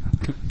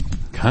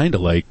kind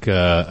of like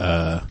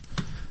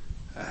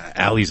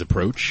Allie's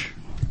approach.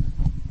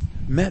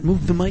 Matt,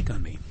 move the mic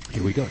on me.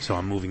 Here we go. So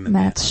I'm moving the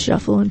Matt's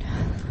shuffling.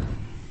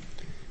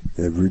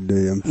 Every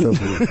day I'm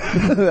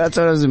shuffling. That's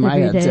what was in my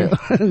head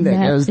too.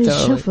 Matt is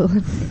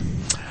shuffling.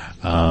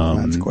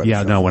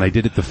 When I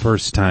did it the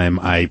first time,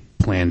 I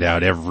planned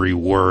out every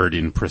word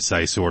in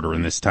precise order,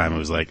 and this time I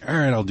was like, all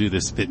right, I'll do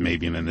this bit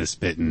maybe, and then this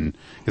bit, and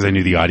because I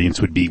knew the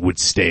audience would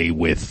stay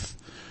with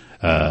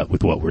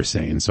what we're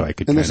saying, so I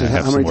could kind of have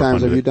how some many more fun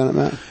times have with you it. done it,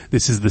 Matt?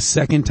 This is the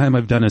second time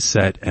I've done a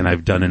set, and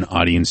I've done an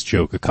audience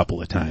joke a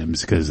couple of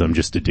times because I'm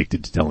just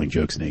addicted to telling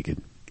jokes naked.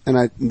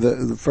 And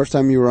the first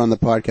time you were on the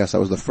podcast, that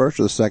was the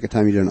first or the second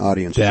time you did an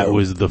audience show? That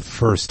was the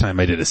first time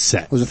I did a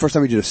set. It was the first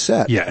time you did a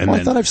set? Yeah. And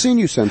I thought I've seen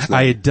you since then.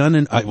 I had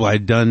done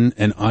I'd done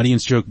an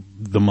audience joke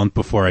the month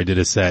before I did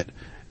a set,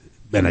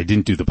 and I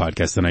didn't do the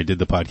podcast. Then I did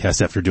the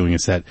podcast after doing a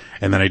set,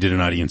 and then I did an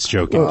audience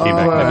joke and came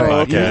back to the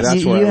podcast. Okay,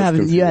 that's where I was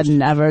confused. You had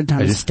never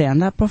done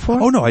stand-up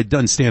before? Oh no, I'd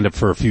done stand-up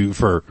for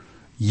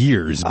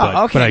years,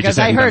 but okay, I just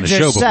I hadn't heard done the your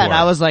show set. before.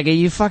 I was like, "Are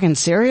you fucking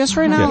serious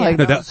right now?" Yeah. Like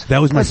No, that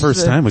was my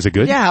first time. Was it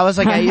good? Yeah, I was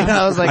like, I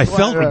was like, I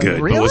felt good,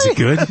 really? but was it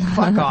good?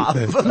 Fuck off.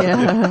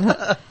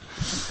 Yeah.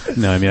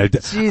 No, I mean,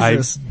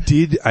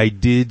 I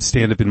did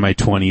stand up in my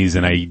 20s,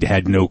 and I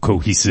had no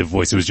cohesive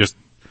voice. It was just,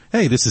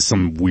 hey, this is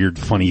some weird,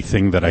 funny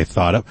thing that I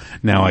thought of.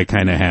 Now I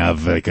kind of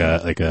have like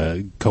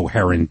a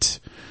coherent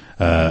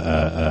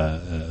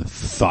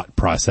thought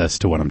process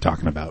to what I'm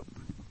talking about.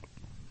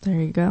 There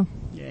you go.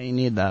 Yeah, you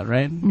need that,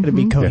 right? Gotta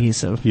be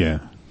cohesive. Yeah.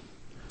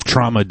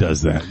 Trauma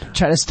does that.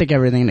 Try to stick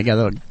everything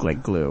together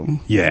like glue.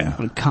 Yeah.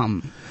 It'll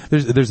come.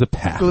 There's a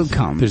path. Glue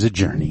come. There's a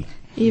journey.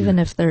 Even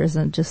if there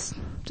isn't, just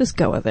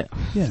go with it.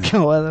 Yeah.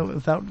 Go with it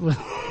without.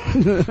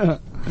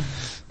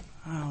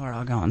 We're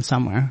all going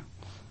somewhere.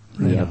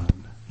 Yep.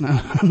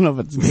 I don't know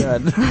if it's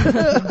good.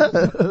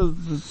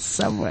 It's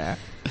somewhere.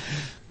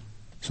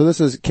 So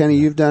this is, Kenny,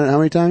 you've done it how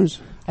many times?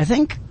 I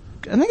think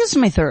this is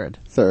my third.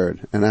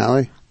 Third. And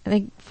Allie? I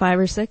think 5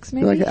 or 6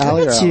 maybe. You like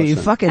Allie or Look at you, you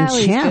Allison? fucking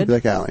Allie's champ. You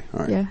like Allie.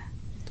 All right.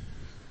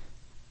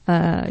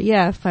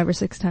 Yeah, 5 or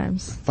 6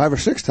 times. 5 or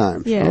 6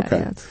 times? Yeah, Okay.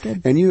 yeah, that's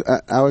good. And you,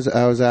 I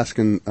was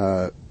asking,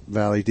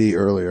 Vally D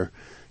earlier,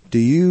 do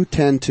you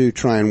tend to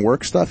try and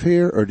work stuff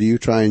here, or do you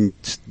try and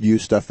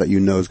use stuff that you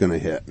know is going to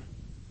hit?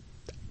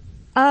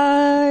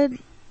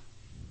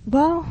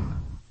 Well,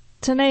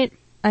 tonight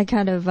I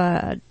kind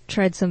of,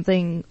 tried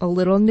something a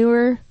little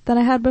newer than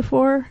I had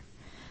before.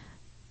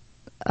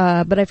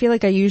 But I feel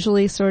like I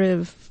usually sort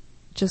of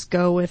just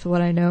go with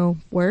what I know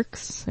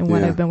works and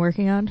what I've been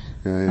working on.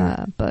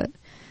 Yeah. But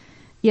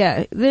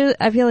yeah,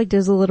 I feel like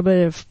there's a little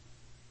bit of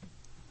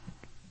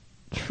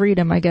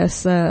freedom, I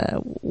guess,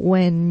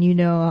 when you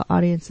know an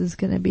audience is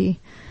going to be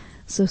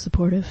so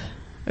supportive.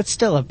 It's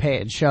still a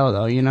paid show,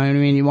 though. You know what I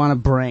mean? You want to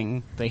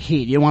bring the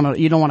heat. You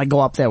don't want to go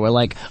up there with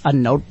like a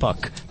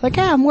notebook. Like,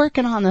 yeah, I'm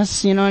working on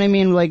this. You know what I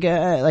mean? Like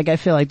I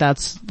feel like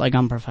that's like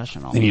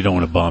unprofessional. And you don't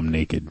want to bomb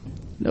naked.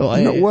 No,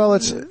 well,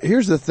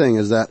 here's the thing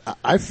is that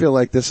I feel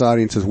like this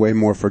audience is way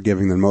more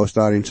forgiving than most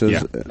audiences.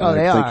 Yeah. Oh,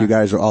 they I think are. you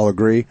guys all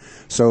agree.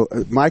 So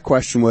my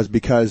question was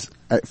because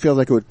it feels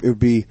like it would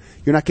be,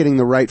 you're not getting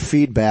the right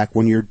feedback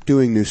when you're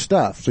doing new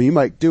stuff. So you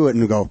might do it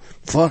and go,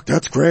 fuck,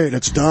 that's great,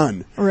 it's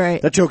done.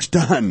 Right. That joke's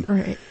done.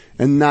 Right.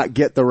 And not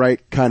get the right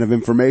kind of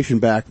information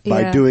back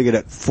by doing it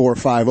at 4 or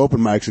 5 open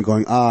mics and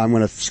going, I'm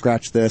going to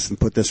scratch this and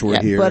put this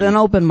word here. But an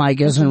open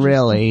mic isn't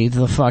really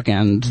the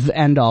fucking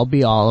end all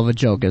be all of a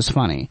joke is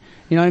funny.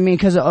 You know what I mean?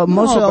 Because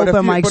most of the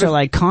open mics are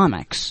like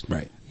comics.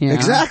 Right. You know?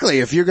 Exactly.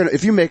 If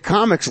you make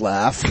comics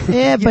laugh.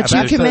 Yeah, but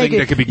you can make it.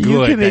 That could be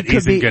good. That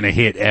isn't going to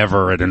hit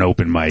ever at an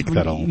open mic.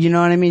 You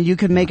know what I mean? You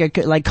could make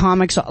it like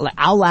comics.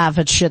 I'll laugh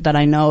at shit that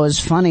I know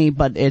is funny,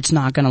 but it's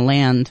not going to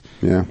land.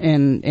 Yeah.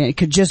 And it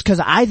could just because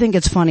I think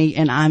it's funny,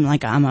 and I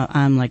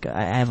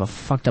have a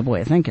fucked up way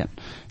of thinking.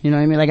 You know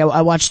what I mean? Like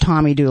I watched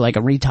Tommy do like a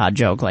retard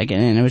joke, like,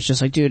 and it was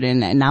just like, dude,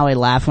 and now I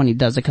laugh when he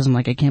does it because I'm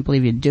like, I can't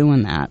believe you're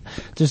doing that.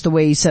 Just the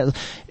way he says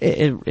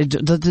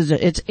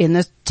it's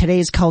in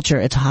today's culture,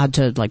 it's hard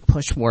to like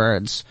push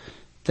words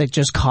that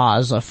just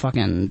cause a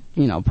fucking,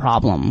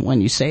 problem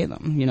when you say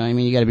them. You know what I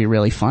mean? You gotta be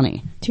really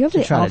funny. Do you have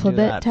the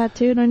alphabet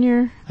tattooed on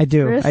your I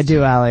do. wrist? I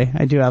do, Allie.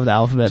 I do have the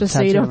alphabet Just so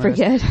tattooed you don't on my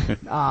wrist. forget.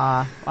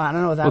 I don't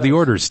know what that Well, the is.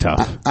 order's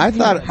tough. I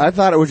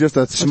thought it was just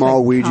a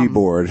small Ouija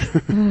board.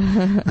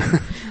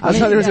 I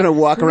thought he was going to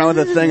walk around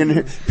with a thing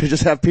and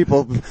just have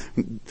people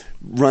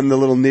run the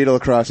little needle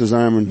across his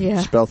arm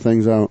and spell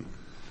things out.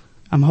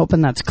 I'm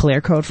hoping that's clear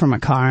coat from a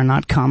car and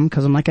not cum,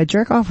 because I'm like, I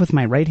jerk off with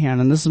my right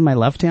hand and this is my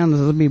left hand. This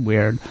would be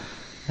weird,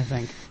 I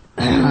think.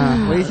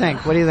 What do you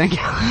think? What do you think?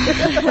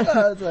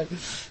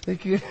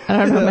 I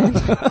don't know, man.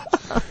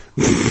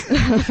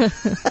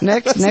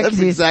 Nick, do you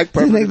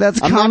think that's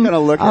cum? I'm not going to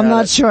look at it. I'm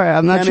not sure.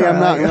 I'm not Kenny, sure. I'm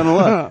not going to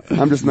look.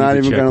 I'm just not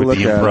even going to look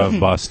the at Improv it.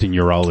 Boston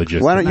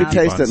urologist. Why don't you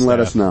taste it and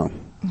let us staff. know?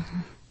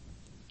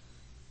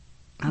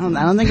 I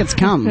don't think it's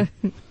cum.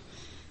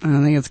 I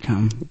don't think it's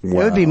cum. It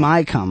would be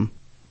my cum.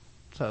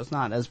 So it's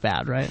not as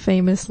bad, right?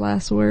 Famous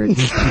last words.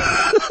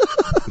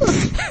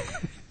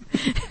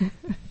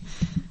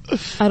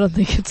 I don't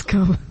think it's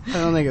cum. I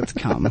don't think it's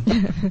cum.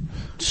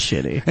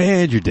 Shitty.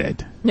 And you're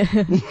dead.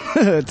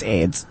 It's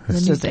AIDS.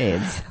 It's just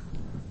AIDS.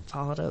 That's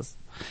all it is.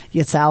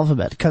 It's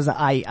alphabet, cause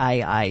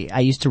I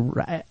used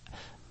to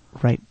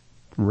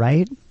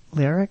write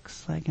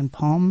lyrics, like in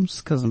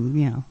poems, cause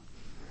I'm,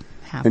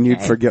 half And you'd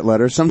gay. forget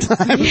letters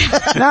sometimes?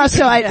 No,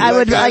 so I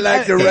would I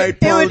like to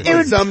write poems,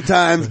 but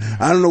sometimes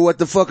I don't know what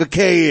the fuck a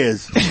K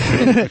is.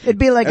 it'd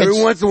be like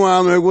Every once in a while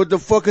I'm like, what the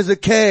fuck is a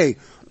K?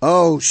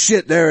 Oh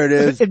shit, there it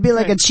is. It'd be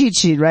like a cheat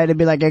sheet, right? It'd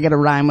be like, I gotta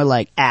rhyme with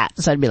like at.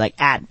 So I'd be like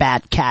at,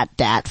 bat, cat,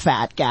 dat,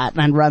 fat, gat,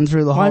 and I'd run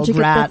through the Why whole don't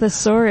you rat. get the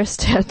thesaurus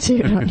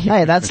tattooed on you?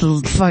 Hey, that's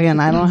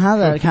fucking, I don't have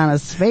that kind of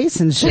space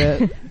and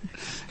shit.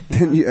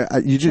 And you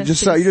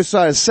just saw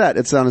his set.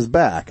 It's on his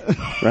back,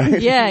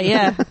 right?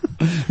 Yeah.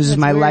 This is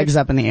my weird. legs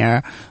up in the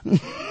air. What?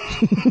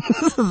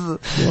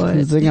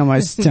 It's like on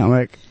my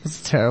stomach.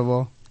 It's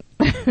terrible.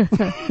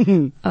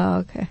 Oh,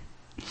 okay.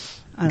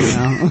 I don't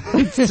know.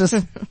 It's just,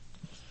 I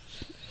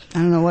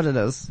don't know what it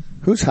is.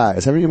 Who's high?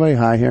 Is everybody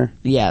high here?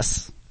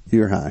 Yes.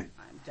 You're high.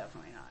 I'm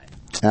definitely high.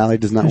 Allie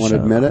does not want to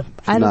admit it.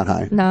 She's not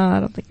high. No, I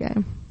don't think I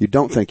am. You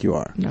don't think you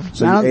are? No.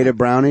 So I you don't- ate a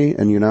brownie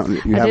and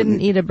I didn't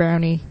eat a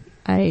brownie.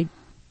 I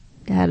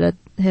had to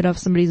hit off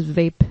somebody's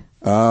vape.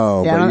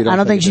 Oh, Yeah, but you I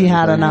don't think it she did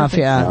had anything? enough,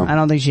 yeah. No. I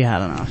don't think she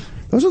had enough.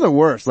 Those are the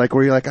worst. Like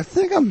where you're like, I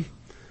think I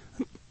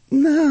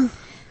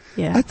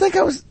Yeah. think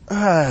I was.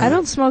 I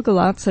don't smoke a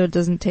lot, so it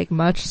doesn't take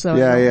much, so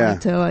Yeah, I don't yeah.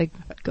 like to like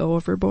go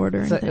overboard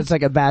or anything. It's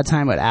like a bad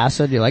time with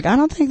acid. You're like, I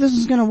don't think this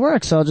is gonna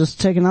work, so I'll just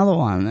take another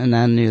one. And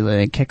then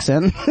it kicks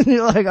in.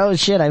 You're like, oh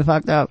shit, I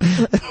fucked up.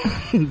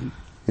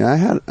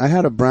 Yeah, I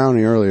had a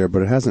brownie earlier,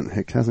 but it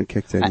hasn't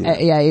kicked in yet.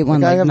 I ate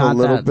one I like have not a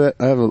little that. bit.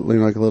 I have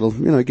like a little.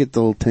 You get the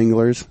little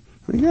tinglers.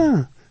 Like,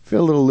 yeah,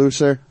 feel a little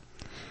looser.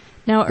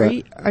 Now,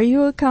 but- are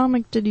you a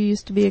comic? Did you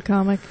used to be a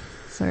comic?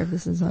 Sorry if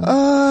this is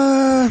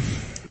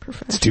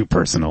It's too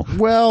personal.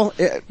 Well,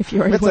 if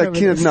you're it's whatever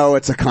this is. no,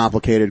 it's a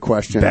complicated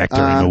question. Back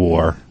during the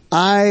war.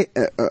 I'm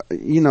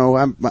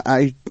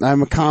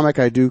a comic.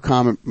 I do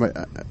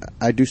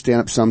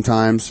stand up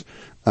sometimes.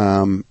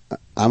 I'm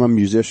a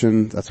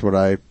musician. That's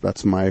my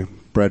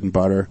bread and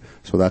butter.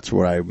 So that's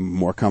what I'm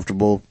more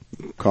comfortable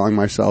calling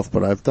myself.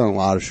 But I've done a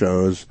lot of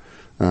shows.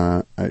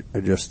 I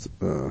just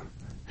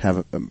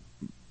haven't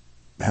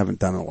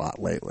done a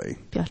lot lately.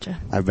 Gotcha.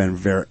 I've been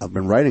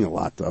writing a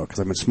lot though, because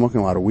I've been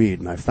smoking a lot of weed,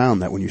 and I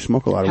found that when you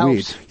smoke a lot of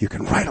weed, you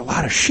can write a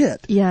lot of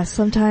shit. Yeah,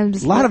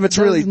 sometimes A lot of it's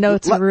those really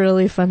notes are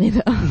really funny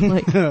though.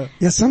 Like,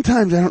 Yeah,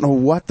 sometimes I don't know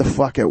what the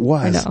fuck it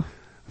was. I know.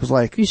 It was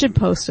like You should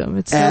post them.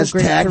 It's so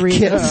great Aztec to read.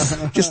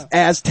 kitten. Just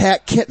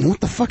Aztec kitten. What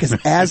the fuck is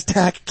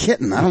Aztec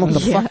kitten? I don't know what the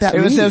fuck that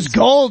It means. was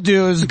gold, dude.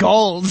 It was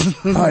gold.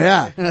 Oh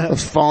yeah. I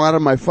was falling out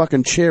of my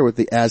fucking chair with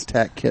the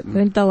Aztec I kitten.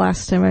 think the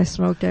last time I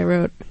smoked, I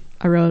wrote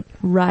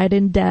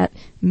riding that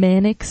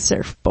manic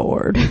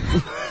surfboard.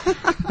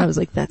 I was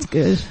like, that's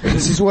good.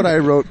 This is what I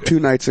wrote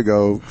 2 nights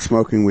ago,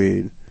 smoking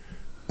weed.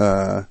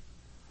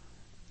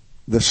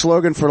 The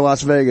slogan for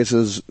Las Vegas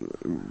is,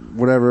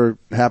 whatever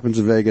happens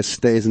in Vegas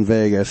stays in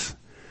Vegas.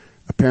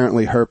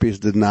 Apparently herpes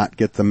did not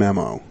get the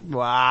memo.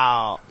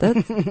 Wow.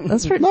 That's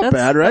Not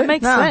bad, right? That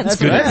makes No, sense.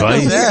 that's good right.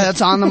 advice. Yeah,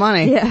 that's on the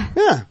money. Yeah,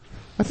 Yeah.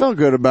 I felt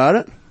good about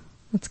it.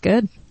 that's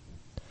good.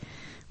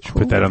 Should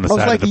put that on the I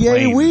was side like, of the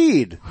yay plane.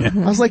 weed. I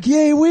was like,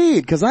 yay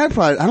weed. Cause I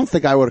don't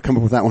think I would have come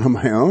up with that one on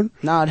my own.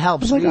 No, it I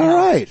helps. was like, me.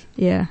 alright.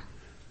 Yeah,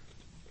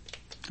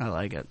 I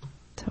like it.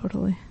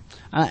 totally.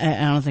 I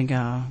don't think,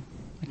 I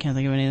can't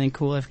think of anything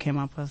cool I've came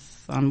up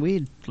with on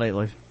weed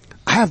lately.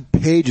 I have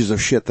pages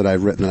of shit that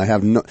I've written and I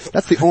have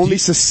that's the only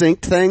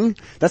succinct thing.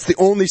 That's the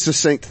only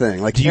succinct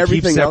thing. Like Do you keep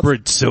everything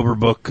separate sober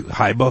book,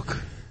 high book?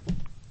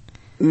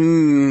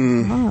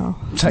 Wow.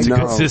 It's like, It's a No.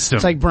 good system.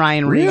 it's like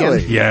Brian Regan.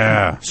 Really?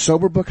 Yeah.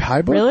 Sober book,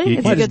 high book? Really? You-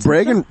 It's What, a good is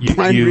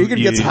Brian Regan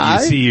gets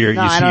high? You see your,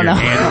 No, you I see don't your know.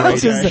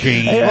 handwriting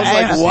change. I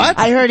was like, what?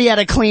 I heard he had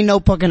a clean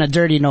notebook and a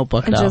dirty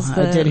notebook, And though. just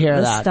I did hear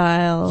the that.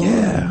 style.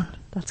 Yeah.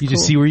 That's You cool.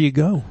 just see where you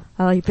go.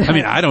 I like that. I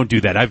mean, I don't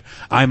do that.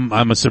 I'm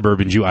a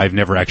suburban Jew. I've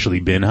never actually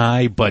been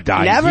high, but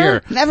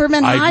Never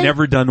been high? I've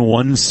never done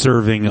one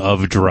serving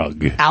of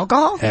drug.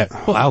 Alcohol?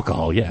 Well,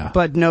 alcohol, yeah.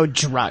 But no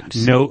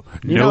drugs. No,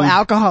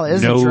 alcohol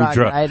is no a drug,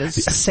 drug. right? It's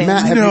the same.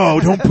 Matt,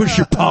 don't push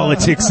your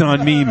politics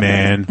on me,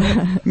 man.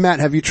 Matt,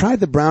 have you tried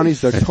the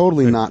brownies? They're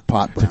totally not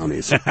pot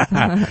brownies.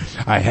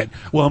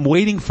 I'm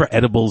waiting for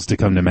edibles to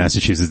come to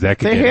Massachusetts. That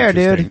could They're get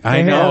here, interesting. dude. I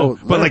They're know,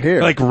 here. but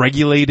They're like here.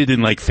 regulated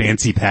in like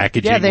fancy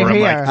packaging. Yeah, they're where I'm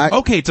here. like,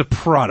 okay, it's a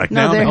product.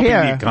 No, now they're I'm helping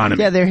here. the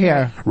economy. Yeah, they're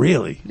here.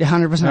 Really?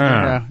 100% they're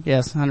Ah. here.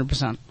 Yes,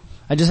 100%.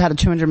 I just had a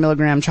 200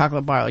 milligram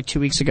chocolate bar like 2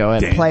 weeks ago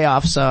at Damn.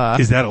 playoffs.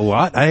 Is that a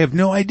lot? I have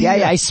no idea.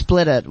 Yeah, I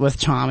split it with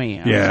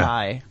Tommy. Yeah.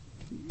 I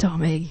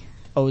Tommy.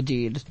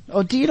 OD'd.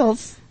 OD'd.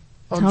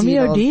 Tommy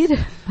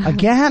OD'd?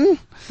 Again?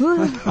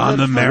 On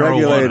the marijuana.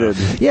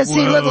 Regulated. Yeah,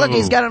 see, look, Whoa.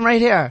 he's got him right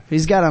here.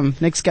 He's got him.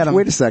 Nick's got him.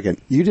 Wait a second.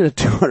 You did a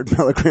 200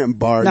 milligram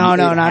bar. No, You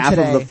no, ate not half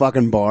today. of the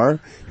fucking bar.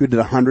 You did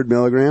 100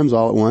 milligrams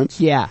all at once.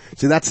 Yeah.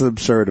 See, that's an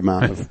absurd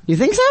amount of. You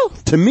think so?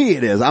 To me,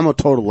 it is. I'm a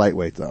total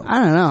lightweight, though. I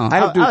don't know.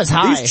 I was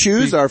high. These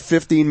chews are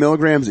 15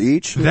 milligrams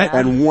each, That-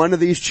 and one of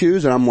these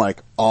chews, and I'm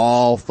like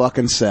all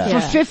fucking set. Yeah.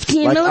 For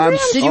 15 Like,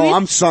 milligrams?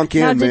 I'm sunk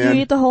in, Now, man. did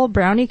you eat the whole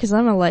brownie? Because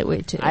I'm a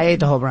lightweight too. I ate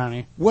the whole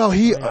brownie. Well,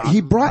 he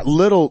brought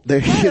little. They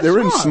were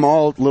in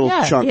small little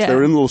Yeah, chunks. yeah. They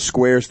were in little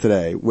squares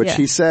today, which Yeah.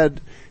 he said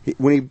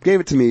when he gave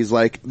it to me. He's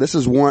like, "This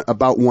is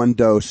about one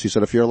dose." He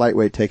said, "If you're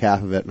lightweight, take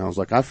half of it." And I was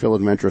like, "I feel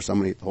adventurous. I'm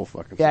gonna eat the whole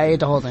fucking Yeah, I thing." ate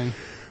the whole thing.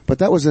 But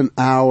that was an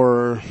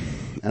hour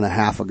and a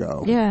half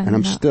ago. Yeah, and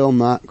I'm no. still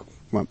not.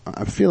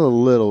 I feel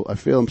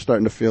I'm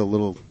starting to feel a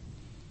little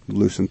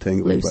loose and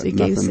tingly, but Loosey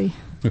nothing. goosey.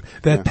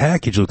 That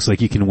package looks like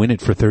you can win it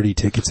for 30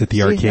 tickets at the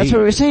See, arcade. that's what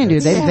we were saying,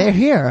 dude. They're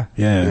here.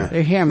 Yeah.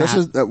 They're here, This man.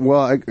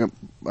 is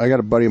I got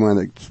a buddy of mine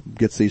that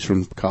gets these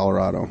from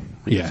Colorado.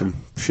 He gets Yeah. them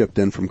shipped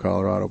in from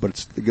Colorado,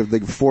 but they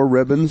give 4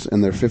 ribbons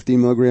and they're 15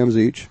 milligrams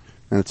each,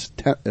 and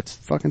it's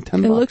fucking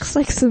 $10. It looks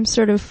like some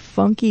sort of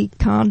funky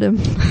condom.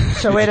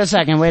 So wait a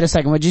second.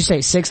 What'd you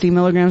say? 60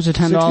 milligrams or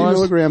 $10? 60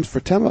 milligrams for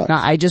 $10. No,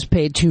 I just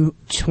paid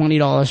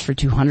 $20 for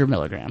 200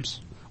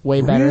 milligrams.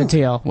 Way better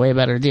deal.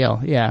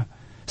 Yeah.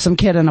 Some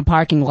kid in a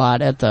parking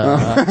lot at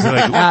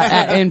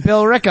the in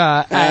Bill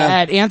Ricca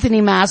at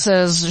Anthony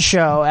Massa's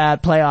show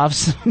at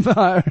Playoffs.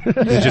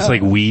 Is it just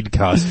like weed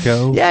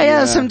Costco?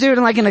 Yeah, some dude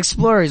in like an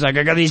Explorer. He's like,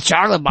 I got these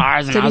chocolate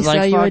bars, and Did I he was sell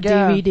like, you a fuck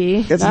yeah.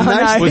 DVD? It's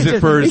nice. Was it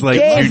for his, like,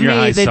 He gave junior me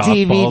high the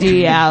softball DVD,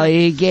 team? Allie.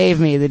 He gave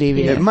me the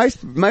DVD. It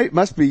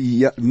must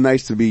be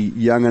nice to be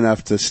young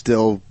enough to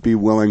still be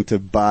willing to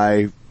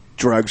buy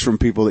drugs from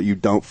people that you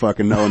don't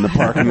fucking know in the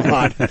parking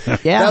lot.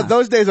 Yeah.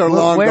 Those days are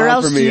long Where gone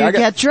else for me. do you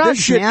get drugs,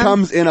 this shit man?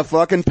 comes in a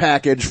fucking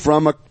package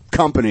from a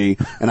company,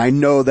 and I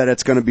know that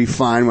it's going to be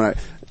fine when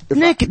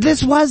Nick,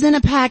 this was in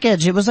a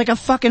package. It was like a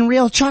fucking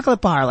real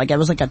chocolate bar. Like it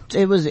was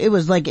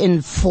like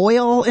in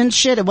foil and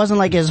shit. It wasn't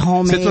like his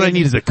homemade. So that's what I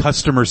need is a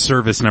customer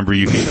service number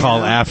you can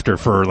call after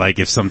for like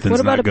if something's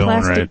What about not a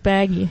going plastic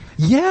right. baggie?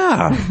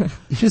 Yeah.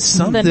 Just The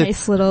something.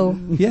 nice little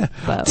Yeah.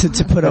 bow.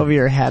 to put over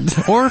your head.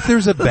 Or if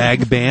there's a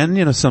bag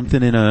ban,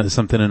 something in a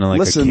like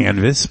Listen, a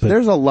canvas. But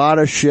there's a lot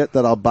of shit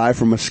that I'll buy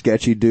from a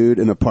sketchy dude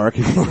in a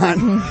parking lot,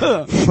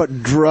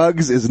 but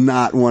drugs is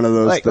not one of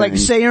those Like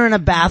things. say you're in a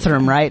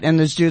bathroom, right? And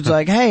this dude's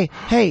like, hey,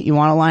 you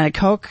want a line of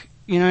Coke?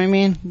 You know what I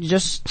mean? You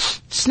just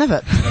sniff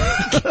it.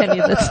 Kenny,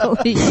 that's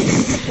elite.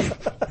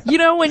 You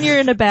know when you're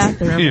in a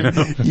bathroom,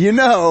 you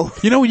know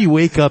when you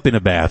wake up in a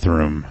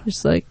bathroom.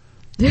 just like,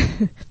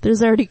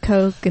 there's already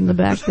Coke in the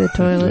back of the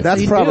toilet. That's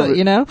so you probably- do it,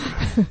 you know?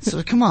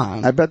 So come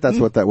on. I bet that's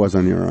what that was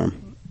on your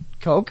arm.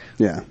 Coke?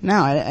 Yeah. No,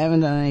 I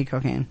haven't done any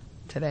cocaine.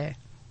 Today.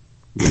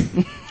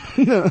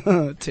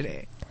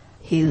 Today.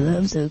 He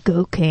loves a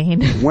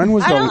cocaine. When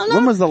was don't know.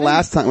 when was the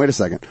last time? Wait a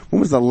second. When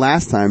was the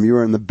last time you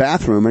were in the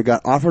bathroom and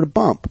got offered a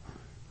bump?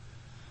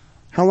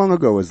 How long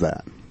ago was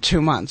that?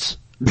 2 months.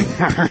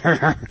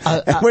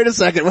 Wait a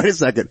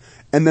second.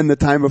 And then the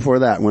time before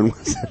that, when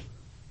was it?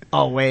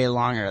 Oh, way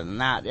longer than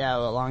that. Yeah,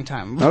 a long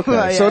time. Okay,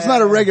 Yeah, so it's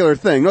not a regular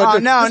thing. No, Oh,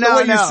 just, no, just the no,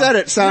 way you no. said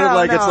it sounded No,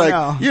 like no, it's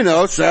like,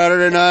 no.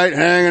 Saturday night,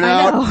 hanging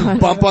out,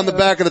 bump on the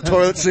back of the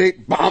toilet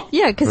seat, bump,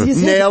 Yeah, because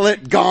he's nail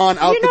it, gone,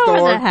 out you the know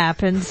door. when that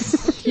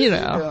happens. You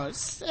know.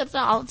 It's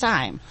all the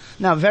time.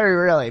 No, very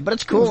rarely, but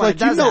it's cool It's when like, it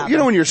does happen. you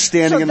know when you're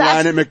standing So in that's-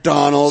 line at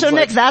McDonald's. So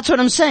like, Nick, that's what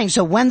I'm saying.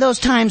 So when those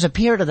times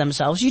appear to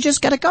themselves, you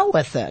just gotta go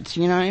with it.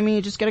 You know what I mean?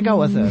 You just gotta go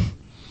with it.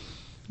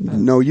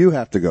 no, you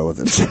have to go with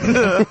it.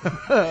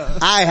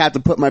 I have to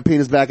put my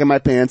penis back in my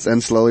pants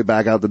and slowly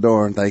back out the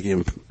door, and thank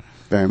you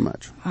very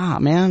much. Ah,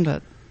 man,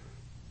 but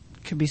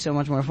it could be so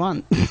much more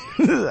fun.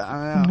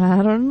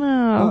 I don't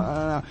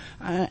know.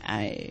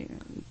 I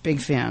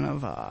big fan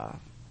of, I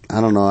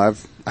don't know,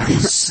 I've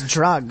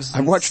drugs.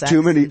 I've watched Sex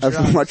too many. and I've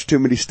drugs. watched too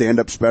many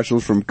stand-up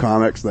specials from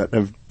comics that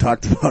have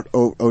talked about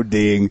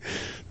ODing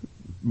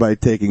by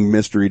taking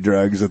mystery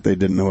drugs that they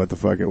didn't know what the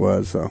fuck it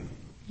was. So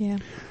Yeah.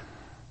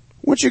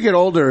 once you get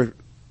older,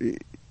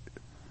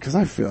 because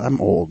I feel I'm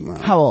old now.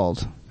 How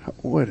old?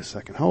 Wait a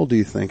second. How old do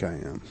you think I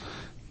am?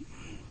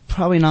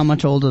 Probably not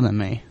much older than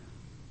me.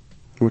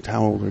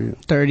 How old are you?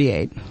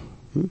 38.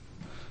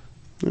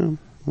 Yeah.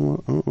 a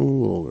little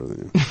older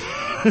than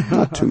you.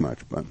 Not too much,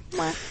 but.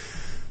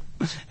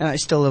 And I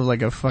still live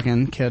like a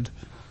fucking kid.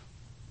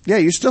 Yeah,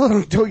 you still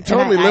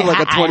totally live like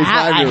a 25-year-old.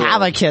 I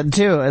have a kid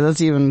too. That's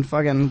even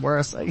fucking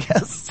worse, I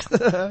guess.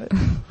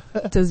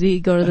 Does he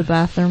go to the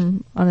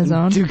bathroom on his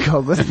own? Do go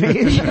with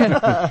me.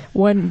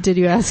 When did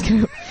you ask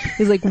him?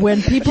 He's like,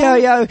 when people,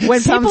 when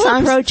people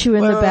approach you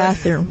in the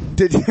bathroom.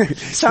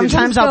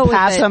 Sometimes I'll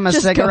pass him a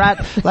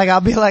cigarette. Like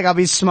I'll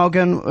be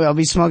smoking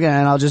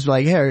and I'll just be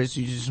like, here,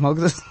 you smoke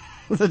this?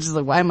 They're just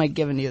like, why am I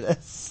giving you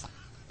this?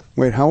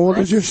 Wait, how old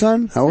is your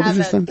son? How old is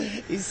your son?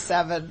 He's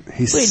 7.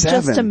 He's Wait,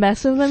 7. just to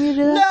mess with him you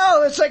do that?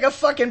 No, it's like a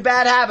fucking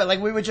bad habit. Like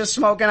we were just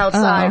smoking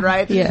outside,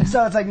 right? Yeah.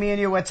 So it's like me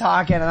and you were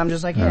talking and I'm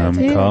just like, I'm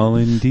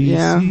calling DC.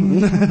 Yeah.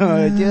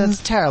 Dude,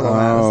 that's terrible,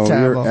 man. That's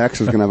terrible. Your ex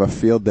is gonna have a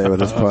field day with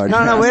this podcast.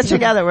 No, we're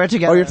together.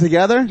 Oh, you're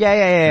together?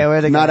 Yeah, we're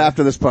together. Not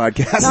after this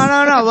podcast.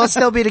 No, we'll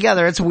still be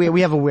together. It's weird.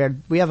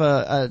 We have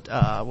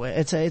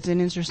it's an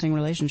interesting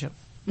relationship.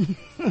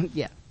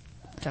 Yeah,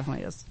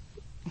 definitely is.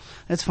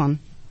 It's fun.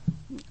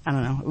 I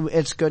don't know.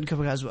 It's good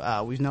because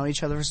we've known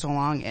each other for so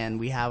long and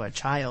we have a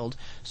child,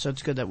 so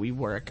it's good that we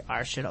work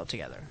our shit out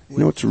together. You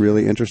know what's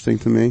really interesting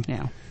to me?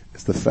 Yeah.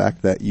 It's the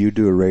fact that you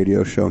do a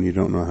radio show and you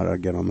don't know how to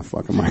get on the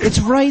fucking microphone. It's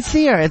right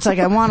there. It's like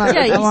I wanna.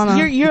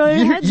 You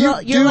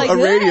do like, a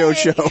radio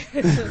hey. show.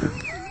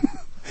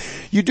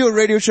 You do a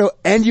radio show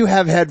and you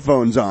have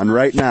headphones on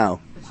right now.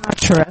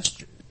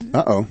 Terrestrial.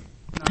 Uh-oh.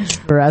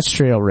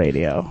 Terrestrial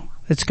radio.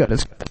 It's good.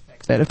 It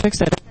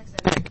fixed it.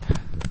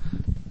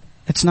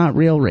 It's not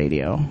real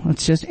radio.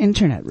 It's just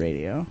internet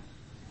radio.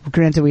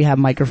 Granted, we have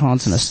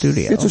microphones in a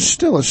studio. It's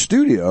still a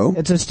studio.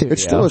 It's a studio.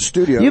 It's still a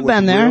studio. You've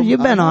been there.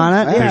 You've been on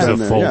it. There's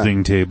Yeah. a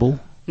folding table.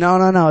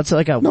 No. It's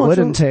like a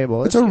wooden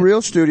table. It's a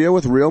real studio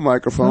with real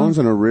microphones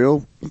and a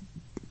real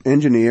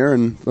engineer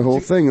and the whole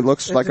thing. It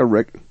looks like a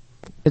Rick.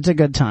 It's a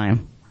good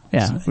time.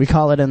 Yeah, we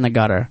call it In the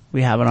Gutter.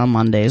 We have it on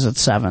Mondays at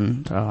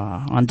 7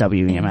 on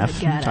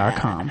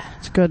WEMF.com.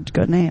 It's a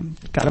good name.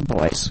 Gutter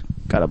Boys.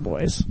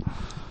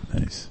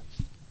 Nice.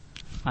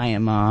 I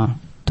am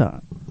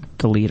the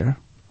leader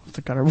of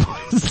the Gutter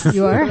Boys.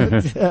 You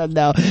are?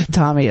 No,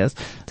 Tommy is.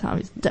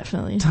 Tommy's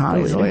definitely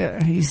Tommy's the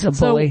leader. He's the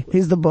bully.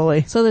 He's the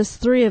bully. So there's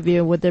 3 of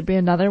you. Would there be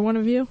another one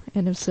of you?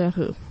 And if so,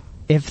 who?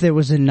 If there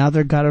was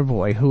another Gutter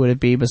Boy, who would it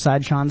be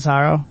besides Sean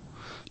Sorrow?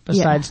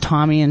 Besides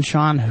Tommy and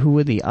Sean, who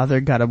would the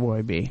other Gutter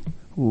Boy be?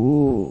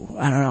 Ooh,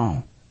 I don't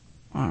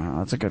know.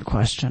 That's a good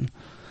question.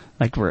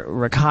 Like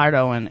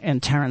Ricardo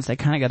and Terrence, they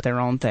kind of got their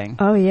own thing.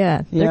 Oh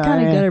yeah, they're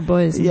kind of gutter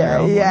boys.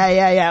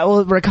 Yeah.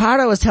 Well,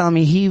 Ricardo was telling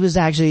me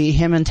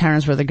him and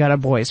Terrence were the Gutter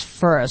Boys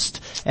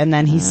first, and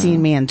then he seen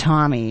me and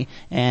Tommy,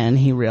 and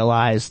he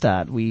realized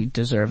that we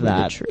deserve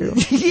that. True.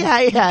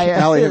 Yeah.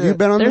 Allie, have you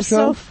been on They're the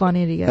show? so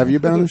funny together. Have you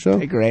been on the show?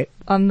 Great.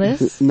 On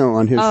this? No,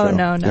 on his show. Oh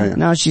no. Yeah.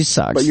 No, she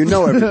sucks. But you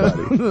know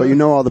everybody. But you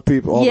know all the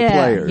people, all the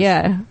players.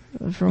 Yeah.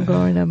 From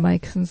going to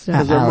mics and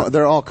stuff. 'Cause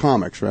they're all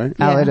comics, right?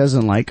 Allie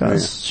doesn't like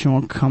us. She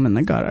won't come in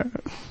the gutter.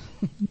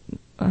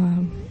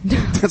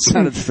 That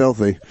sounded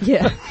filthy.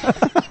 Yeah.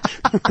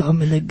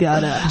 Come in the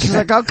gutter. She's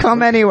like, I'll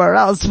come anywhere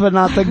else, but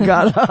not the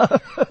gutter.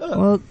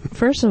 Well,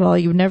 first of all,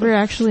 you've never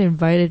actually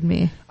invited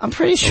me. I'm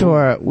pretty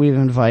sure we've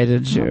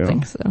invited you. I don't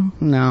think so.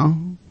 No.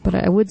 But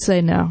I would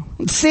say no.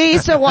 See,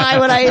 so why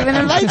would I even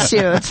invite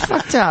you? It's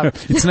fucked up.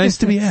 It's nice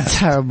to be asked.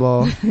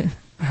 Terrible.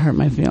 Hurt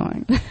my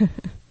feeling.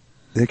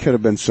 It could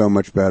have been so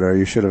much better.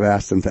 You should have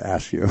asked them to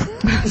ask you.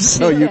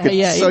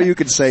 You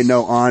could say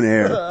no on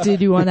air.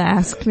 Did you want to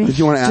ask me? Did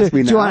you want to ask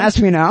me now? Do you want to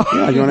ask me now?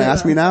 Yeah, do you want to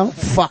ask me now?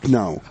 Fuck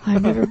no.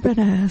 I've never been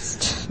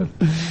asked.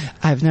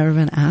 I've never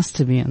been asked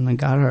to be in the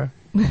gutter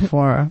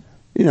before.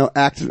 You know,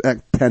 act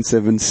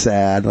pensive and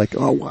sad, like,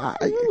 oh, why?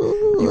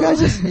 You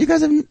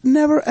guys have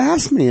never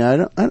asked me.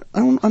 I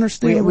don't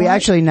understand. We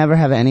actually never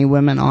have any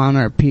women on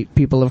or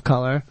people of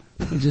color.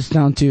 We just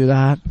don't do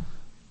that.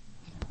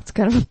 It's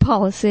kind of a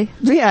policy.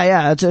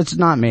 Yeah, it's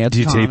not me. It's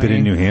Do you Tommy. tape it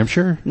in New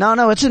Hampshire?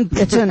 No, it's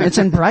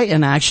in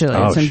Brighton actually.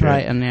 Oh, it's in shit.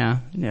 Brighton,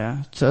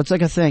 yeah. So it's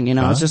like a thing, you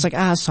know. It's just like,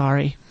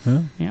 sorry.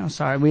 Huh? You know,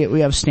 sorry. We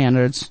have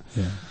standards.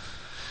 Yeah.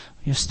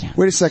 We have standards.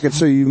 Wait a second,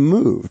 so you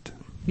moved?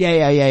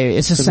 Yeah.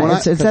 It's the same.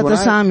 It's at the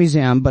Sound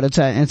Museum, but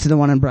it's the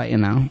one in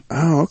Brighton now.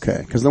 Oh,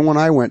 okay. Because the one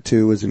I went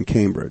to was in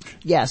Cambridge.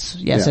 Yes,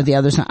 at the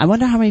other side. I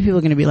wonder how many people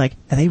are going to be like,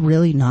 are they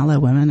really not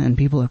let women and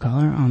people of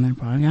color on their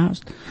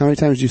podcast? How many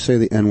times do you say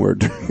the N-word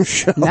during the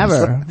show?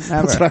 Never.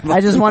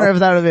 I just wonder if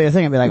that would be a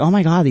thing. I'd be like, oh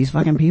my god, these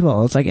fucking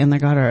people. It's like in the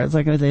gutter. It's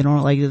like they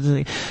don't like.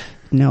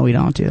 No, we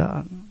don't do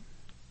that.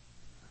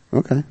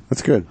 Okay,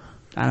 that's good.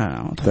 I don't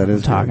know what that I'm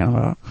is talking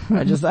about.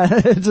 I just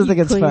think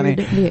it's funny.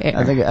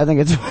 I think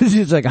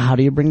it's like, how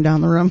do you bring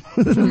down the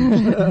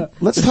room?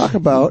 Let's talk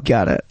about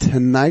Got it.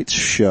 tonight's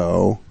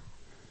show.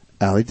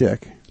 Allie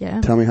Dick.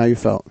 Yeah. Tell me how you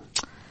felt.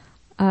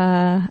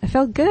 I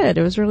felt good.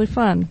 It was really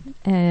fun.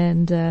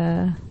 And,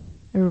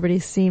 everybody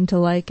seemed to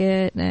like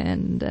it.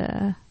 And,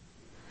 yeah,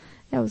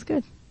 it was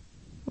good.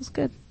 It was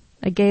good.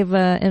 I gave,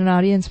 an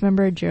audience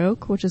member a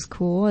joke, which is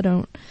cool. I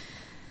don't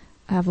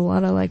have a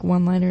lot of like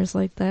one-liners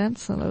like that,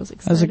 so that was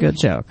exciting. That was a good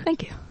joke.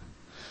 Thank you.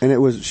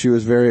 And she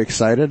was very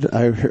excited.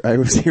 I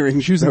was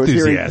hearing she was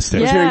enthusiastic.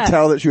 I was hearing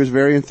tell that she was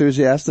very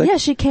enthusiastic. Yeah,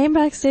 she came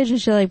backstage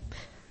and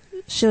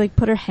she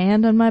put her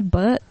hand on my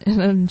butt and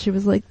then she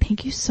was like,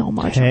 "Thank you so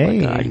much. Hey. Oh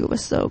my god, you were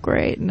so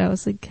great." And I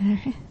was like,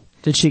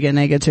 Did she get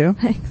naked too?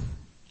 "Thanks."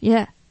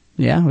 Yeah.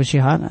 Yeah, was she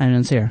hot? I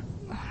didn't see her.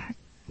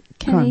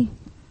 Kenny,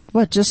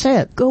 What? Just say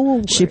it. go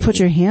away. She put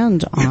your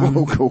hand on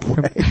Go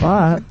away. her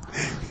butt.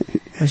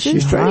 Was she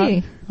She's hot?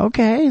 pretty.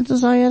 Okay,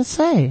 that's all you had to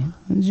say.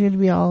 You're gonna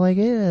be all like,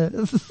 yeah.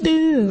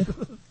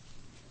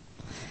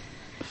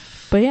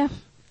 But yeah,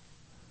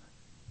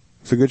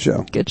 It's a good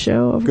show. good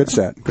show. Good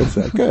set. Good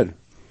set. Good.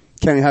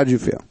 Kenny, how'd you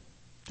feel?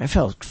 I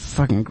felt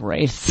fucking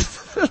great.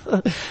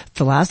 The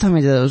last time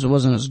I did it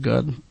wasn't as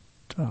good.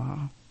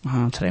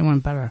 Today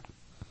went better.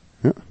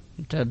 Yeah.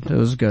 It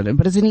was good,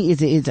 but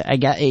it's I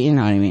get, you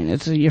know what I mean.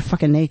 You're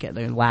fucking naked.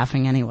 They're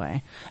laughing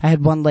anyway. I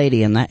had one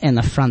lady in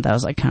the front that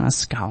was like kind of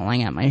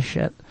scowling at my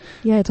shit.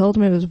 Yeah, I told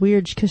him it was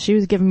weird because she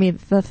was giving me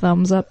the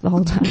thumbs up the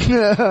whole time.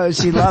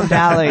 She loved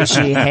Allie.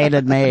 She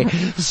hated me.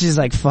 She's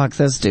like, fuck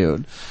this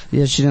dude.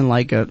 Yeah, she didn't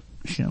like it.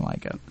 She didn't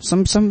like it.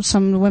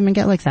 Some women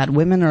get like that.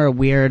 Women are a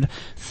weird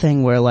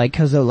thing where like,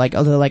 cause they're like,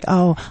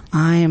 oh,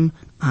 I'm,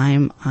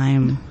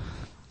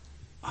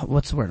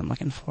 what's the word I'm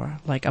looking for?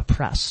 Like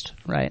oppressed,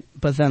 right?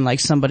 But then like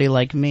somebody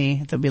like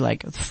me, they'll be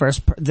like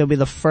they'll be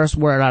the first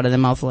word out of their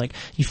mouth like,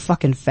 "You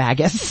fucking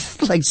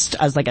faggot," like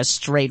as like a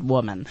straight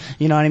woman.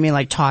 You know what I mean?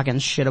 Like talking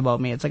shit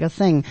about me. It's like a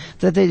thing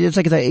that it's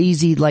like the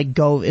easy like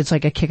go. It's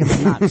like a kick in the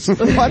nuts. You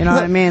know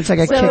what I mean? It's like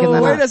a kick in the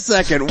nuts. Wait a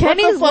second.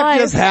 Kenny's what the fuck life,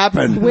 just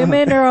happened?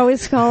 Women are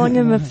always calling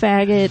him a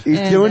faggot. He's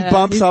and, doing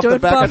bumps he's off doing the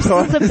back bumps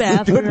of in the He's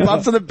bathroom. doing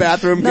bumps in the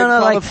bathroom. No,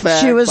 like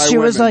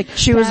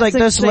she was like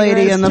this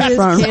lady in the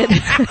front.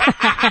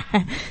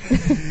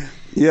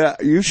 Yeah,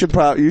 you should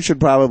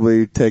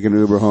probably take an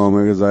Uber home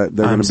because they're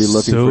going to be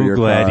looking for your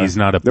car. I'm so glad he's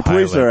not a The pilot.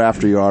 police are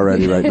after you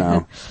already right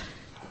now.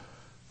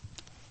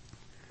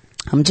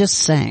 I'm just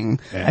saying,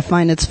 Yeah. I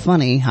find it's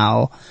funny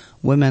how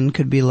women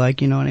could be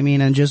like, you know what I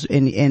mean,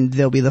 and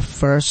they'll be the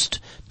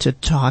first to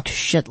talk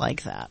shit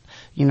like that.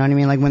 You know what I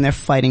mean? Like when they're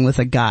fighting with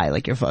a guy,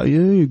 like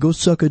you go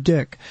suck a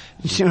dick.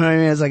 You know what I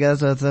mean? It's like,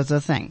 that's a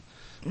thing.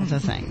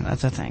 That's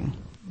a thing.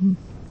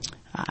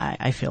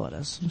 I feel it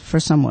is. For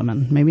some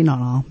women. Maybe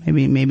not all.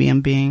 Maybe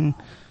I'm being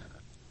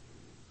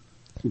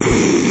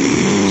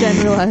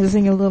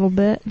generalizing a little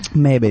bit.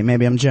 Maybe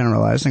I'm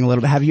generalizing a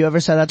little bit. Have you ever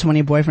said that to one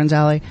of your boyfriends,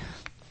 Allie?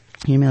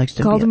 You mean like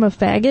Called him a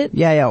faggot?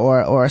 Yeah,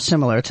 or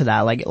similar to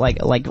that, like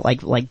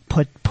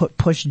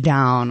push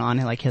down on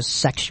like his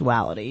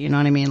sexuality. You know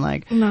what I mean?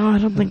 Like No, I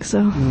don't think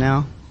so.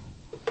 no,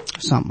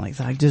 something like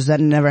that. Does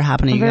that never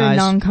happen to I'm you very guys?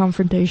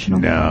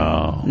 non-confrontational.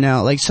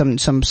 No. Like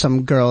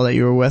some girl that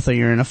you were with, or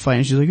you're in a fight,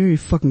 and she's like, "Oh, you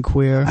fucking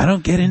queer." I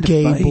don't get into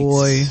gay fights.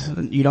 boy.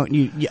 You don't. Do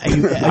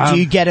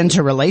you get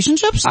into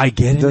relationships? I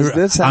get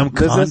into. I'm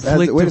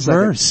conflict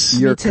averse.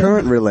 Your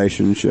current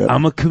relationship.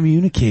 I'm a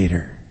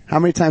communicator. How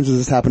many times has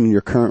this happened in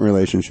your current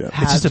relationship?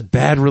 It's just a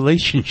bad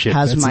relationship.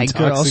 Has That's my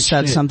some girl toxic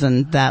said shit.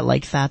 something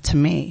like that to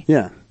me?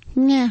 Yeah.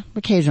 Yeah,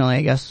 occasionally,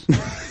 I guess.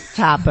 It's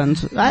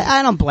happened.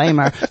 I don't blame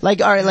her.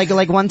 Like, all right,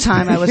 like one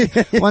time I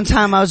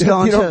was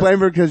going You don't blame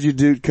her because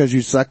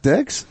you suck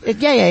dicks?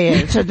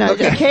 Yeah. So, no,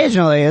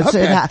 occasionally,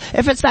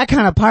 if it's that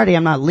kind of party,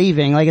 I'm not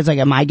leaving. Like, it's like,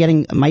 am I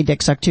getting my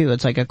dick sucked too?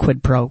 It's like a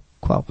quid pro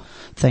quo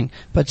thing.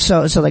 But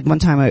so like one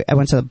time I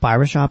went to the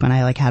barbershop and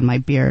I like had my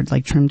beard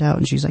like trimmed out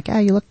and she's like, "Yeah,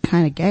 you look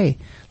kind of gay."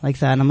 Like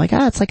that. And I'm like,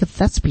 it's like a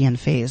thespian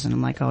phase. And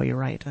I'm like, "Oh, you're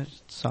right.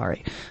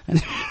 Sorry." I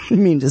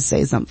didn't mean to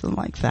say something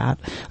like that.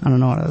 I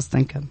don't know what I was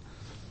thinking.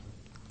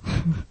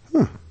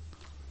 Huh.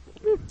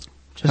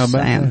 Just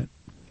saying.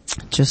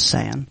 Just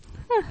saying.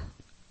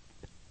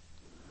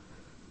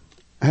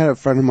 I had a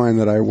friend of mine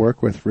that I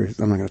work with.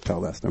 I'm not going to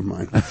tell that. Never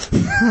mind.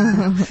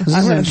 I'm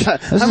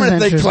going to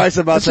think twice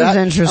about that. This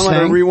is interesting. I'm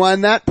going to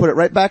rewind that, put it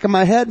right back in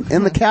my head,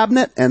 in the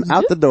cabinet, and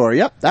out the door.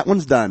 Yep, that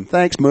one's done.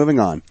 Thanks. Moving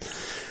on.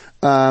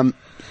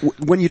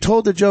 When you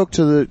told the joke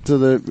to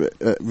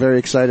the very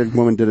excited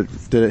woman, did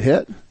it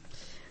hit?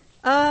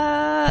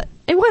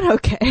 It went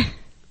okay.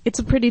 It's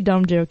a pretty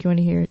dumb joke. You want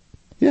to hear it?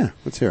 Yeah,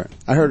 let's hear it.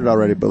 I heard it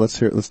already, but let's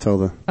hear it. Let's tell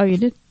the. Oh, you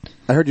did?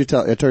 I heard you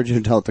tell it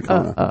to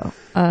Kona.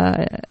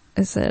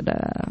 I said,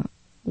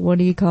 what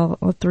do you call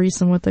a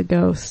threesome with a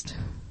ghost?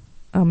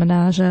 A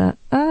menage.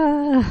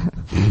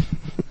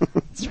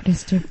 It's pretty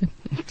stupid.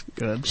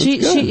 Good.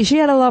 She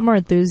had a lot more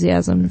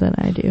enthusiasm than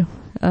I do.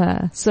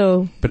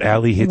 But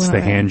Allie hits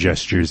the hand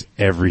gestures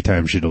every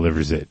time she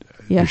delivers it.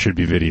 Yeah. There should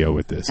be video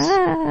with this.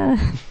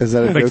 Is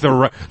that like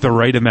the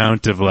right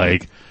amount of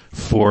like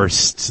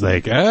forced,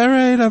 like, all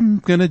right, I'm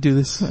gonna do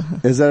this.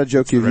 Is that a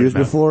joke you've used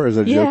before? Is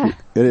it a joke?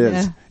 It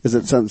is. Yeah. Is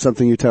it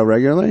something you tell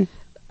regularly?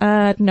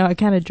 No, I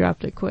kind of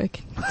dropped it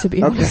quick, to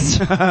be honest.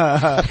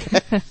 I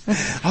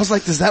was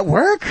like, does that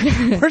work?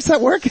 Where's that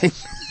working?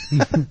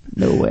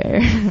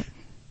 Nowhere.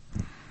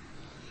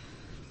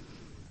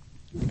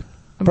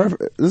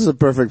 Perfect. This is a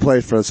perfect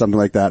place for something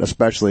like that,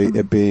 especially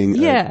it being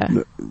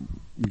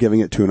giving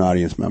it to an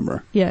audience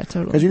member. Yeah,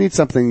 totally. Because you need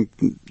something,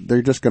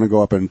 they're just going to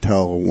go up and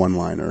tell one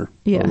liner,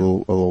 Yeah. a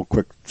little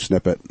quick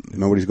snippet.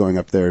 Nobody's going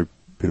up there,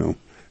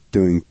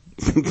 doing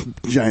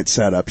giant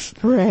setups.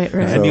 Right.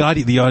 And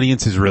the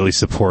audience is really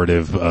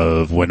supportive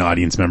of when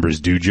audience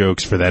members do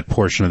jokes for that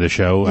portion of the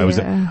show. I was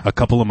a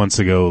couple of months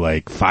ago,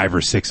 like 5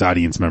 or 6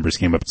 audience members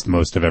came up. It's the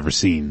most I've ever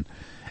seen.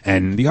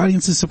 And the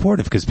audience is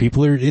supportive because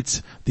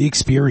it's the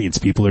experience.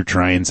 People are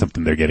trying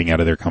something. They're getting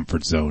out of their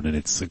comfort zone, and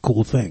it's a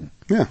cool thing.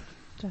 Yeah.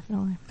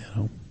 Definitely.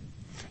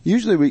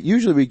 Usually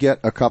we get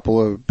a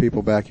couple of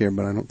people back here,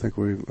 but I don't think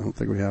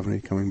we have any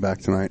coming back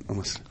tonight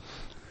unless.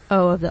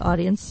 Oh, of the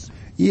audience?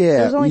 Yeah.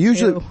 There's only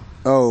usually. 2.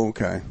 Oh,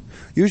 okay.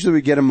 Usually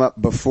we get them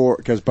up before,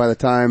 because by the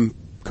time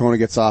Kona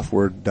gets off,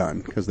 we're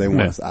done because they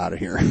want us out of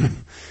here.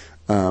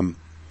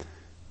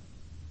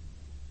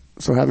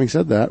 So having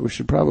said that, we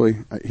should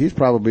he's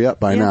probably up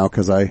by now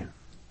because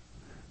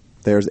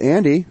there's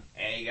Andy.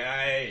 Hey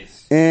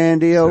guys.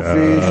 Andy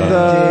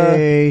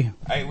Ofiesh.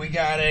 Hey, we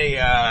got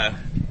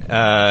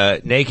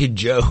a naked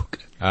joke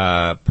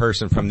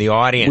person from the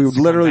audience.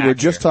 We literally were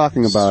just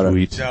talking about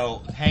it.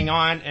 So hang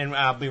on, and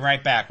I'll be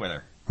right back with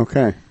her.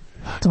 Okay.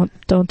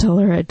 Don't tell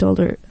her I told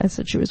her. I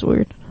said she was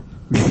weird.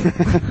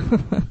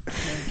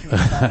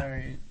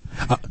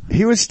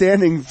 He was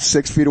standing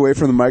 6 feet away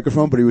from the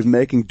microphone, but he was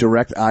making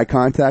direct eye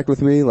contact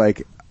with me,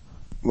 like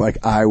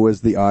I was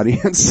the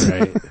audience.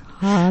 Right.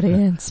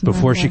 Audience.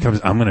 Before she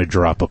comes, I'm going to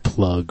drop a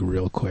plug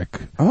real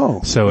quick.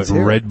 Oh. So at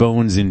Red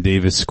Bones in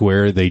Davis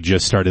Square, they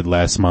just started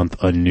last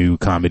month a new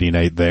comedy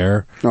night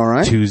there. All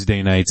right.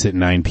 Tuesday nights at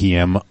 9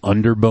 p.m.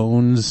 Under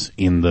Bones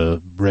in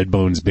the Red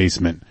Bones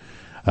basement.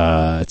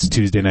 It's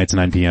Tuesday nights at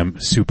 9 p.m.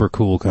 Super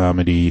cool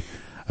comedy.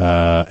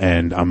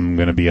 And I'm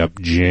going to be up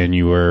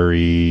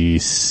January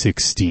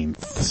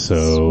 16th.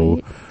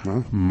 So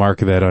mark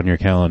that on your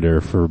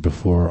calendar for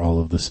before all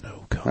of the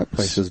snow comes. That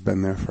place has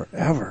been there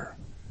forever.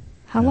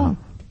 How long?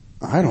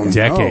 I don't know.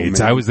 Decades.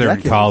 Man. I was there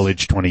in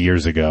college 20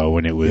 years ago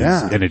and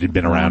and it had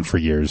been around for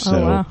years.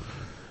 So,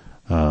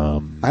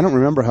 wow. I don't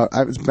remember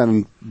it's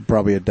been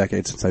probably a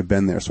decade since I've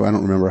been there, so I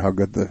don't remember how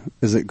good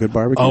is it good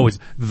barbecue? Oh, it's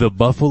the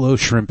buffalo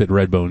shrimp at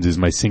Red Bones is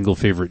my single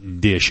favorite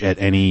dish at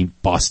any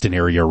Boston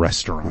area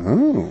restaurant.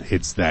 Oh.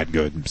 It's that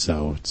good.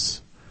 So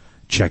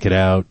check it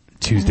out.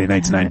 Tuesday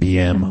nights, 9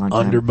 p.m.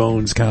 Under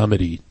Bones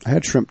comedy. I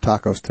had shrimp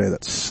tacos today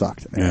that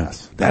sucked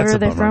ass. That's Where are a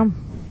they bummer.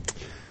 from?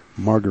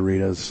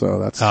 Margaritas, so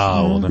that's,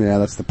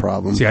 that's the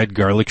problem. See, I had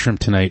garlic shrimp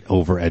tonight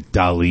over at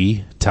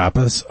Dali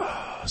Tapas.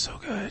 Oh, so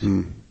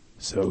good.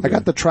 So good. I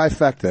got the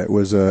trifecta. It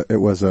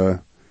was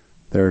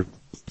their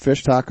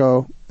fish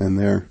taco and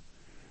their,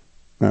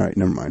 all right,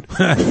 never mind.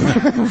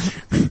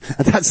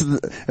 That's another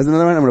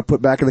one I'm going to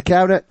put back in the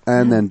cabinet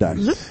and then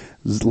done.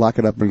 Just lock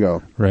it up and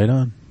go. Right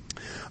on.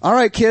 All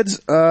right, kids,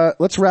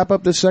 let's wrap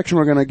up this section.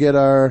 We're going to get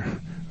our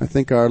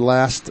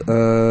last,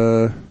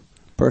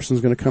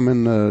 person's going to come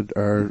in,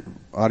 our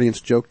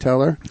audience joke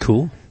teller.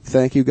 Cool.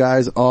 Thank you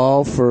guys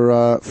all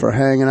for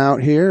hanging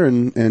out here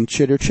and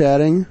chitter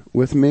chatting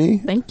with me.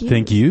 Thank you.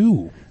 Thank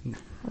you. It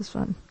was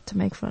fun to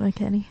make fun of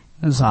Kenny.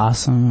 It was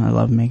awesome. I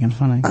love making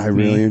fun of I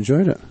really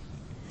enjoyed it.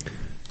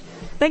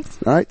 Thanks.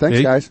 All right,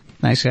 thanks, guys.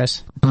 Thanks,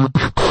 guys.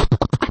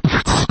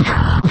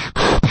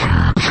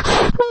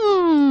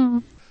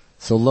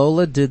 So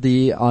Lola did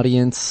the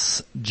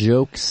audience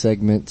joke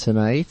segment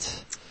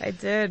tonight. I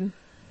did.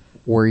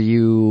 Were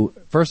you,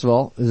 first of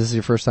all, is this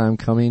your first time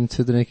coming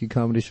to the Naked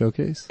Comedy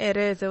Showcase? It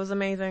is. It was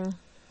amazing.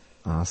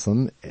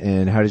 Awesome.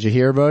 And how did you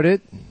hear about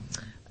it?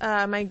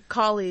 My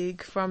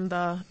colleague from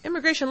the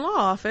immigration law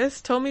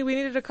office told me we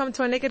needed to come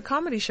to a naked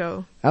comedy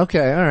show.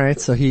 Okay, all right.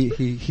 So he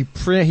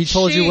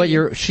told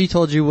you she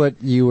told you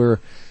what you were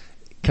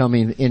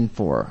coming in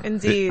for.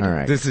 Indeed. All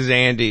right. This is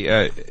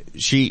Andy.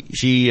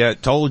 She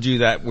told you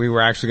that we were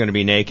actually going to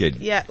be naked.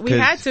 Yeah, we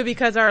had to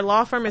because our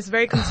law firm is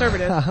very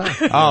conservative.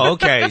 Oh,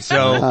 okay.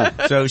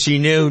 So she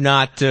knew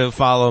not to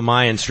follow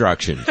my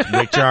instructions,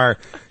 which are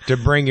to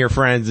bring your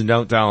friends and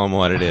don't tell them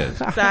what it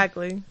is.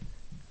 Exactly.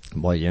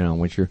 Well,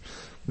 when you're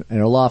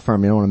in a law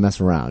firm, you don't want to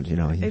mess around,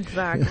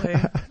 Exactly.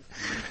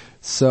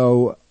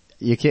 So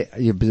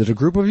did a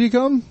group of you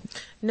come?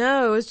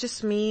 No, it was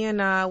just me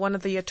and one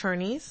of the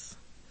attorneys.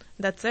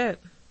 That's it.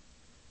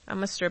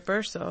 I'm a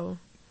stripper, so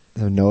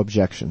No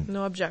objection.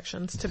 no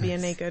objections to being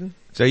naked.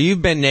 So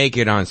you've been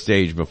naked on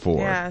stage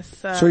before. Yes.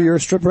 So you're a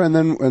stripper, and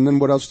then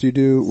what else do you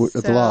do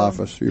at the law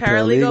office? You're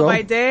paralegal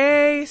by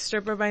day,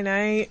 stripper by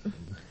night.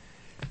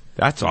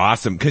 That's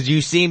awesome, because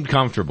you seemed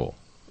comfortable.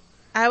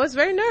 I was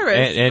very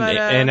nervous.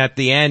 And at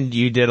the end,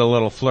 you did a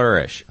little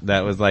flourish.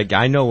 That was like,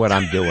 I know what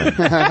I'm doing.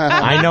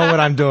 I know what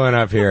I'm doing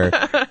up here.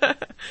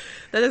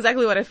 That's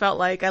exactly what it felt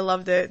like. I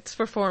loved it. It's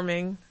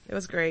performing. It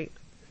was great.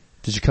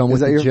 Did you come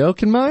with a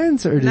joke in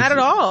mind? Or Not at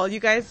all. You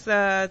guys,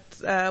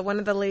 one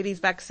of the ladies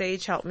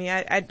backstage helped me.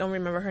 I don't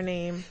remember her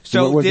name.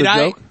 So did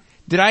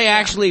I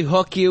actually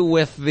hook you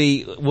with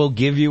the we'll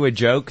give you a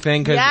joke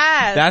thing? Cause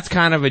Yes. that's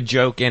kind of a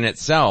joke in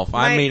itself.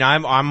 I mean,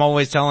 I'm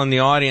always telling the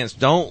audience,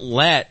 don't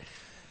let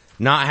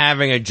not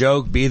having a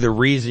joke be the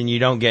reason you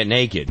don't get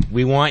naked.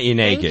 We want you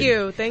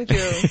naked. Thank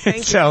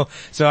you.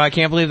 So I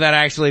can't believe that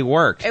actually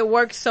worked. It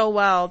worked so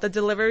well. The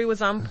delivery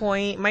was on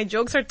point. My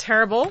jokes are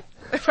terrible.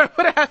 Do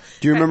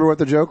you remember what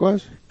the joke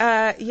was?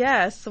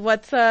 Yes.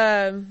 What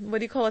do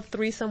you call a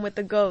threesome with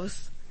the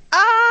ghost?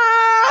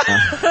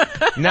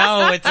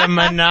 No, it's a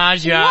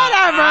menage.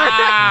 Whatever.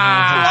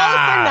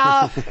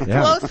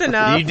 Close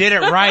enough. You did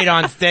it right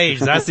on stage.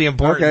 That's the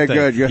important thing.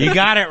 Good. You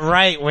got it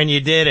right when you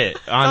did it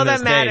on the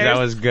stage. Matters. That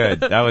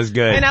was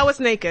good. And I was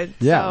naked.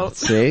 Yeah.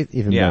 So. See?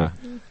 Even better.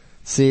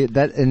 See,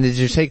 and did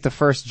you take the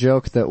first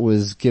joke that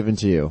was given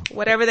to you?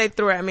 Whatever they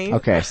threw at me.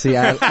 Okay, see,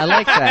 I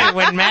like that.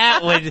 When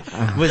Matt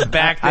was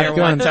back there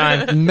one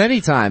time.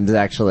 Many times,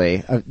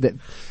 actually.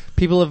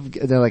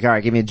 They're like,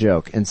 alright, give me a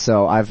joke. And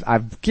so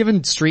I've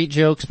given street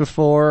jokes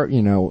before,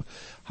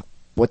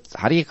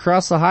 how do you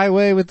cross the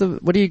highway what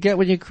do you get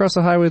when you cross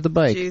the highway with the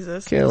bike?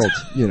 Jesus. Killed,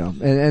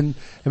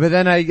 but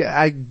then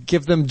I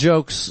give them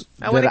jokes.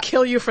 I want to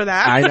kill you for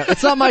that. I know.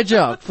 It's not my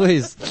joke,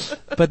 please.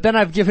 But then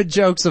I've given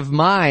jokes of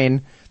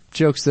mine,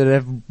 jokes that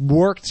have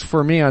worked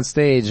for me on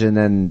stage, and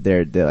then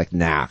they're like,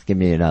 nah, give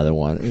me another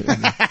one. the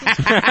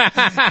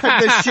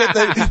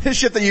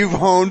shit that you've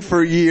honed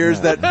for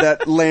years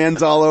that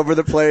lands all over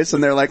the place,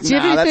 and they're like, do you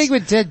have anything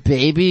with dead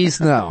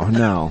babies?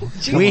 No.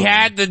 We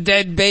had the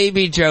dead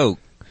baby joke.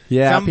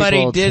 Yeah,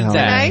 somebody did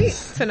that.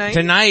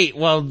 Tonight?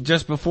 Well,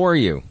 just before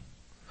you.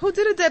 Who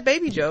did a dead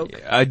baby joke?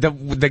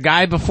 The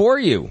guy before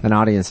you. An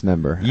audience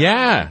member.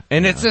 Yeah.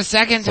 And it's the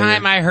second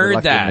time I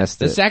heard that.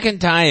 The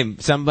second time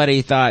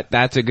somebody thought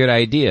that's a good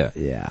idea.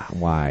 Yeah.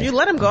 Why? You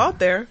let him go out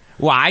there.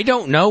 Well, I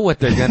don't know what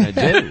they're gonna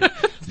do.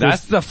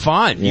 That's the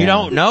fun. Yeah. You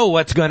don't know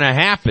what's gonna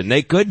happen.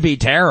 They could be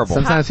terrible.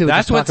 Sometimes people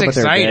that's what's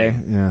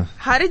exciting. Yeah.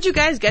 How did you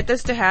guys get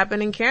this to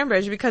happen in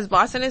Cambridge? Because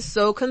Boston is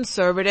so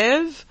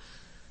conservative.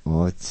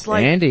 Well, it's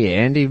like,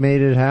 Andy made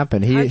it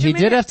happen. He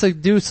did have to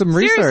do some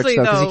research though,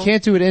 because he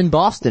can't do it in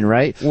Boston,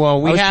 right?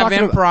 Well, we have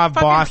Improv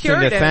Boston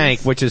to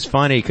thank, which is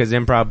funny because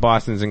Improv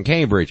Boston's in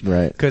Cambridge.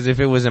 Right. Because if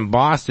it was in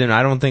Boston,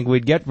 I don't think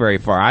we'd get very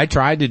far. I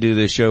tried to do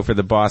this show for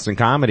the Boston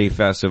Comedy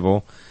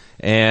Festival,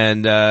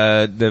 and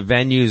the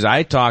venues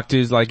I talked to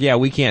is like, yeah,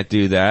 we can't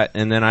do that.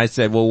 And then I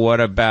said, well, what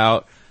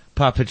about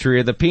Puppetry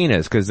of the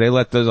Penis? Because they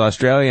let those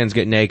Australians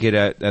get naked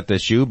at the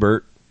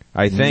Schubert.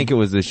 I think it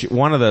was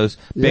one of those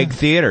big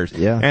theaters.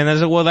 Yeah. And I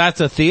said, well,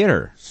 that's a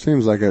theater.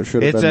 Seems like it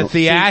should have been. It's a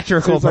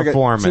theatrical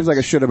performance. Seems like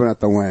it should have been at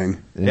the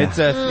Wang. Yeah.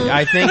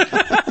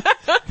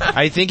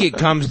 I think it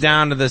comes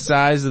down to the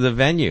size of the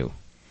venue.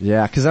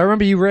 Yeah, because I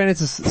remember you ran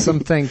into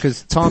something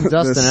because Tom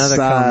Dustin, another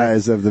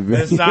size of the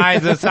venue.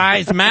 The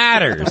size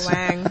matters.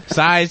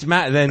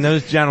 Then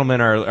those gentlemen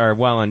are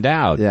well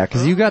endowed. Yeah,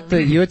 because you had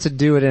to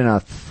do it in a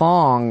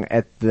thong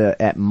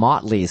at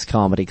Motley's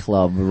Comedy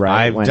Club,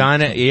 right? I've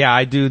done it. Yeah,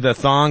 I do the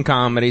thong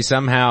comedy.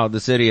 Somehow the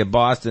city of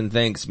Boston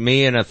thinks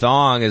me in a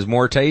thong is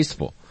more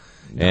tasteful,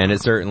 and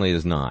it certainly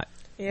is not.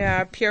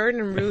 Yeah,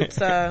 Puritan roots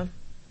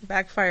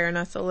backfire on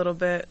us a little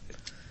bit.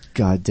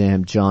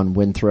 Goddamn John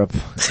Winthrop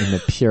and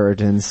the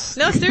Puritans.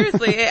 No,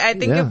 seriously. I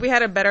think if we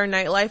had a better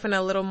nightlife and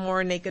a little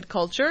more naked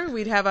culture,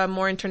 we'd have a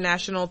more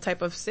international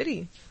type of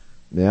city.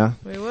 Yeah.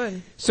 We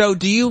would. So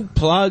do you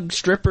plug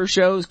stripper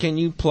shows? Can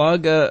you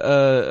plug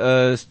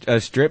a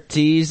strip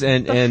tease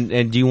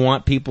and do you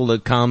want people to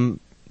come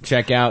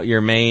check out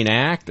your main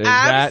act?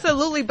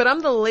 Absolutely, but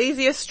I'm the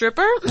laziest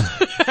stripper.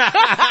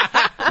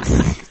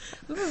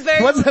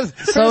 What does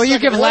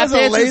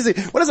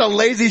a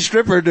lazy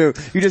stripper do?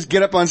 You just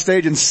get up on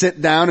stage and sit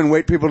down and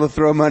wait people to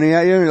throw money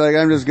at you? You're like,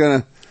 I'm just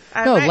gonna...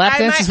 lap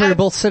dances where you're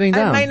both sitting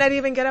down. I might not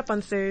even get up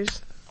on stage.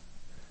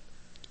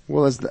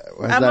 Well, is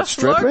I'm that a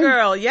stripping? floor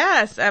girl,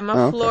 yes. I'm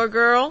a floor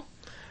girl.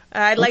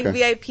 I like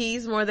Okay.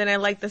 VIPs more than I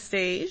like the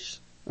stage.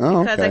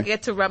 Oh, because okay. I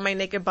get to rub my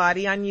naked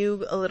body on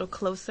you a little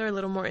closer, a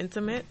little more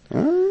intimate.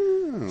 Oh.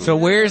 So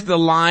where's the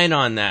line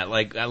on that?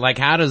 Like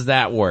how does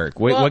that work?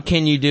 What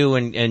can you do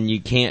and you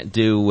can't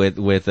do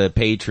with a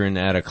patron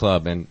at a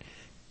club and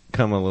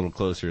come a little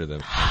closer to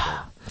them?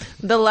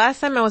 The last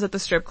time I was at the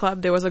strip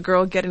club, there was a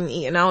girl getting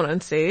eaten out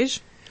on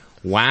stage.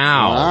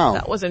 Wow.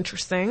 That was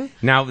interesting.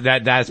 Now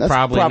that's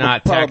probably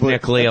not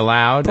technically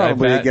allowed.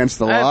 Probably against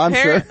the law, I'm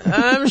sure.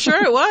 I'm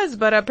sure it was,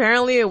 but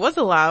apparently it was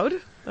allowed.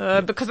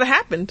 Because it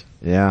happened.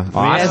 Yeah.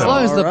 Awesome. As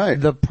long as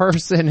the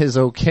person is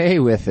okay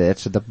with it,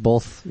 the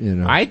both,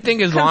 I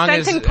think as long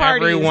as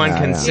everyone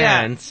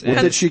consents.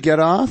 Well, did she get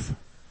off?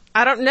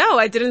 I don't know.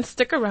 I didn't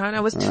stick around. I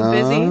was too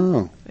busy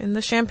in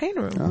the champagne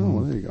room. Oh,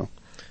 well, there you go.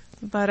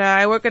 But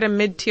I work at a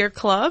mid-tier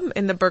club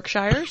in the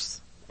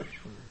Berkshires.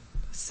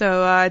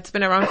 So it's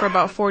been around for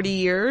about 40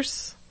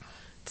 years.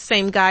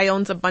 Same guy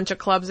owns a bunch of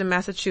clubs in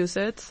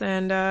Massachusetts,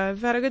 and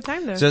I've had a good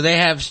time there. So they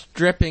have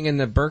stripping in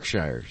the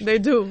Berkshires. They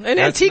do. And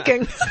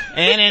antiquing.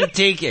 And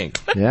antiquing.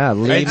 Yeah,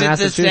 Lee, Is it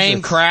the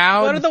same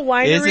crowd? Go to the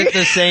winery. Is it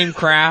the same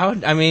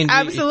crowd? I mean,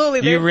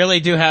 absolutely. You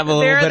really do have a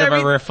little bit of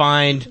a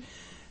refined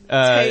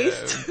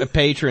taste. A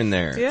patron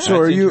there. Yeah. So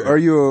are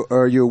you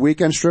a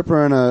weekend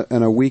stripper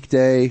and a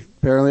weekday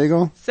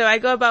paralegal? So I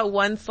go about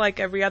once,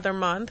 like every other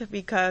month,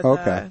 because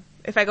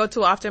if I go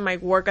too often, my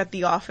work at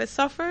the office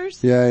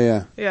suffers.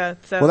 Yeah.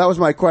 So. Well, that was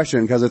my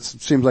question, because it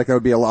seems like there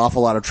would be an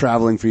awful lot of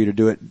traveling for you to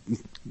do it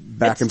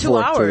back it's and 2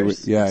 forth.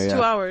 hours. Yeah. It's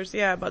 2 hours.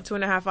 Yeah, about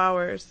 2.5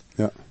 hours.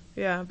 Yeah.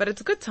 Yeah, but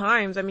it's good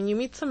times. I mean, you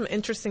meet some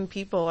interesting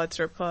people at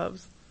strip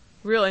clubs.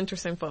 Real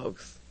interesting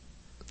folks.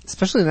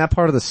 Especially in that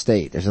part of the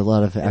state. There's a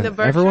lot of, In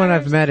the everyone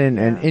I've Berkshires? met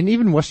and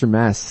even Western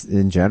Mass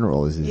in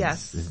general is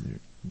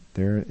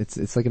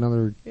it's like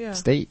another Yeah.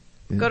 state.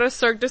 Go to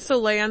Cirque du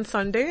Soleil on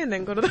Sunday and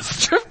then go to the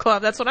strip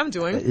club. That's what I'm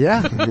doing.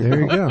 Yeah,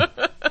 there you go.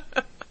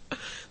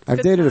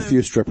 I've dated a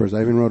few strippers.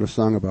 I even wrote a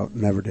song about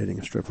never dating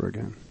a stripper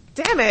again.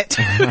 Damn it.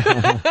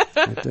 I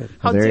did.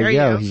 How there dare you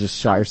go. you. You just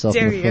shot yourself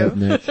Dare in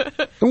the foot,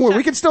 Nick. Don't worry,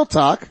 we can still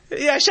talk.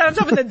 Yeah, shut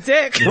himself in the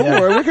dick. Don't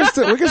worry, we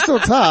can still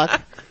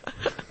talk.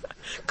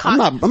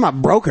 I'm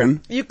not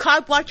broken. You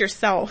cock blocked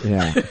yourself.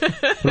 Yeah.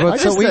 I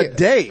just said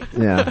date.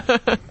 Yeah.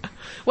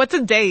 What's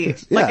a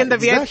date? Yeah, Like in the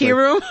exactly. VIP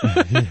room?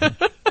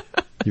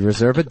 You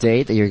reserve a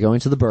date that you're going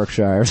to the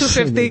Berkshires.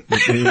 $250.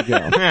 There you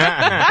go.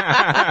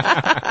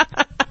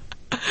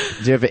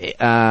 Do you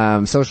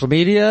have social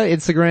media,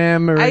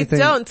 Instagram, or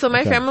anything? I don't. So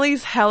my Okay.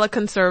 family's hella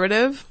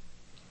conservative.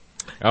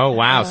 Oh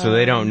wow, so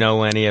they don't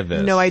know any of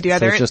this. No idea.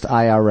 So it's just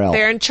IRL.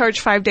 They're in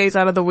church 5 days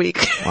out of the week.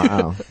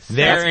 Wow.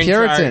 They're That's in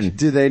Puritan. charge.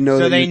 Do they know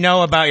So that they you,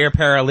 know about your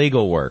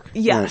paralegal work.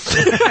 Yes.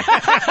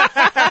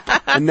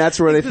 and that's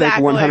where they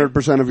Exactly. think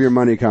 100% of your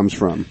money comes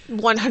from.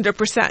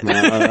 100%.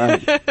 All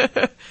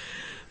right.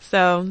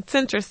 So it's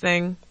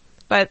interesting.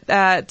 But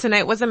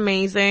tonight was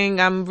amazing.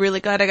 I'm really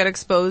glad I got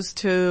exposed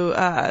to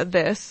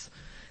this.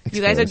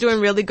 You guys are Exposed.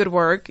 doing really good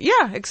work.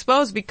 Yeah,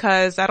 exposed,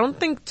 because I don't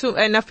think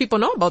enough people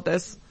know about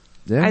this.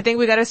 Yeah. I think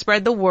we got to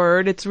spread the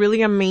word. It's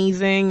really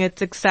amazing.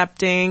 It's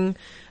accepting.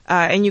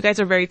 And you guys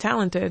are very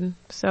talented.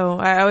 So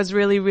I was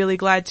really, really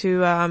glad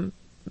to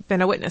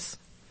been a witness.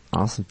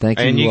 Awesome. Thank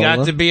you, And you Lola.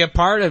 got to be a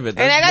part of it.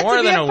 And I That's got more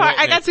to be than a part.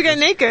 I got to get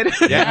naked.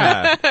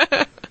 Yeah.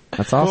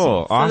 That's awesome.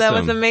 Cool. So Awesome. that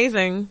was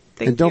amazing.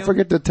 Thank And don't you.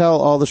 forget to tell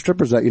all the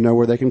strippers that you know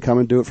where they can come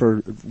and do it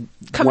for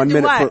Come 1 and do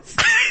minute what?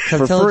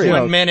 for tell a free.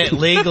 joke. 1 minute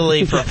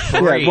legally for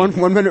free. Yeah,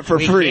 one minute for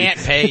we free. can't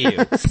pay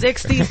you.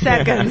 60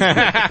 seconds.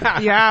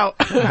 You're out.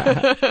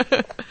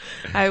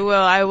 I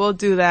will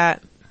do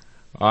that.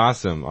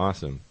 Awesome. All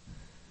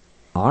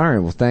right.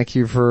 Well, thank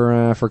you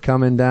for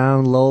coming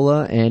down,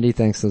 Lola. Andy,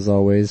 thanks as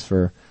always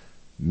for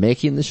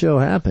making the show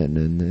happen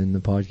and the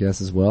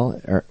podcast as well.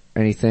 Or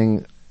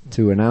anything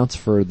to announce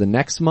for the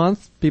next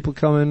month? People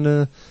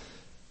coming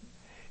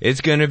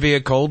It's gonna be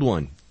a cold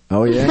one.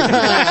 Oh yeah.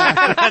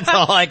 That's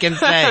all I can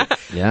say.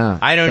 Yeah.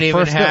 I don't The even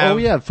first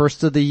have.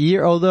 first of the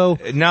year, although.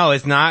 No,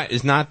 it's not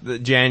the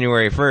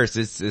January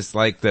 1st. It's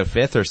like the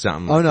 5th or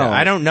something. Oh, like no. that.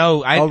 I don't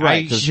know. I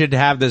right, 'cause should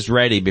have this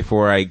ready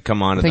before I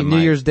come on I to the think New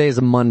mic. Year's Day is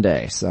a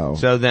Monday, so.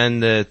 So then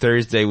the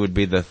Thursday would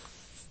be the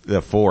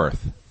 4th.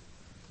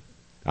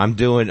 I'm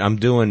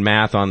doing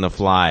math on the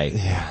fly.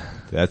 Yeah.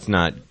 That's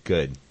not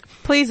good.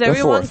 Please,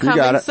 everyone, fourth. You come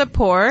got and it.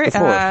 support. The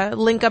fourth.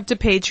 Link up to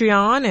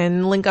Patreon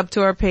and link up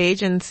to our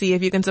page and see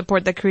if you can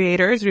support the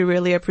creators. We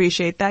really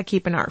appreciate that.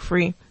 Keeping art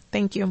free.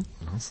 Thank you.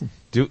 Awesome.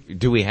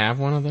 Do we have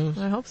one of those?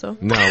 I hope so.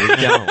 No, we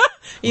don't.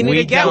 You need We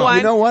to get don't. one.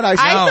 You know what?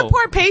 I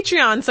support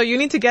Patreon, so you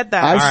need to get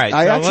that. I right,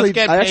 so let's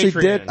get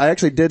Patreon. I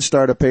actually did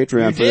start a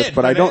Patreon You for this, did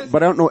but for I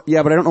don't know.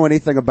 Yeah, but I don't know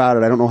anything about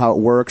it. I don't know how it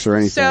works or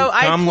anything. So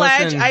Come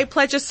listen. I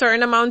pledge a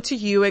certain amount to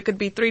you. It could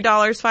be $3,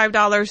 $5,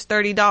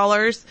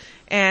 $30,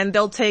 and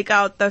they'll take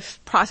out the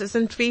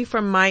processing fee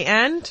from my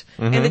end.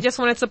 And they just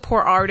want to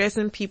support artists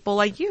and people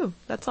like you.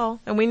 That's all.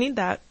 And we need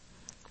that.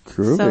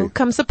 Groovy. So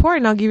come support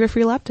and I'll give you a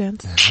free lap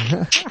dance.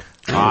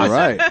 All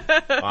right.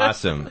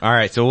 Awesome. All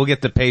right, so we'll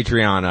get the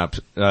Patreon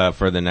up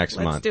for the next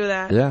Let's month. do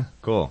that. Yeah.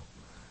 Cool.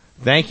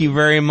 Thank you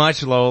very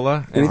much,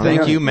 Lola. And Anything thank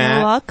else? you, You're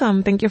Matt.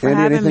 welcome. Thank you for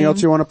Andy, having anything me.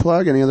 else you want to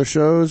plug? Any other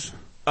shows?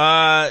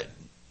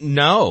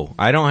 No,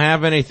 I don't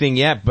have anything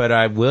yet, but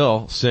I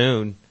will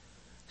soon.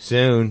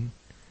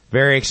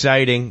 Very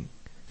exciting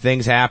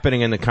things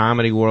happening in the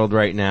comedy world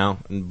right now,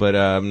 but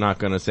I'm not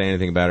going to say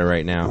anything about it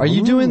right now. Are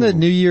you doing the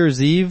New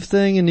Year's Eve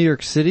thing in New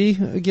York City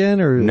again,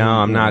 or? No,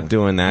 I'm not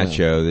doing that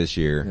show this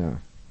year. Yeah.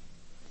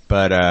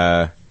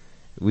 But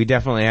we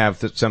definitely have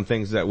some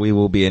things that we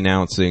will be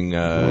announcing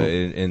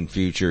in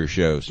future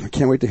shows. I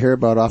can't wait to hear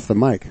about Off the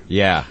Mic.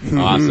 Yeah,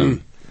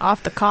 awesome.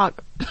 Off the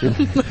cock.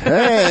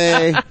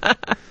 Hey!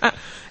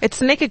 It's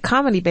naked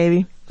comedy,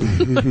 baby.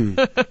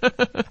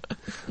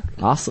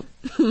 Awesome.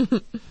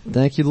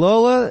 Thank you,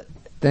 Lola.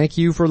 Thank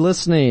you for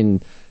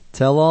listening.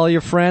 Tell all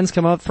your friends,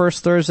 come out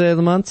first Thursday of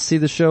the month, see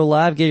the show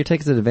live, get your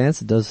tickets in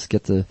advance. It does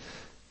get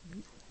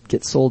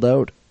sold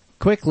out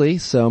quickly,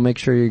 so make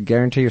sure you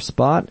guarantee your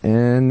spot,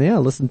 and yeah,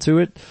 listen to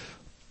it.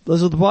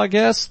 Listen to the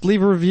podcast,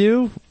 leave a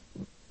review.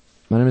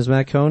 My name is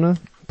Matt Kona,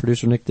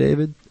 producer Nick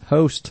David,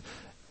 host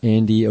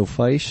Andy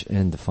Ofiesh,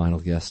 and the final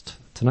guest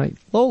tonight,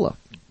 Lola.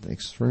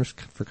 Thanks for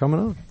coming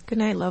on. Good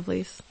night,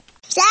 lovelies.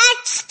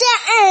 That's the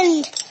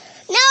end.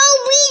 No,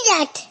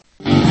 read it.